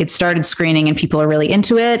 But it started screening and people are really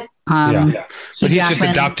into it. But he's just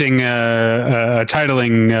adopting a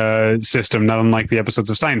titling system, not unlike the episodes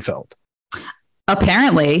of Seinfeld.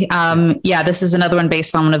 Apparently. This is another one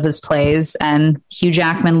based on one of his plays. And Hugh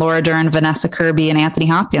Jackman, Laura Dern, Vanessa Kirby, and Anthony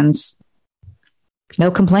Hopkins. No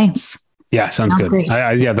complaints. Yeah, sounds good. Great.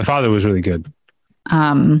 Yeah, The Father was really good.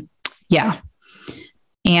 Yeah.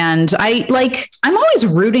 And I'm always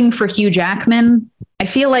rooting for Hugh Jackman. I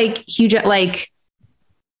feel like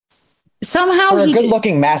somehow for a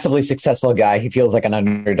good-looking, massively successful guy, he feels like an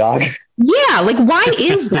underdog. Yeah, like why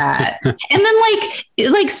is that? And then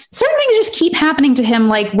like certain things just keep happening to him.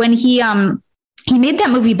 Like when he made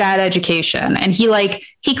that movie Bad Education, and he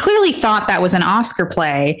clearly thought that was an Oscar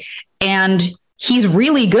play, and he's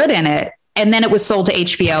really good in it. And then it was sold to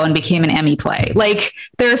HBO and became an Emmy play. Like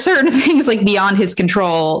there are certain things like beyond his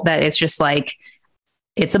control that it's just like,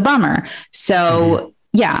 it's a bummer. So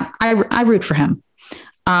yeah, I root for him.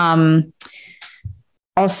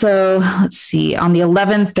 Also, let's see, on the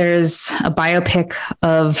 11th, there's a biopic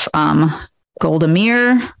of Golda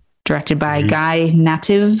Meir, directed by Guy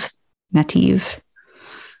Nativ.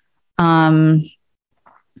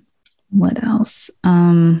 What else?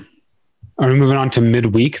 Are we moving on to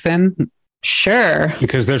midweek then? Sure.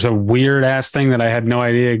 Because there's a weird ass thing that I had no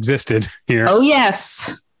idea existed here. Oh,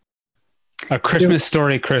 yes. A Christmas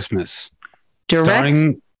Story Christmas.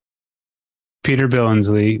 Starring Peter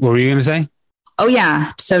Billingsley. What were you going to say? Oh,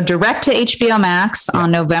 yeah. So direct to HBO Max on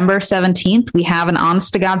November 17th, we have an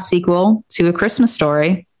honest to God sequel to A Christmas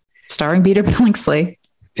Story starring Peter Billingsley.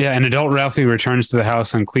 Yeah, an adult Ralphie returns to the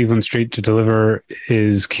house on Cleveland Street to deliver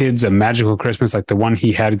his kids a magical Christmas like the one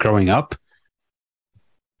he had growing up.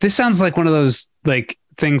 This sounds like one of those like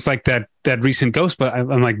things like that recent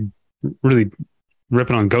Ghostbusters. I'm like really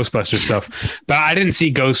ripping on Ghostbusters stuff, but I didn't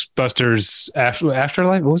see Ghostbusters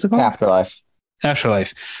Afterlife. What was it called?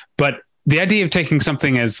 Afterlife. But the idea of taking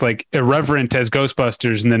something as like irreverent as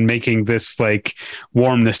Ghostbusters and then making this like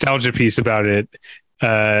warm nostalgia piece about it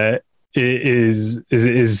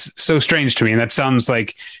is so strange to me. And that sounds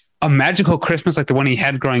like a magical Christmas like the one he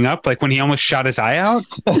had growing up, like when he almost shot his eye out.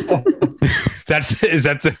 Is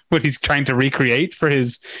that what he's trying to recreate for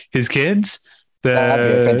his kids? That'd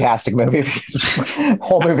be a fantastic movie.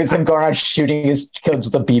 Whole movie is him going around shooting his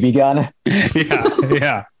kids with a BB gun.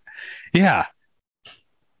 Yeah.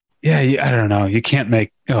 I don't know. You can't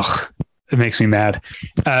make. It makes me mad.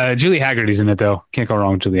 Julie Haggerty's in it though. Can't go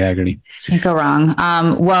wrong with Julie Haggerty. Can't go wrong.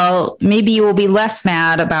 Well, maybe you will be less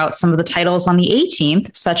mad about some of the titles on the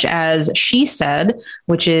 18th, such as She Said,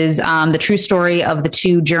 which is the true story of the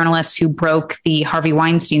two journalists who broke the Harvey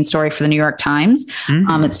Weinstein story for the New York Times.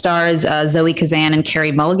 It stars Zoe Kazan and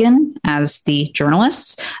Carey Mulligan as the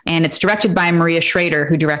journalists, and it's directed by Maria Schrader,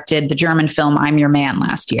 who directed the German film I'm Your Man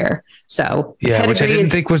last year. So yeah, which I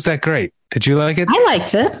didn't think was that great. Did you like it? I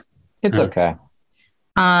liked it. It's okay.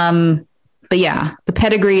 But yeah, the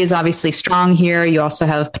pedigree is obviously strong here. You also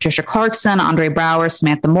have Patricia Clarkson, Andre Braugher,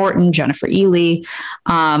 Samantha Morton, Jennifer Ely.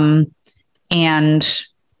 And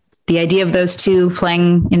the idea of those two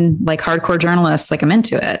playing in like hardcore journalists, like I'm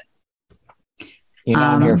into it. You know,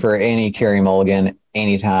 I'm here for any Carey Mulligan,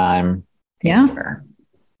 anytime. Yeah. Anywhere.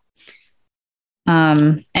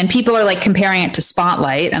 And people are like comparing it to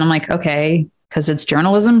Spotlight. And I'm like, okay, because it's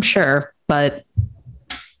journalism. Sure. But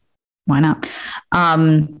why not?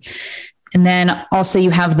 And then also you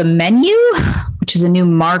have The Menu, which is a new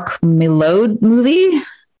Mark Milod movie.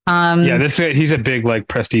 He's a big like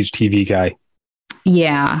prestige TV guy.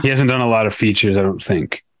 Yeah. He hasn't done a lot of features, I don't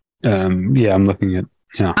think. I'm looking at,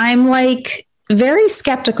 I'm like very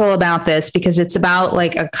skeptical about this because it's about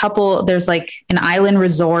like a couple, there's like an island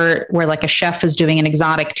resort where like a chef is doing an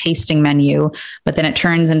exotic tasting menu, but then it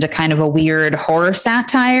turns into kind of a weird horror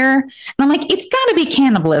satire. And I'm like, it's gotta be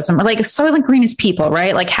cannibalism or like Soylent Green is people,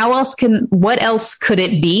 right? Like what else could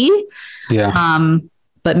it be? Yeah.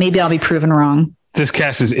 But maybe I'll be proven wrong. This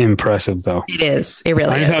cast is impressive though. It is. It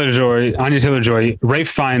really is. Anya Taylor-Joy, Ralph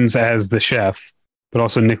Fiennes as the chef, but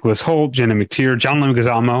also Nicholas Hoult, Jenna McTeer, John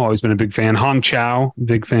Leguizamo, always been a big fan. Hong Chow,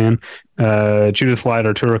 big fan. Judith Light,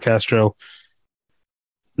 Arturo Castro.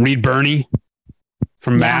 Reed Birney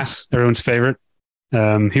from Mass, everyone's favorite.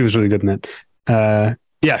 He was really good in that.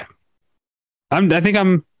 I think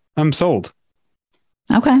I'm sold.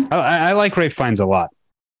 Okay. I like Ralph Fiennes a lot.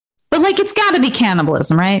 But like, it's got to be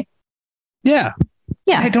cannibalism, right? Yeah.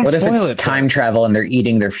 Yeah. Hey, don't what if spoil it's time travel and they're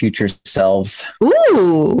eating their future selves?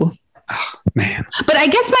 Ooh. Oh, man. But I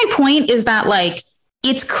guess my point is that like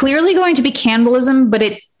it's clearly going to be cannibalism, but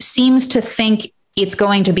it seems to think it's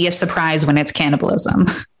going to be a surprise when it's cannibalism.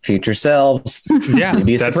 Future selves. Yeah, you'd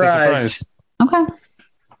be that's surprised. Okay.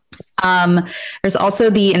 There's also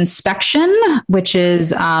The Inspection, which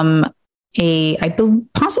is possibly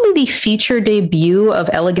the feature debut of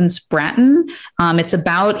Elegance Bratton. It's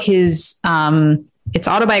about his it's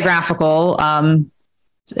autobiographical.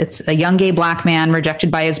 It's a young gay Black man rejected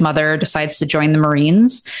by his mother, decides to join the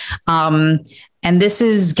Marines. And this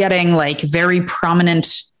is getting like very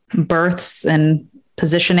prominent berths and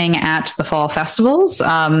positioning at the fall festivals.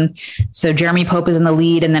 So Jeremy Pope is in the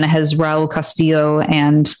lead, and then it has Raul Castillo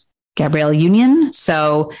and Gabrielle Union.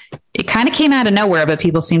 So it kind of came out of nowhere, but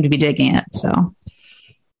people seem to be digging it. So,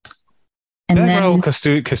 and then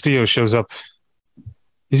Raul Castillo shows up.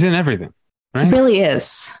 He's in everything, right? He really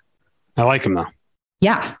is. I like him though.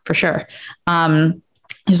 Yeah, for sure.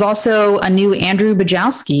 There's also a new Andrew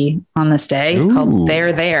Bajowski on this day called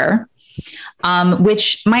They're There,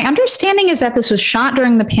 which my understanding is that this was shot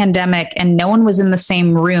during the pandemic and no one was in the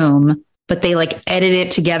same room, but they like edited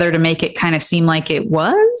it together to make it kind of seem like it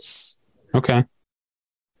was. Okay.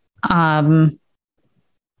 Classic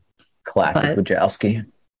Bajowski.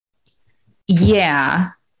 Yeah.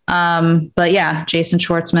 But yeah, Jason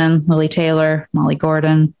Schwartzman, Lily Taylor, Molly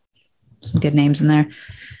Gordon, some good names in there.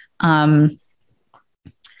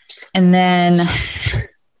 And then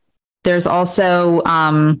there's also,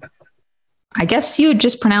 I guess you would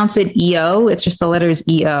just pronounce it EO. It's just the letters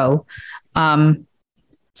EO.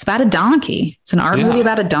 It's about a donkey. It's an art movie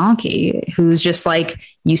about a donkey who's just like,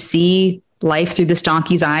 you see life through this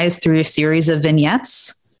donkey's eyes through a series of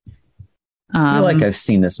vignettes. I feel like I've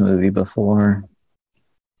seen this movie before.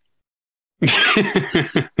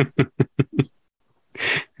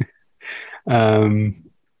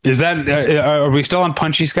 Is that are we still on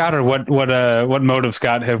Punchy Scott, or what mode of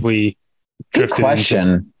Scott have we drifted? Good question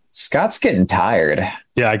into? Scott's getting tired.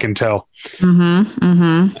 Yeah, I can tell.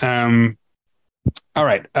 All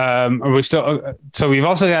right, are we still so we've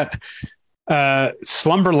also got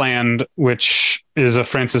Slumberland, which is a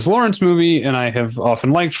Francis Lawrence movie, and I have often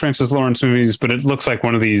liked Francis Lawrence movies, but it looks like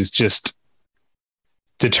one of these just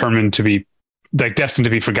determined to be like destined to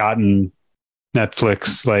be forgotten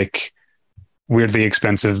Netflix like weirdly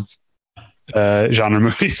expensive genre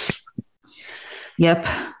movies. Yep.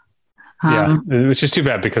 Yeah, which is too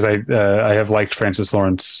bad because I have liked Francis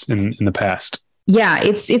Lawrence in the past. Yeah,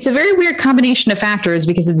 it's a very weird combination of factors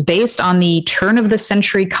because it's based on the turn of the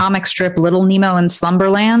century comic strip Little Nemo and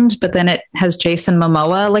Slumberland, but then it has Jason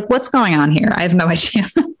Momoa. Like, what's going on here? I have no idea.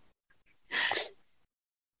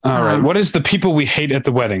 All right. What is The People We Hate at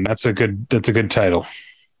the Wedding? That's a good title.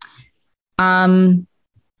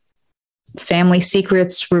 Family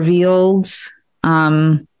secrets revealed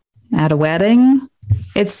at a wedding.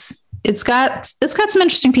 It's got some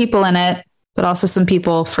interesting people in it, but also some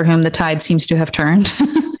people for whom the tide seems to have turned.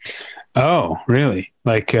 Oh, really?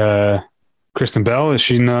 Like Kristen Bell? Is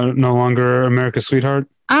she no longer America's sweetheart?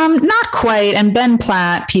 Not quite. And Ben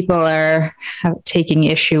Platt, people are taking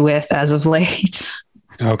issue with as of late.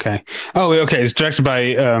 Okay. Oh, okay. It's directed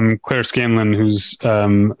by Claire Scanlon, who's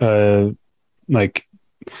like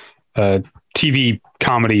a TV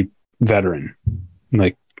comedy veteran.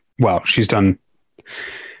 Like, wow, she's done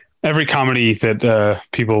every comedy that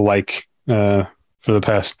people like for the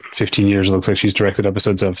past 15 years. It looks like she's directed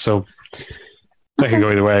episodes of. So that could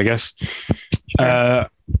go either way, I guess.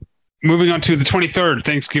 Moving on to the 23rd,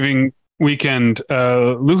 Thanksgiving weekend.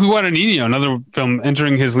 Luca Guadagnino, another film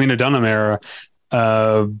entering his Lena Dunham era.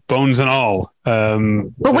 Bones and All.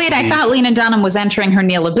 But wait, I thought Lena Dunham was entering her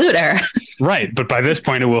Neil LaBute era. Right, but by this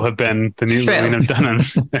point it will have been the new Lena Dunham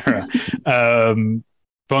era.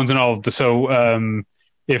 Bones and All. So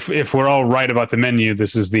if we're all right about the menu,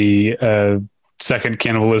 this is the second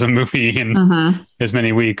cannibalism movie in as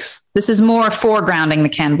many weeks. This is more foregrounding the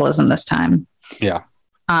cannibalism this time. Yeah.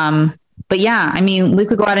 But yeah, I mean,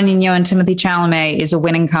 Luca Guadagnino and Timothée Chalamet is a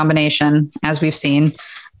winning combination, as we've seen.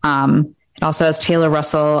 It also has Taylor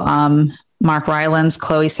Russell, Mark Rylance,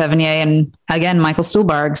 Chloe Sevigny, and again, Michael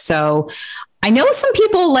Stuhlbarg. So I know some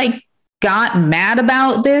people like got mad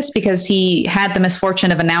about this because he had the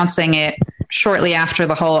misfortune of announcing it shortly after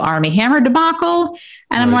the whole Armie Hammer debacle.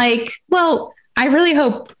 And I'm like, well, I really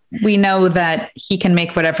hope we know that he can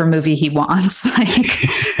make whatever movie he wants. Like,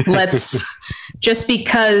 let's just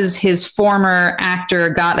because his former actor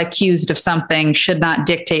got accused of something should not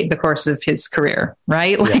dictate the course of his career.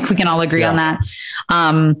 Right. Like we can all agree on that.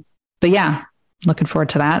 But yeah, looking forward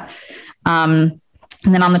to that. And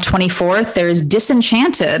then on the 24th, there's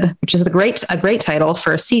Disenchanted, which is a great title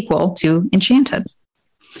for a sequel to Enchanted.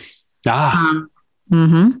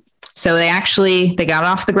 So they got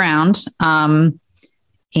off the ground.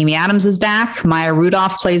 Amy Adams is back. Maya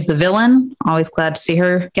Rudolph plays the villain. Always glad to see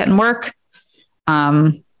her getting work.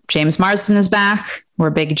 James Marsden is back. We're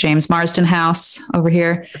a big James Marsden house over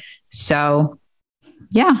here. So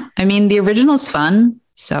yeah, I mean, the original's fun.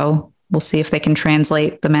 So we'll see if they can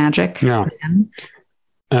translate the magic. Yeah.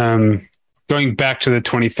 Going back to the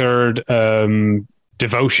 23rd,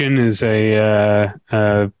 Devotion is a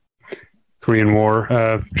Korean War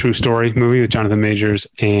true story movie with Jonathan Majors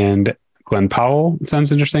and Glenn Powell. It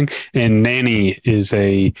sounds interesting. And Nanny is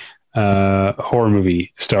a horror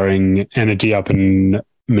movie starring Anna Diop and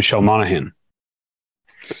Michelle Monaghan.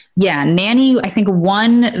 Yeah, Nanny, I think,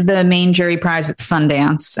 won the main jury prize at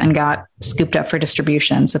Sundance and got scooped up for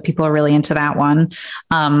distribution. So people are really into that one.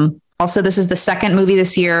 Also, this is the second movie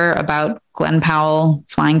this year about Glenn Powell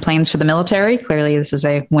flying planes for the military. Clearly, this is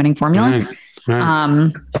a winning formula.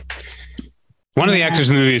 Right. One of the actors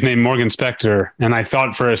in the movie is named Morgan Spector, and I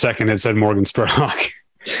thought for a second it said Morgan Spurlock.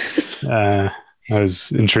 I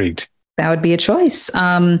was intrigued. That would be a choice.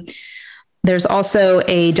 There's also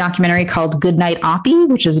a documentary called Goodnight Oppie,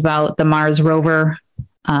 which is about the Mars rover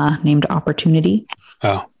named Opportunity.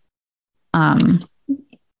 Oh.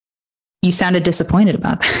 You sounded disappointed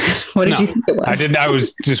about that. What did you think it was? I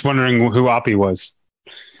was just wondering who Oppie was.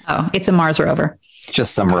 Oh, it's a Mars rover.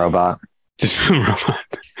 Just some robot.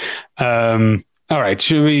 All right.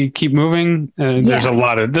 Should we keep moving? There's a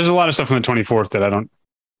lot of stuff on the 24th that I don't.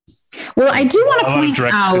 Well, I do want to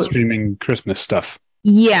point out streaming Christmas stuff.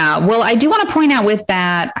 Yeah. Well, I do want to point out with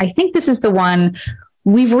that, I think this is the one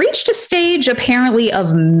we've reached a stage apparently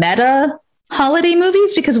of meta holiday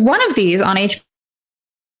movies, because one of these on HBO.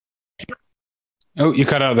 Oh, you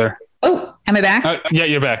cut out there. Oh, am I back? Yeah,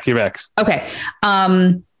 you're back. Okay.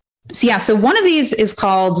 So one of these is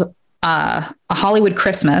called A Hollywood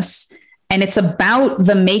Christmas, and it's about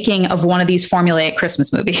the making of one of these formulaic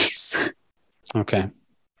Christmas movies. Okay.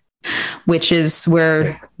 Which is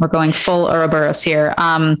where we're going full Ouroboros here.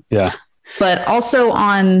 Yeah. But also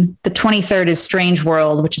on the 23rd is Strange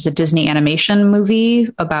World, which is a Disney animation movie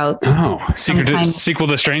about sequel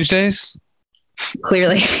to Strange Days.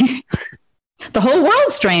 Clearly, the whole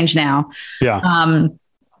world's strange now. Yeah.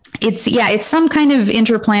 It's some kind of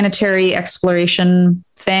interplanetary exploration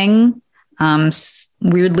thing.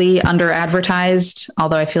 Weirdly under advertised,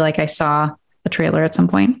 although I feel like I saw a trailer at some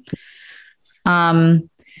point.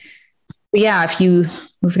 If you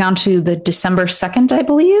moving on to the December 2nd, I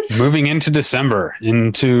believe. Moving into December,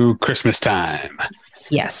 into Christmas time.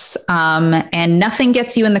 Yes. And nothing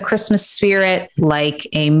gets you in the Christmas spirit like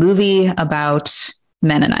a movie about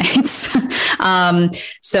Mennonites.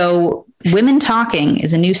 So Women Talking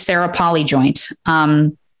is a new Sarah Polley joint.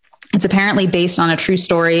 It's apparently based on a true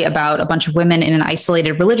story about a bunch of women in an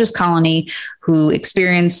isolated religious colony who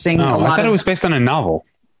experiencing a lot. I thought it was based on a novel.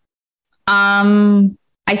 I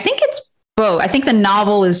think it's both. I think the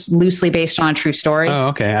novel is loosely based on a true story. Oh,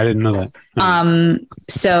 okay. I didn't know that.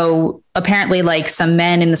 So apparently like some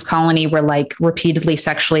men in this colony were like repeatedly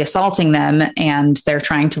sexually assaulting them, and they're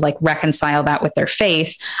trying to like reconcile that with their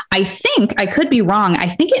faith. I think, I could be wrong, I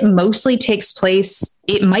think it mostly takes place,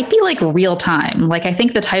 it might be like real time. Like I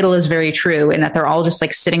think the title is very true in that they're all just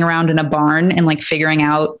like sitting around in a barn and like figuring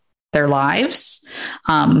out their lives.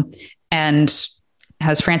 And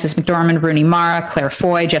has Frances McDormand, Rooney Mara, Claire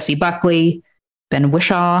Foy, Jessie Buckley, Ben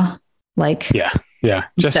Whishaw. Yeah.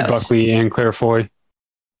 Jessie Buckley and Claire Foy.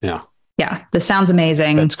 Yeah. Yeah. This sounds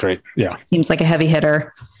amazing. That's great. Yeah. Seems like a heavy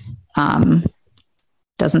hitter.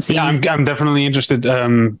 Doesn't seem. Yeah, I'm definitely interested.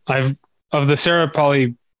 Of the Sarah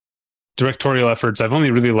Polley directorial efforts, I've only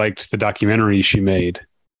really liked the documentary she made.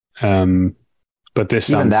 But this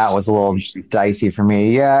even that was a little dicey for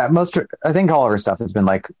me. Yeah. I think all of her stuff has been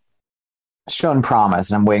like shown promise,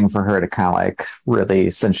 and I'm waiting for her to kind of like really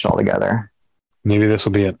cinch it all together. Maybe this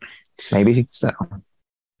will be it. Maybe so.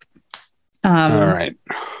 All right.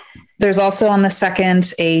 There's also on the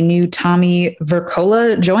 2nd a new Tommy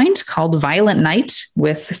Vercola joint called Violent Night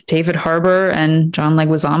with David Harbour and John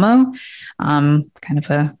Leguizamo. Kind of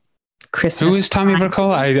a Christmas. Who is Tommy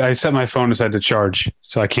Vercola? I set my phone aside to charge,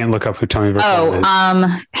 so I can't look up who Tommy Vercola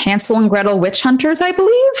is. Hansel and Gretel Witch Hunters, I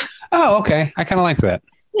believe. Oh, okay. I kind of like that.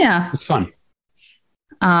 Yeah. It's fun.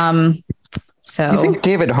 So you think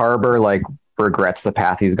David Harbour like regrets the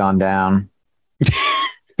path he's gone down?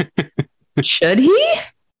 Should he?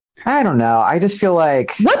 I don't know. I just feel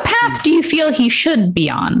like, what path do you feel he should be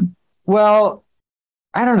on? Well,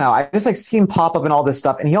 I don't know. I just like see him pop up in all this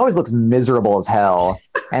stuff, and he always looks miserable as hell.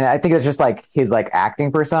 And I think it's just like his like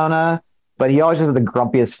acting persona, but he always has the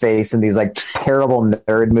grumpiest face in these like terrible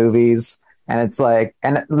nerd movies. And it's like,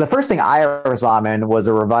 and the first thing I ever saw him in was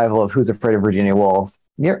a revival of Who's Afraid of Virginia Woolf.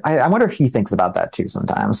 I wonder if he thinks about that too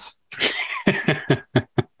sometimes.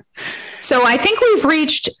 So I think we've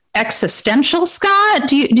reached existential, Scott.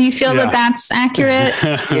 Do you feel that that's accurate?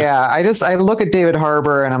 Yeah, I look at David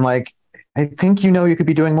Harbour and I'm like, I think you could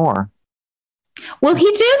be doing more. Well,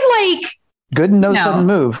 he did like good and no sudden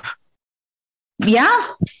move. Yeah.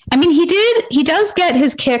 I mean, he does get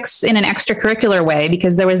his kicks in an extracurricular way,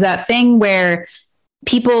 because there was that thing where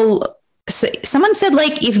people someone said,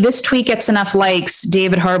 like, if this tweet gets enough likes,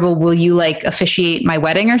 David Harbour, will you like officiate my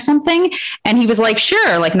wedding or something? And he was like,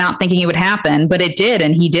 sure, like not thinking it would happen, but it did.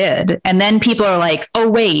 And he did. And then people are like, oh,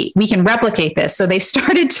 wait, we can replicate this. So they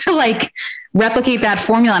started to like replicate that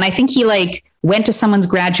formula. And I think he like went to someone's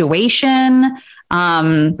graduation.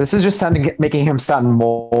 This is just making him sound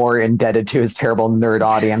more indebted to his terrible nerd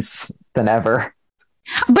audience than ever.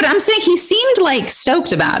 But I'm saying he seemed like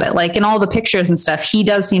stoked about it, like in all the pictures and stuff. He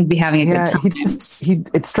does seem to be having a good time.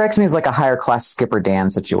 It strikes me as like a higher class Skipper Dan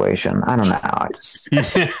situation. I don't know.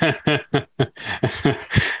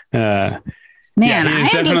 Man,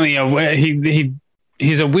 he's definitely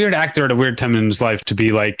he's a weird actor at a weird time in his life to be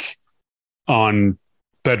like on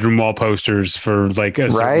bedroom wall posters for like a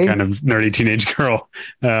certain kind of nerdy teenage girl.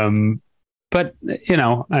 But you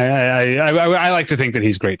know, I like to think that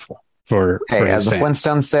he's grateful. For as the fans.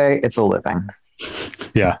 Flintstones say, it's a living.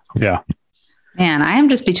 Yeah. Man, I am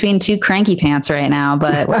just between two cranky pants right now,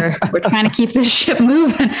 but we're trying to keep this ship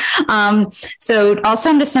moving. So also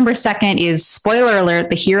on December 2nd is, spoiler alert,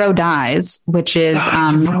 The Hero Dies, which is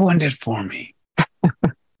you ruined it for me.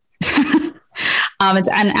 It's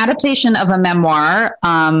an adaptation of a memoir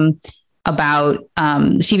about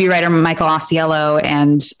TV writer Michael Ausiello,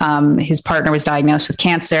 and his partner was diagnosed with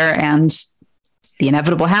cancer, and the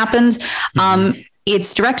inevitable happened.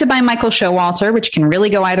 It's directed by Michael Showalter, which can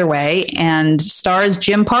really go either way, and stars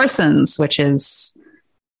Jim Parsons, which is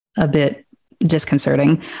a bit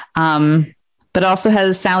disconcerting. But also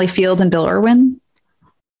has Sally Field and Bill Irwin.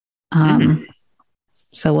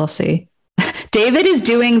 So we'll see. David is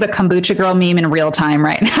doing the kombucha girl meme in real time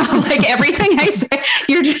right now. Like everything I say,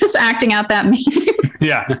 you're just acting out that meme.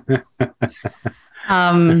 Yeah.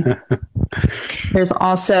 There's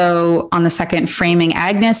also on the 2nd, Framing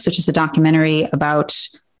Agnes, which is a documentary about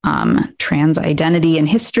trans identity and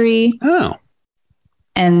history. Oh.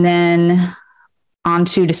 And then on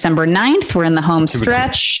to December 9th, we're in the home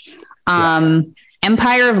stretch.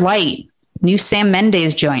 Empire of Light, new Sam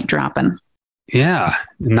Mendes joint dropping. Yeah.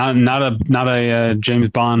 Not a James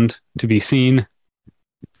Bond to be seen.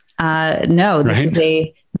 No, this is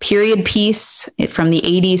a period piece from the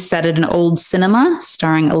 80s set at an old cinema,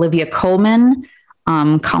 starring Olivia Colman,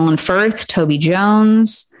 Colin Firth, Toby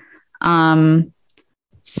Jones. Sam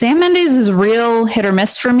Mendes is real hit or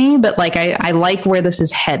miss for me, but like I like where this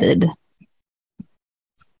is headed.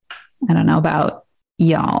 I don't know about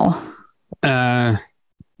y'all. I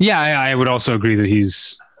would also agree that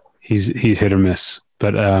he's hit or miss,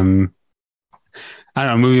 but I don't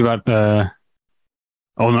know, a movie about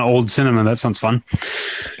old cinema, that sounds fun.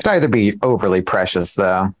 It'd either be overly precious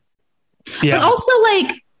though. Yeah. But also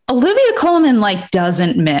like Olivia Colman like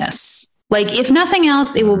doesn't miss. Like if nothing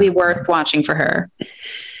else, it will be worth watching for her.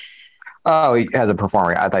 Oh, as a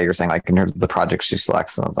performer, I thought you were saying like in her, the project she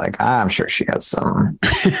selects. And I was like, I'm sure she has some.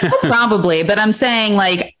 Probably, but I'm saying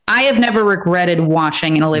like I have never regretted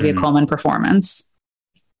watching an Olivia Colman performance.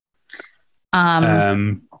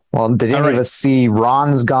 Well, did any of us see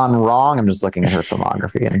Ron's Gone Wrong? I'm just looking at her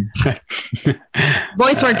filmography. And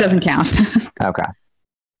voice work doesn't count.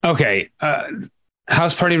 Okay.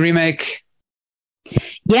 House Party remake.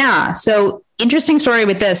 Yeah. So interesting story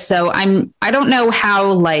with this. So I don't know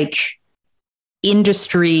how like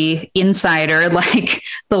industry insider like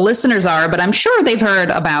the listeners are, but I'm sure they've heard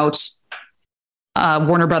about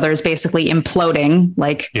Warner Brothers basically imploding,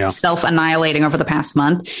 like self-annihilating over the past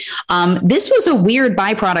month. This was a weird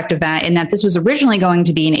byproduct of that, in that this was originally going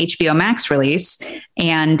to be an HBO Max release.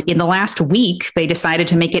 And in the last week, they decided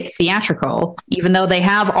to make it theatrical, even though they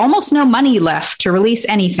have almost no money left to release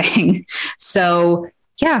anything. So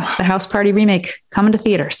yeah, the House Party remake coming to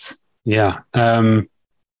theaters. Yeah.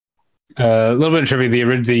 A little bit of trivia.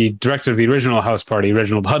 The director of the original House Party,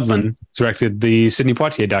 Reginald Hudlin, directed the Sidney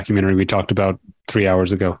Poitier documentary we talked about 3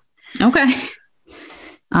 hours ago. Okay.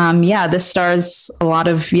 This stars a lot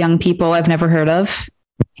of young people I've never heard of,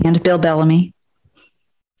 and Bill Bellamy.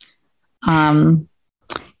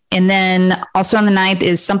 And then also on the 9th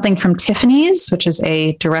is Something from Tiffany's, which is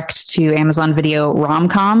a direct to Amazon Video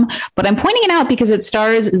rom-com. But I'm pointing it out because it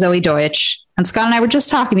stars Zoe Deutsch. And Scott and I were just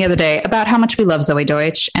talking the other day about how much we love Zoe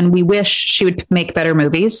Deutsch and we wish she would make better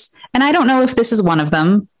movies. And I don't know if this is one of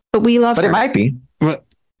them, but we love her. But it might be. But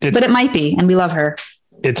it might be, and we love her.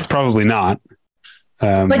 It's probably not.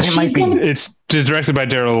 But it might be. It's directed by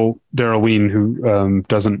Daryl Ween, who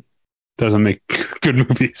doesn't make good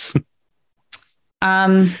movies.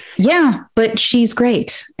 But she's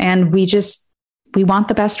great, and we want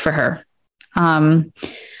the best for her.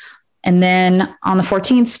 And then on the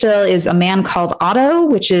 14th still is A Man Called Otto,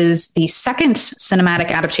 which is the second cinematic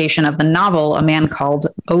adaptation of the novel A Man Called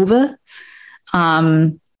Ove.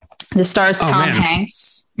 This stars Tom man.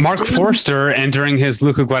 Hanks. Mark Forster entering his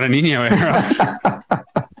Luca Guadagnino era.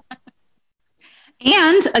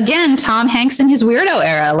 And again, Tom Hanks in his weirdo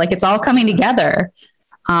era. Like, it's all coming together.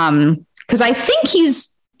 Because I think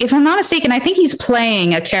if I'm not mistaken, I think he's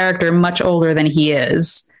playing a character much older than he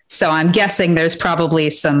is. So I'm guessing there's probably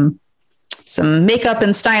some makeup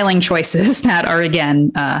and styling choices that are,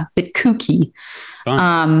 again, a bit kooky.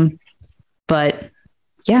 But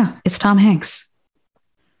yeah, it's Tom Hanks.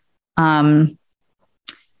 And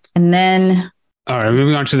then... All right,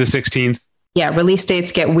 moving on to the 16th. Yeah, release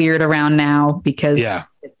dates get weird around now because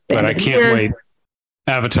but I can't wait.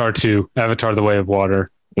 Avatar 2, Avatar: The Way of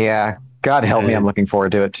Water. Yeah, God help me, I'm looking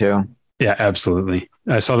forward to it too. Yeah, absolutely.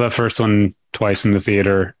 I saw that first one twice in the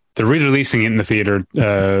theater. They're re-releasing it in the theater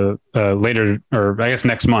later, or I guess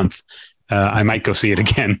next month. I might go see it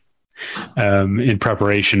again in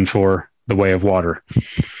preparation for The Way of Water.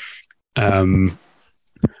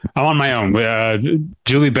 I'm on my own.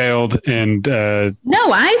 Julie bailed and...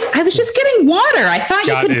 No, I was just getting water. I thought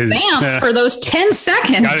Scott you could vamp for those 10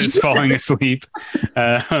 seconds. Scott is falling asleep.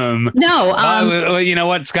 No. You know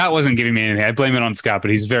what? Scott wasn't giving me anything. I blame it on Scott,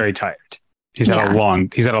 but he's very tired. He's had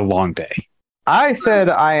a long day. I said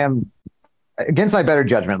I am, against my better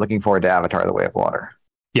judgment, looking forward to Avatar: The Way of Water.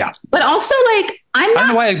 Yeah. But also, like, I'm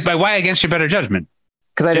not... Why against your better judgment?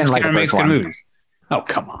 Because I didn't like the first one. Movies. Oh,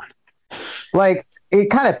 come on. Like,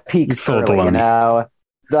 it kind of peaks early, you know?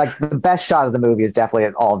 Like, the best shot of the movie is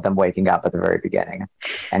definitely all of them waking up at the very beginning.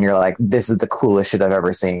 And you're like, this is the coolest shit I've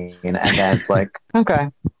ever seen. And then it's like, okay,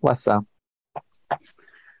 less so. But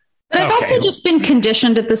I've also just been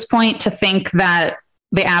conditioned at this point to think that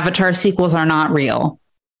the Avatar sequels are not real.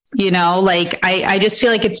 You know, like, I just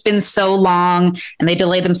feel like it's been so long and they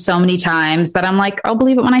delayed them so many times that I'm like, I'll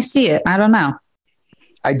believe it when I see it. I don't know.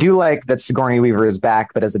 I do like that Sigourney Weaver is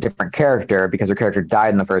back, but as a different character because her character died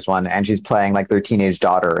in the first one, and she's playing like their teenage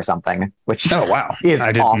daughter or something, which is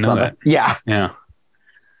I didn't awesome. Know that. Yeah.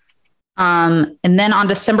 And then on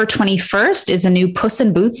December 21st is a new Puss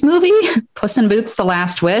in Boots movie, Puss in Boots: The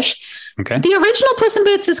Last Wish. Okay. The original Puss in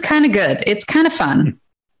Boots is kind of good. It's kind of fun.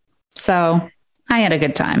 So I had a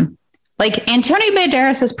good time. Like, Antonio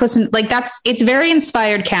Banderas as Puss in, like, it's very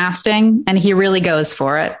inspired casting, and he really goes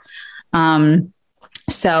for it.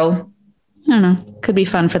 So, I don't know, could be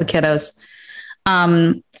fun for the kiddos.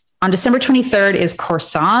 On December 23rd is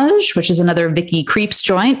Corsage, which is another Vicky Creeps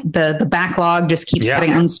joint. The backlog just keeps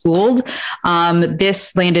getting unspooled.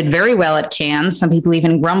 This landed very well at Cannes. Some people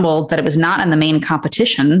even grumbled that it was not in the main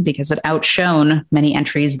competition because it outshone many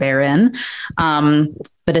entries therein.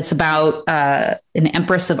 But it's about an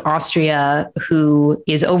empress of Austria who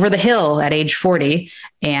is over the hill at age 40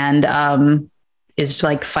 and is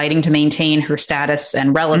like fighting to maintain her status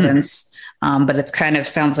and relevance. But it's kind of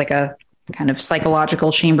sounds like a kind of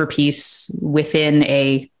psychological chamber piece within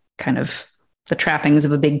a kind of the trappings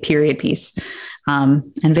of a big period piece.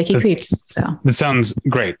 And Vicky Creeps. So that sounds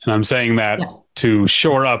great. And I'm saying that to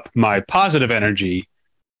shore up my positive energy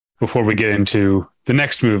before we get into the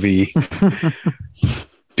next movie,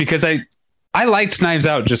 because I liked Knives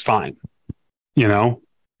Out just fine, you know,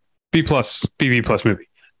 BB plus movie.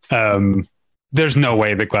 There's no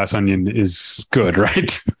way that Glass Onion is good,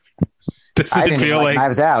 right? Does it feel like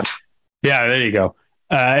Knives Out? Yeah, there you go.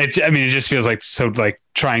 It just feels like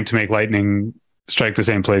trying to make lightning strike the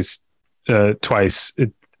same place twice.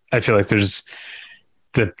 I feel like there's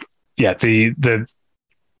the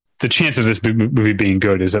chance of this movie being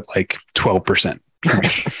good is at like 12%.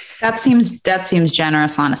 That seems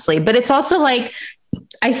generous, honestly. But it's also like,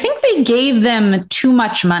 I think they gave them too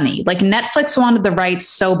much money. Like, Netflix wanted the rights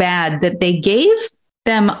so bad that they gave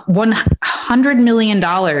them $100 million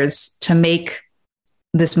to make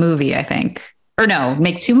this movie, I think. Or no,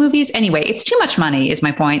 make two movies. Anyway, it's too much money is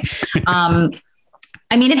my point.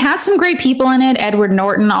 I mean, it has some great people in it. Edward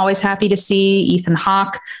Norton, always happy to see. Ethan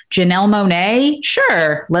Hawke, Janelle Monáe,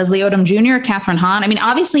 sure. Leslie Odom Jr., Catherine Hahn. I mean,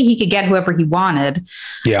 obviously he could get whoever he wanted.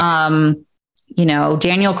 Yeah. You know,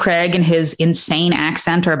 Daniel Craig and his insane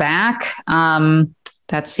accent are back.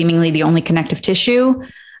 That's seemingly the only connective tissue.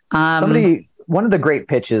 One of the great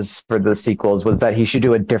pitches for the sequels was that he should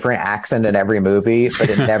do a different accent in every movie, but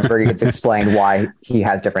it never gets explained why he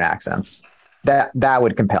has different accents. That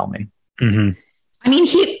would compel me. Mm-hmm. I mean,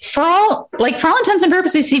 for all intents and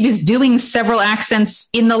purposes, he was doing several accents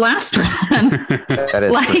in the last one. That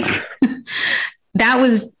is that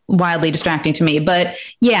was wildly distracting to me. But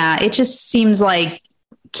yeah, it just seems like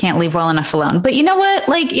can't leave well enough alone. But you know what?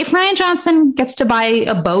 Like, if Rian Johnson gets to buy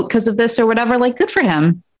a boat because of this or whatever, like, good for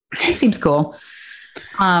him. He seems cool.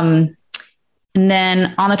 And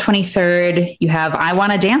then on the 23rd, you have I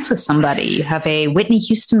Want to Dance with Somebody. You have a Whitney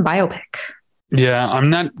Houston biopic. Yeah, I'm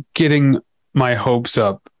not getting my hopes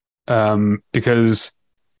up because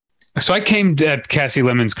I came at Kasi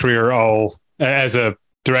Lemon's career all as a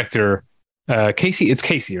director. It's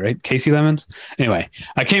Casey, right? Kasi Lemons. Anyway,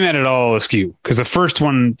 I came at it all askew because the first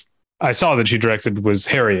one I saw that she directed was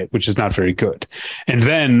Harriet, which is not very good. And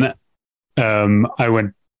then I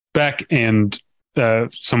went back and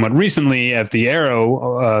somewhat recently at the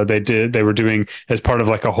Arrow, they were doing as part of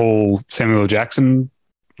like a whole Samuel L. Jackson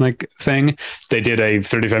like thing. They did a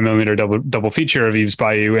 35 millimeter double feature of Eve's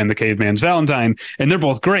Bayou and The Caveman's Valentine, and they're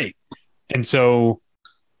both great. And so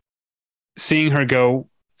seeing her go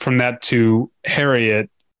from that to Harriet,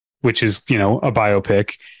 which is, a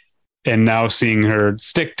biopic, and now seeing her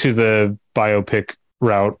stick to the biopic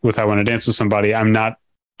route with I Want to Dance with Somebody, I'm not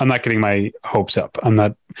getting my hopes up. I'm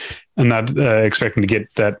not expecting to get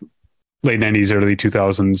that late 90s, early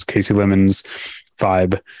 2000s Kasi Lemons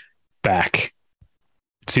vibe back.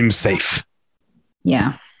 It seems safe.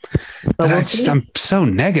 Yeah. But I'm so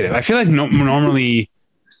negative. I feel like normally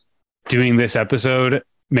doing this episode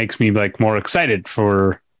makes me like more excited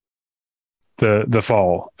for the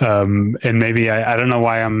fall. And maybe I don't know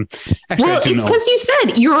why I'm actually. Well, it's because you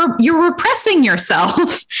said you're repressing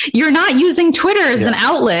yourself. You're not using Twitter as an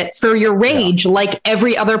outlet for your rage like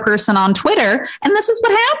every other person on Twitter. And this is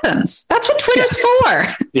what happens. That's what Twitter's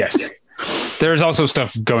for. Yes. There's also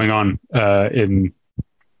stuff going on in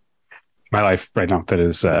my life right now that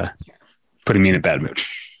is putting me in a bad mood.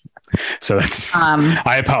 So that's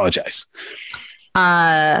I apologize.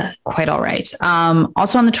 Quite all right.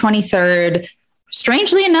 Also on the 23rd,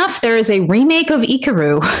 strangely enough, there is a remake of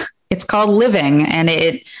Ikaru. It's called Living, and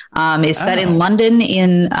it is set in London.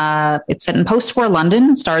 It's set in post-war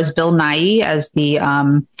London. It stars Bill Nighy as the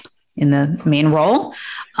in the main role.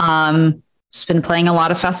 It's been playing a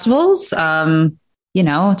lot of festivals.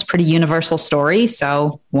 It's a pretty universal story,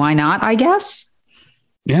 so why not? I guess.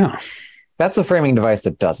 Yeah, that's a framing device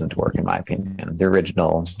that doesn't work, in my opinion. The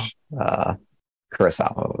original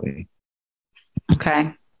Kurosawa movie.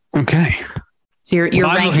 Okay. So you're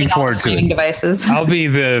ranking all the framing devices. I'll be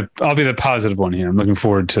the positive one here. I'm looking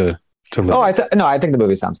forward to Living. Oh, I think the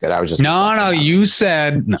movie sounds good. I was just you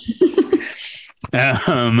said no.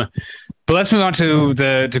 But let's move on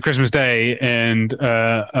to Christmas Day and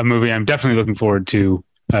a movie I'm definitely looking forward to,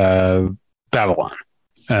 Babylon.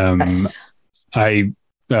 Yes.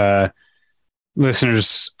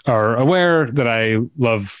 Listeners are aware that I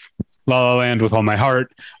love La La Land with all my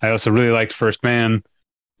heart. I also really liked First Man,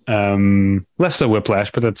 less so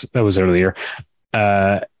Whiplash, but that was earlier.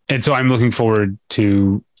 And so I'm looking forward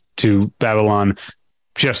to Babylon,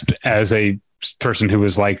 just as a person who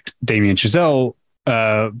has liked Damien Chazelle.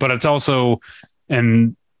 But it's also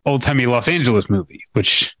an old-timey Los Angeles movie,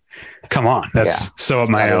 which, come on, that's so up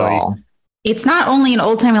my alley. It's not only an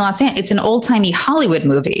old-timey Los Angeles, it's an old-timey Hollywood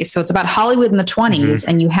movie. So it's about Hollywood in the 20s,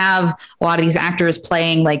 and you have a lot of these actors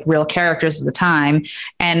playing like real characters of the time.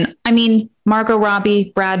 And I mean, Margot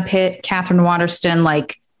Robbie, Brad Pitt, Catherine Waterston,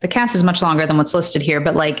 like the cast is much longer than what's listed here,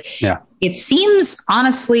 but it seems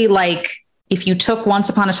honestly like if you took Once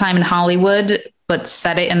Upon a Time in Hollywood, but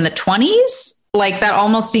set it in the 20s, like that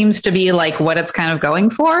almost seems to be like what it's kind of going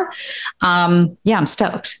for. I'm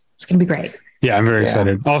stoked. It's going to be great. Yeah, I'm very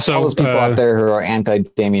excited. Also, all those people out there who are anti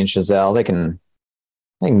Damien Chazelle, they can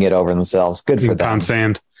get over themselves. Good for them. Pound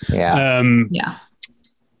sand. Yeah.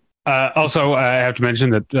 Also, I have to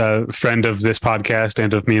mention that a friend of this podcast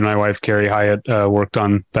and of me and my wife, Carrie Hyatt, worked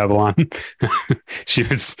on Babylon. She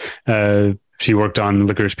worked on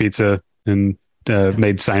Licorice Pizza and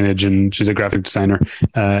made signage, and she's a graphic designer.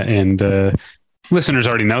 And listeners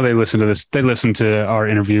already know, they listen to this. They listen to our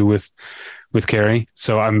interview with Carrie.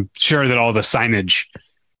 So I'm sure that all the signage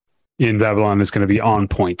in Babylon is going to be on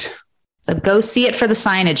point. So go see it for the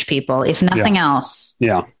signage, people, if nothing else.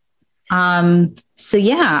 Yeah.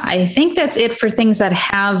 I think that's it for things that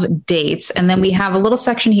have dates. And then we have a little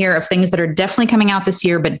section here of things that are definitely coming out this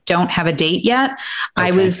year, but don't have a date yet. Okay.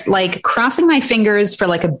 I was like crossing my fingers for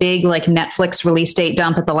like a big, like Netflix release date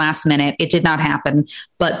dump at the last minute. It did not happen,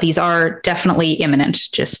 but these are definitely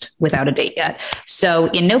imminent, just without a date yet. So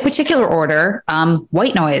in no particular order,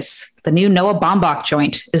 White Noise, the new Noah Baumbach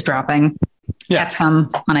joint, is dropping at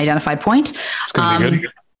some unidentified point. It's going to be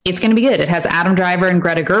good. It's going to be good. It has Adam Driver and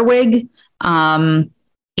Greta Gerwig.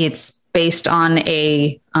 It's based on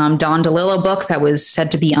a Don DeLillo book that was said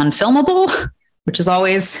to be unfilmable, which is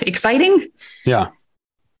always exciting. Yeah.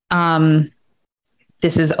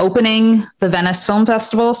 This is opening the Venice Film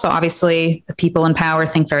Festival, so obviously the people in power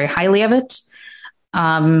think very highly of it.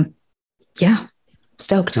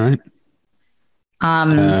 Stoked. All right.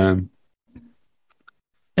 There's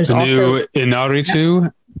the also new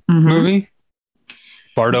Inaritu movie,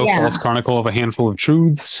 Bardo, False Chronicle of a Handful of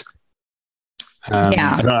Truths.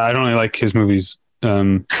 I don't really like his movies, so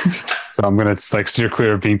I'm gonna steer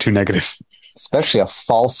clear of being too negative. Especially a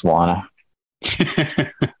false one.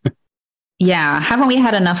 Yeah, haven't we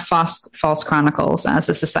had enough false chronicles as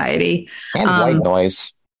a society? And white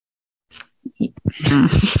noise.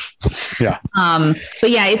 Yeah. But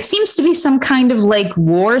yeah, it seems to be some kind of like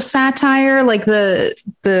war satire. Like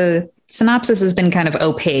the synopsis has been kind of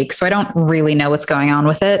opaque, so I don't really know what's going on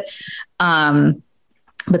with it. But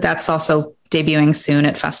that's also debuting soon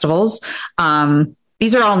at festivals.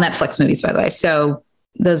 These are all Netflix movies, by the way. So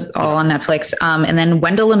those all on Netflix. And then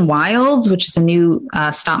Wendell and Wild, which is a new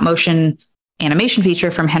stop motion animation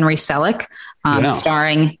feature from Henry Selick,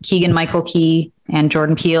 starring Keegan-Michael Key and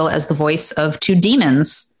Jordan Peele as the voice of two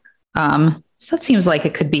demons. So that seems like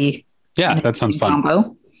it could be. Yeah, that sounds fun.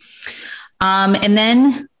 Combo. And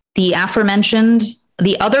then the aforementioned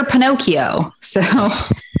The Other Pinocchio. So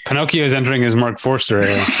Pinocchio is entering his Mark Forster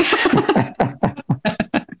era.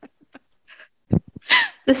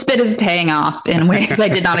 This bit is paying off in ways I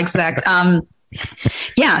did not expect.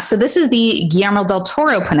 So this is the Guillermo del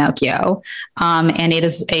Toro Pinocchio, and it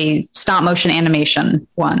is a stop motion animation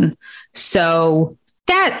one. So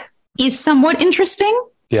that is somewhat interesting.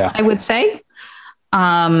 Yeah, I would say.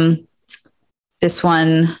 This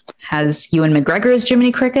one has Ewan McGregor as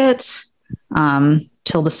Jiminy Cricket,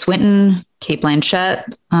 Tilda Swinton, Cate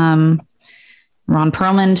Blanchett, Ron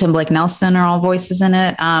Perlman, Tim Blake Nelson are all voices in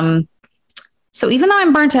it. So even though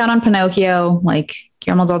I'm burnt out on Pinocchio, like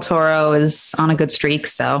Guillermo del Toro is on a good streak,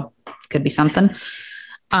 so could be something.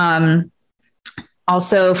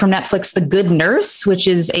 Also from Netflix, The Good Nurse, which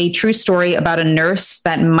is a true story about a nurse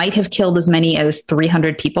that might have killed as many as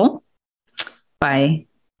 300 people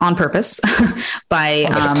on purpose. By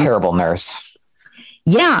a terrible nurse.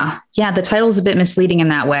 Yeah. The title is a bit misleading in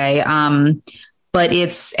that way. But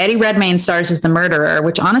it's Eddie Redmayne stars as the murderer,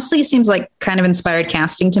 which honestly seems like kind of inspired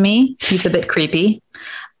casting to me. He's a bit creepy.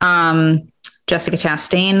 Jessica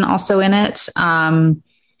Chastain also in it. I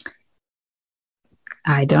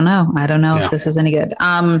don't know if this is any good.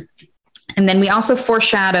 And then we also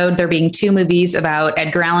foreshadowed there being two movies about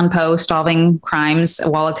Edgar Allan Poe solving crimes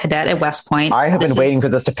while a cadet at West Point. I have been waiting for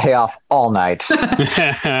this to pay off all night.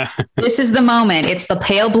 This is the moment. It's The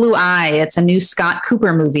Pale Blue Eye. It's a new Scott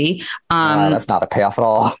Cooper movie. That's not a payoff at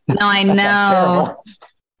all. No, I know.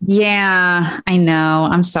 Yeah, I know.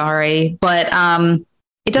 I'm sorry. But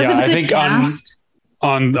it does have a good cast.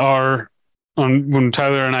 On when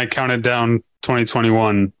Tyler and I counted down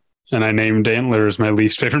 2021, and I named Antlers my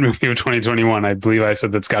least favorite movie of 2021. I believe I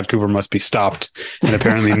said that Scott Cooper must be stopped, and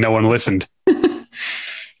apparently no one listened.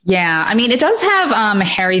 Yeah, I mean, it does have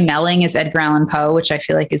Harry Melling as Edgar Allan Poe, which I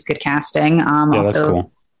feel like is good casting. Also, that's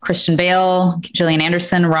cool. Christian Bale, Gillian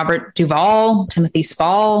Anderson, Robert Duvall, Timothy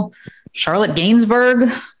Spall, Charlotte Gainsbourg.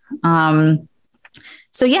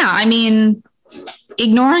 So yeah, I mean,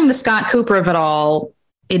 ignoring the Scott Cooper of it all,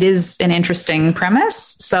 it is an interesting premise.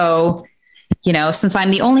 So, you know, since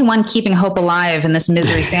I'm the only one keeping hope alive in this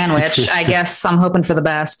misery sandwich, I guess I'm hoping for the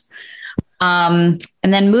best. And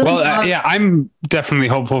then moving on. I'm definitely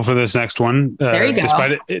hopeful for this next one. There you go.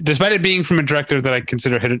 Despite it being from a director that I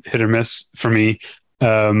consider hit or miss for me.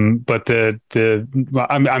 But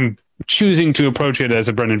I'm choosing to approach it as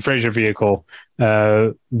a Brendan Fraser vehicle.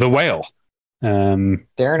 The Whale. Darren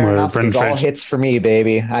Aronofsky's all hits for me,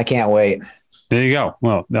 baby. I can't wait. There you go.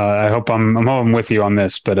 Well, I hope I'm with you on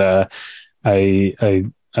this, but I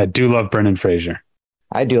do love Brendan Fraser.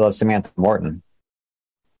 I do love Samantha Morton.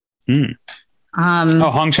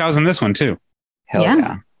 Hong Chau's in this one too. Hell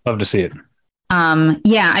yeah. Love to see it.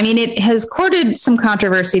 I mean, it has courted some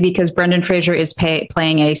controversy because Brendan Fraser is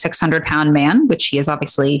playing a 600-pound man, which he is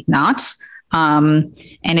obviously not. And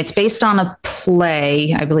it's based on a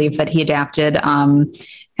play, I believe, that he adapted. And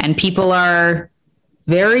people are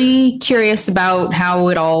very curious about how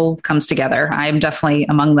it all comes together. I'm definitely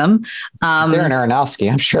among them. Darren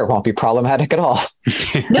Aronofsky, I'm sure it won't be problematic at all.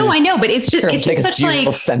 No, I know, but it's just such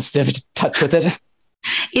like sensitive touch with it.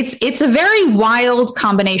 It's a very wild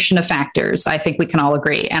combination of factors. I think we can all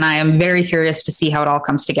agree, and I am very curious to see how it all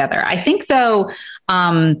comes together. I think though,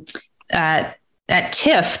 at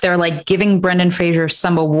TIFF, they're like giving Brendan Fraser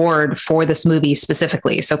some award for this movie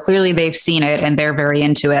specifically. So clearly they've seen it and they're very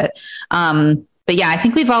into it. But yeah, I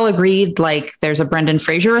think we've all agreed like there's a Brendan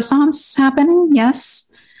Fraser renaissance happening.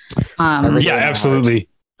 Yes. Yeah, absolutely.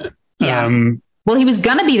 Yeah. Well, he was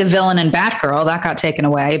going to be the villain in Batgirl. That got taken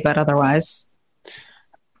away, but otherwise.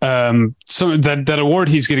 So that award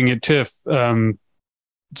he's getting at TIFF,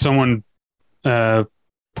 someone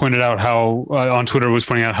pointed out how on Twitter was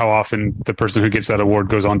pointing out how often the person who gets that award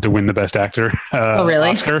goes on to win the Best Actor really?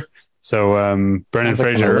 Oscar. So Brendan Sounds like some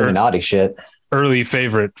Fraser, Illuminati shit. early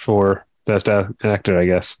favorite for Best Actor, I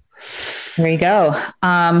guess. There you go.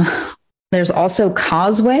 There's also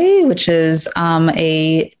Causeway, which is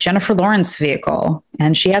a Jennifer Lawrence vehicle,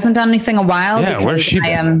 and she hasn't done anything in a while because I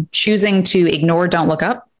am choosing to ignore Don't Look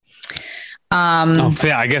Up. So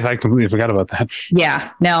yeah, I guess I completely forgot about that.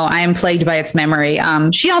 Yeah, no, I am plagued by its memory.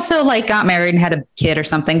 She also like got married and had a kid or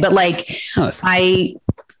something, but like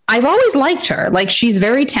I've always liked her. Like she's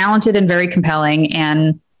very talented and very compelling.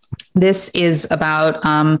 And this is about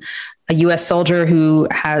a U.S. soldier who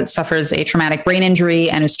suffers a traumatic brain injury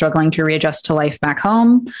and is struggling to readjust to life back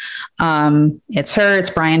home. It's her. It's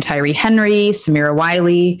Brian Tyree Henry, Samira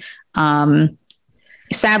Wiley.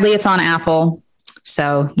 Sadly, it's on Apple.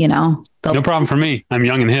 So, you know. No problem for me. I'm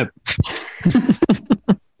young and hip.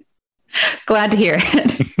 Glad to hear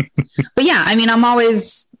it. But yeah, I mean, I'm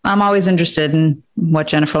always interested in what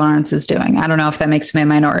Jennifer Lawrence is doing. I don't know if that makes me a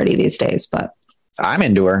minority these days, but I'm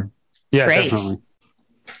into her. Yeah, great. Definitely.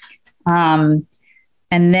 And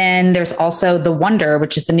then there's also The Wonder,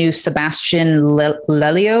 which is the new Sebastian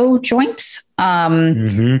Lelio joint,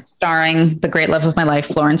 starring the great love of my life,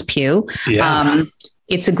 Florence Pugh. Yeah.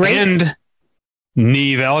 It's a great... And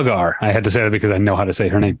Niamh Algar. I had to say that because I know how to say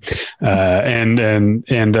her name.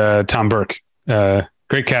 And Tom Burke.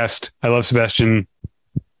 Great cast. I love Sebastian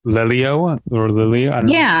Lelio or Lelio. I don't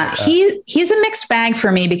know. He's a mixed bag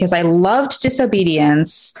for me because I loved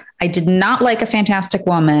Disobedience. I did not like A Fantastic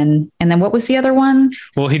Woman. And then what was the other one?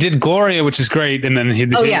 Well, he did Gloria, which is great. And then he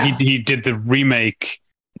did the remake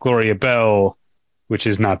Gloria Bell, which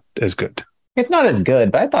is not as good. It's not as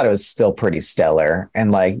good, but I thought it was still pretty stellar.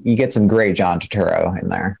 And like you get some great John Turturro in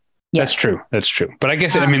there. Yes. That's true. But I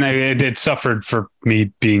guess it suffered for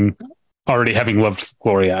me being already having loved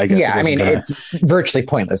Gloria. I guess. Yeah, I mean, it's virtually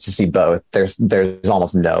pointless to see both. There's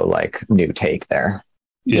almost no like new take there.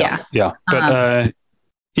 Yeah. But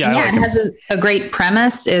it has a great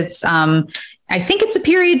premise. It's I think it's a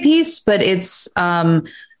period piece, but it's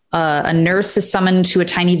a nurse is summoned to a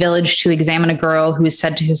tiny village to examine a girl who is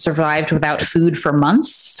said to have survived without food for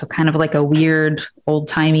months. So kind of like a weird old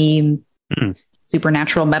timey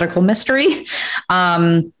supernatural medical mystery.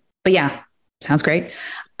 But yeah, sounds great.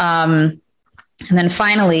 And then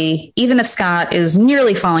finally, even if Scott is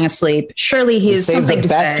nearly falling asleep, surely he has something to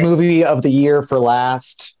say. Best movie of the year for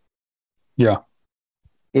last. Yeah.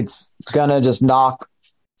 It's gonna just knock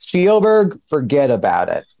Spielberg, forget about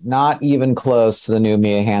it. Not even close to the new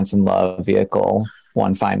Mia Hansen-Love vehicle,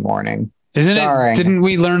 One Fine Morning. Isn't it? Didn't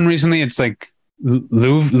we learn recently it's like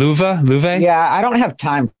Louve? Yeah, I don't have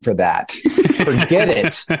time for that. Forget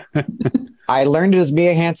it. I learned it as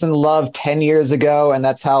Mia Hansen-Love 10 years ago, and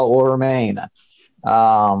that's how it will remain.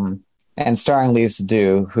 And starring Lisa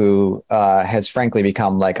Seydoux, who has frankly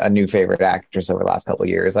become like a new favorite actress over the last couple of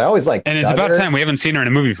years. I always like, and it's about time. We haven't seen her in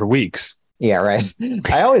a movie for weeks. Yeah, right.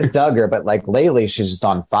 I always dug her, but like lately she's just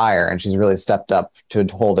on fire and she's really stepped up to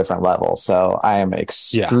a whole different level. So I am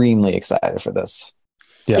extremely excited for this.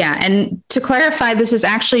 Yeah. And to clarify, this is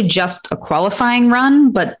actually just a qualifying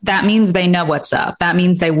run, but that means they know what's up. That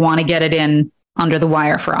means they want to get it in under the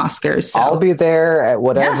wire for Oscars. So. I'll be there at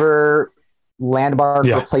whatever landmark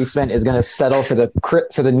replacement is going to settle for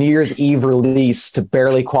the New Year's Eve release to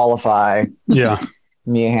barely qualify. Yeah.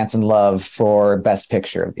 Mia Hansen-Love for Best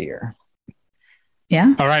Picture of the Year.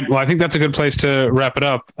 Yeah. All right. Well, I think that's a good place to wrap it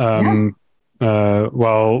up.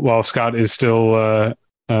 While Scott is still, I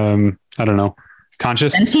don't know,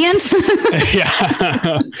 conscious. Sentient.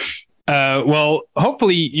 Yeah. Well,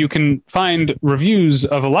 hopefully you can find reviews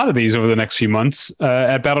of a lot of these over the next few months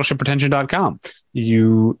at battleshippretension.com.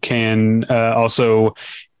 You can also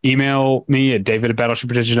email me at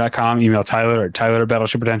david@battleshippretension.com, email Tyler at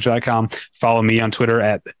tyler@battleshippretension.com, follow me on Twitter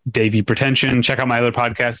at davypretension. Check out my other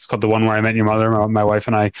podcast. It's called The One Where I Met Your Mother. My wife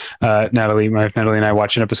and I, Natalie and I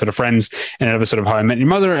watch an episode of Friends and an episode of How I Met Your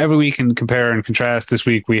Mother every week and compare and contrast. This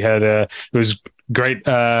week we had it was great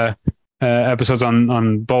episodes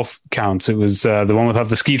on both counts. It was the one without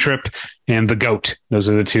the ski trip and the goat. Those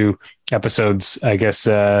are the two episodes, I guess.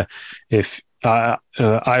 If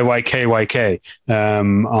IYKYK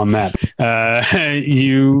on that.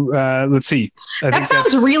 Let's see. That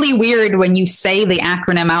sounds really weird when you say the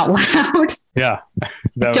acronym out loud. Yeah.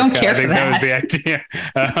 Don't care for that. That was the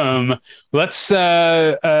idea. Let's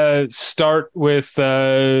start with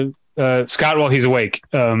Scott while he's awake.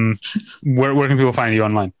 Where can people find you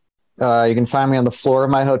online? You can find me on the floor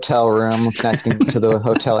of my hotel room, connecting to the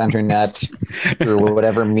hotel internet through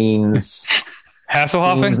whatever means.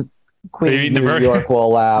 Hasselhoffing? Queens, New York will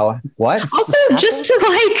allow what? Also, just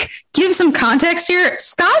to give some context here,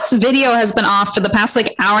 Scott's video has been off for the past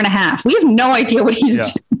hour and a half. We have no idea what he's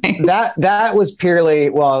doing. That was purely,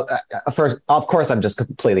 first, of course, I'm just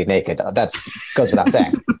completely naked. That's goes without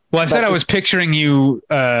saying. Well, I said I was picturing you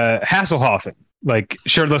Hasselhoffing,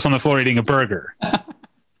 shirtless on the floor eating a burger.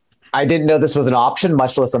 I didn't know this was an option,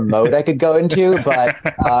 much less a mode I could go into, but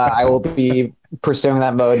I will be pursuing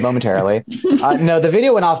that mode momentarily. No, the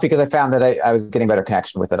video went off because I found that I was getting better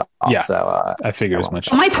connection with it. Yeah, so I figured as much.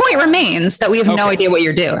 My point remains that we have no idea what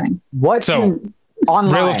you're doing.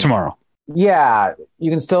 Online? Real of Tomorrow. Yeah, you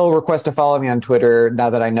can still request to follow me on Twitter now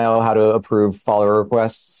that I know how to approve follower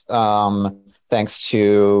requests. Thanks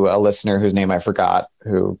to a listener whose name I forgot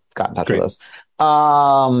who got in touch with us.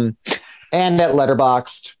 And at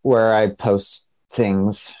Letterboxd, where I post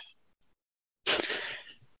things.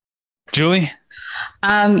 Julie?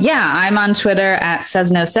 I'm on Twitter at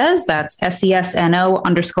SesnoSays. That's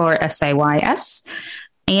SESNO_SAYS.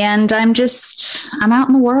 And I'm out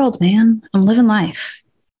in the world, man. I'm living life.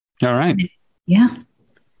 All right. Yeah.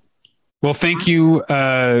 Well, thank you,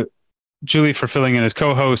 Julie, for filling in as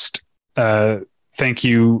co-host. Thank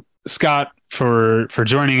you, Scott, for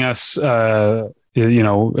joining us.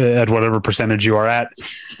 At whatever percentage you are at.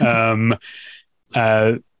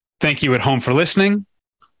 Thank you at home for listening.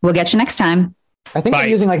 We'll get you next time. I think I'm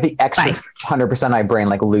using the extra 100% of my brain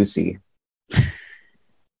like Lucy.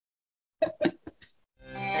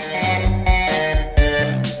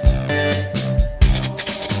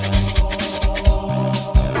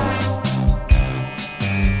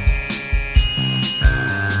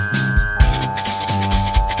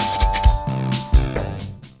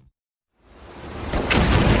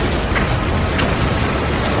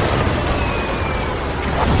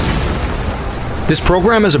 This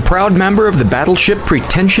program is a proud member of the Battleship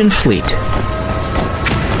Pretension Fleet.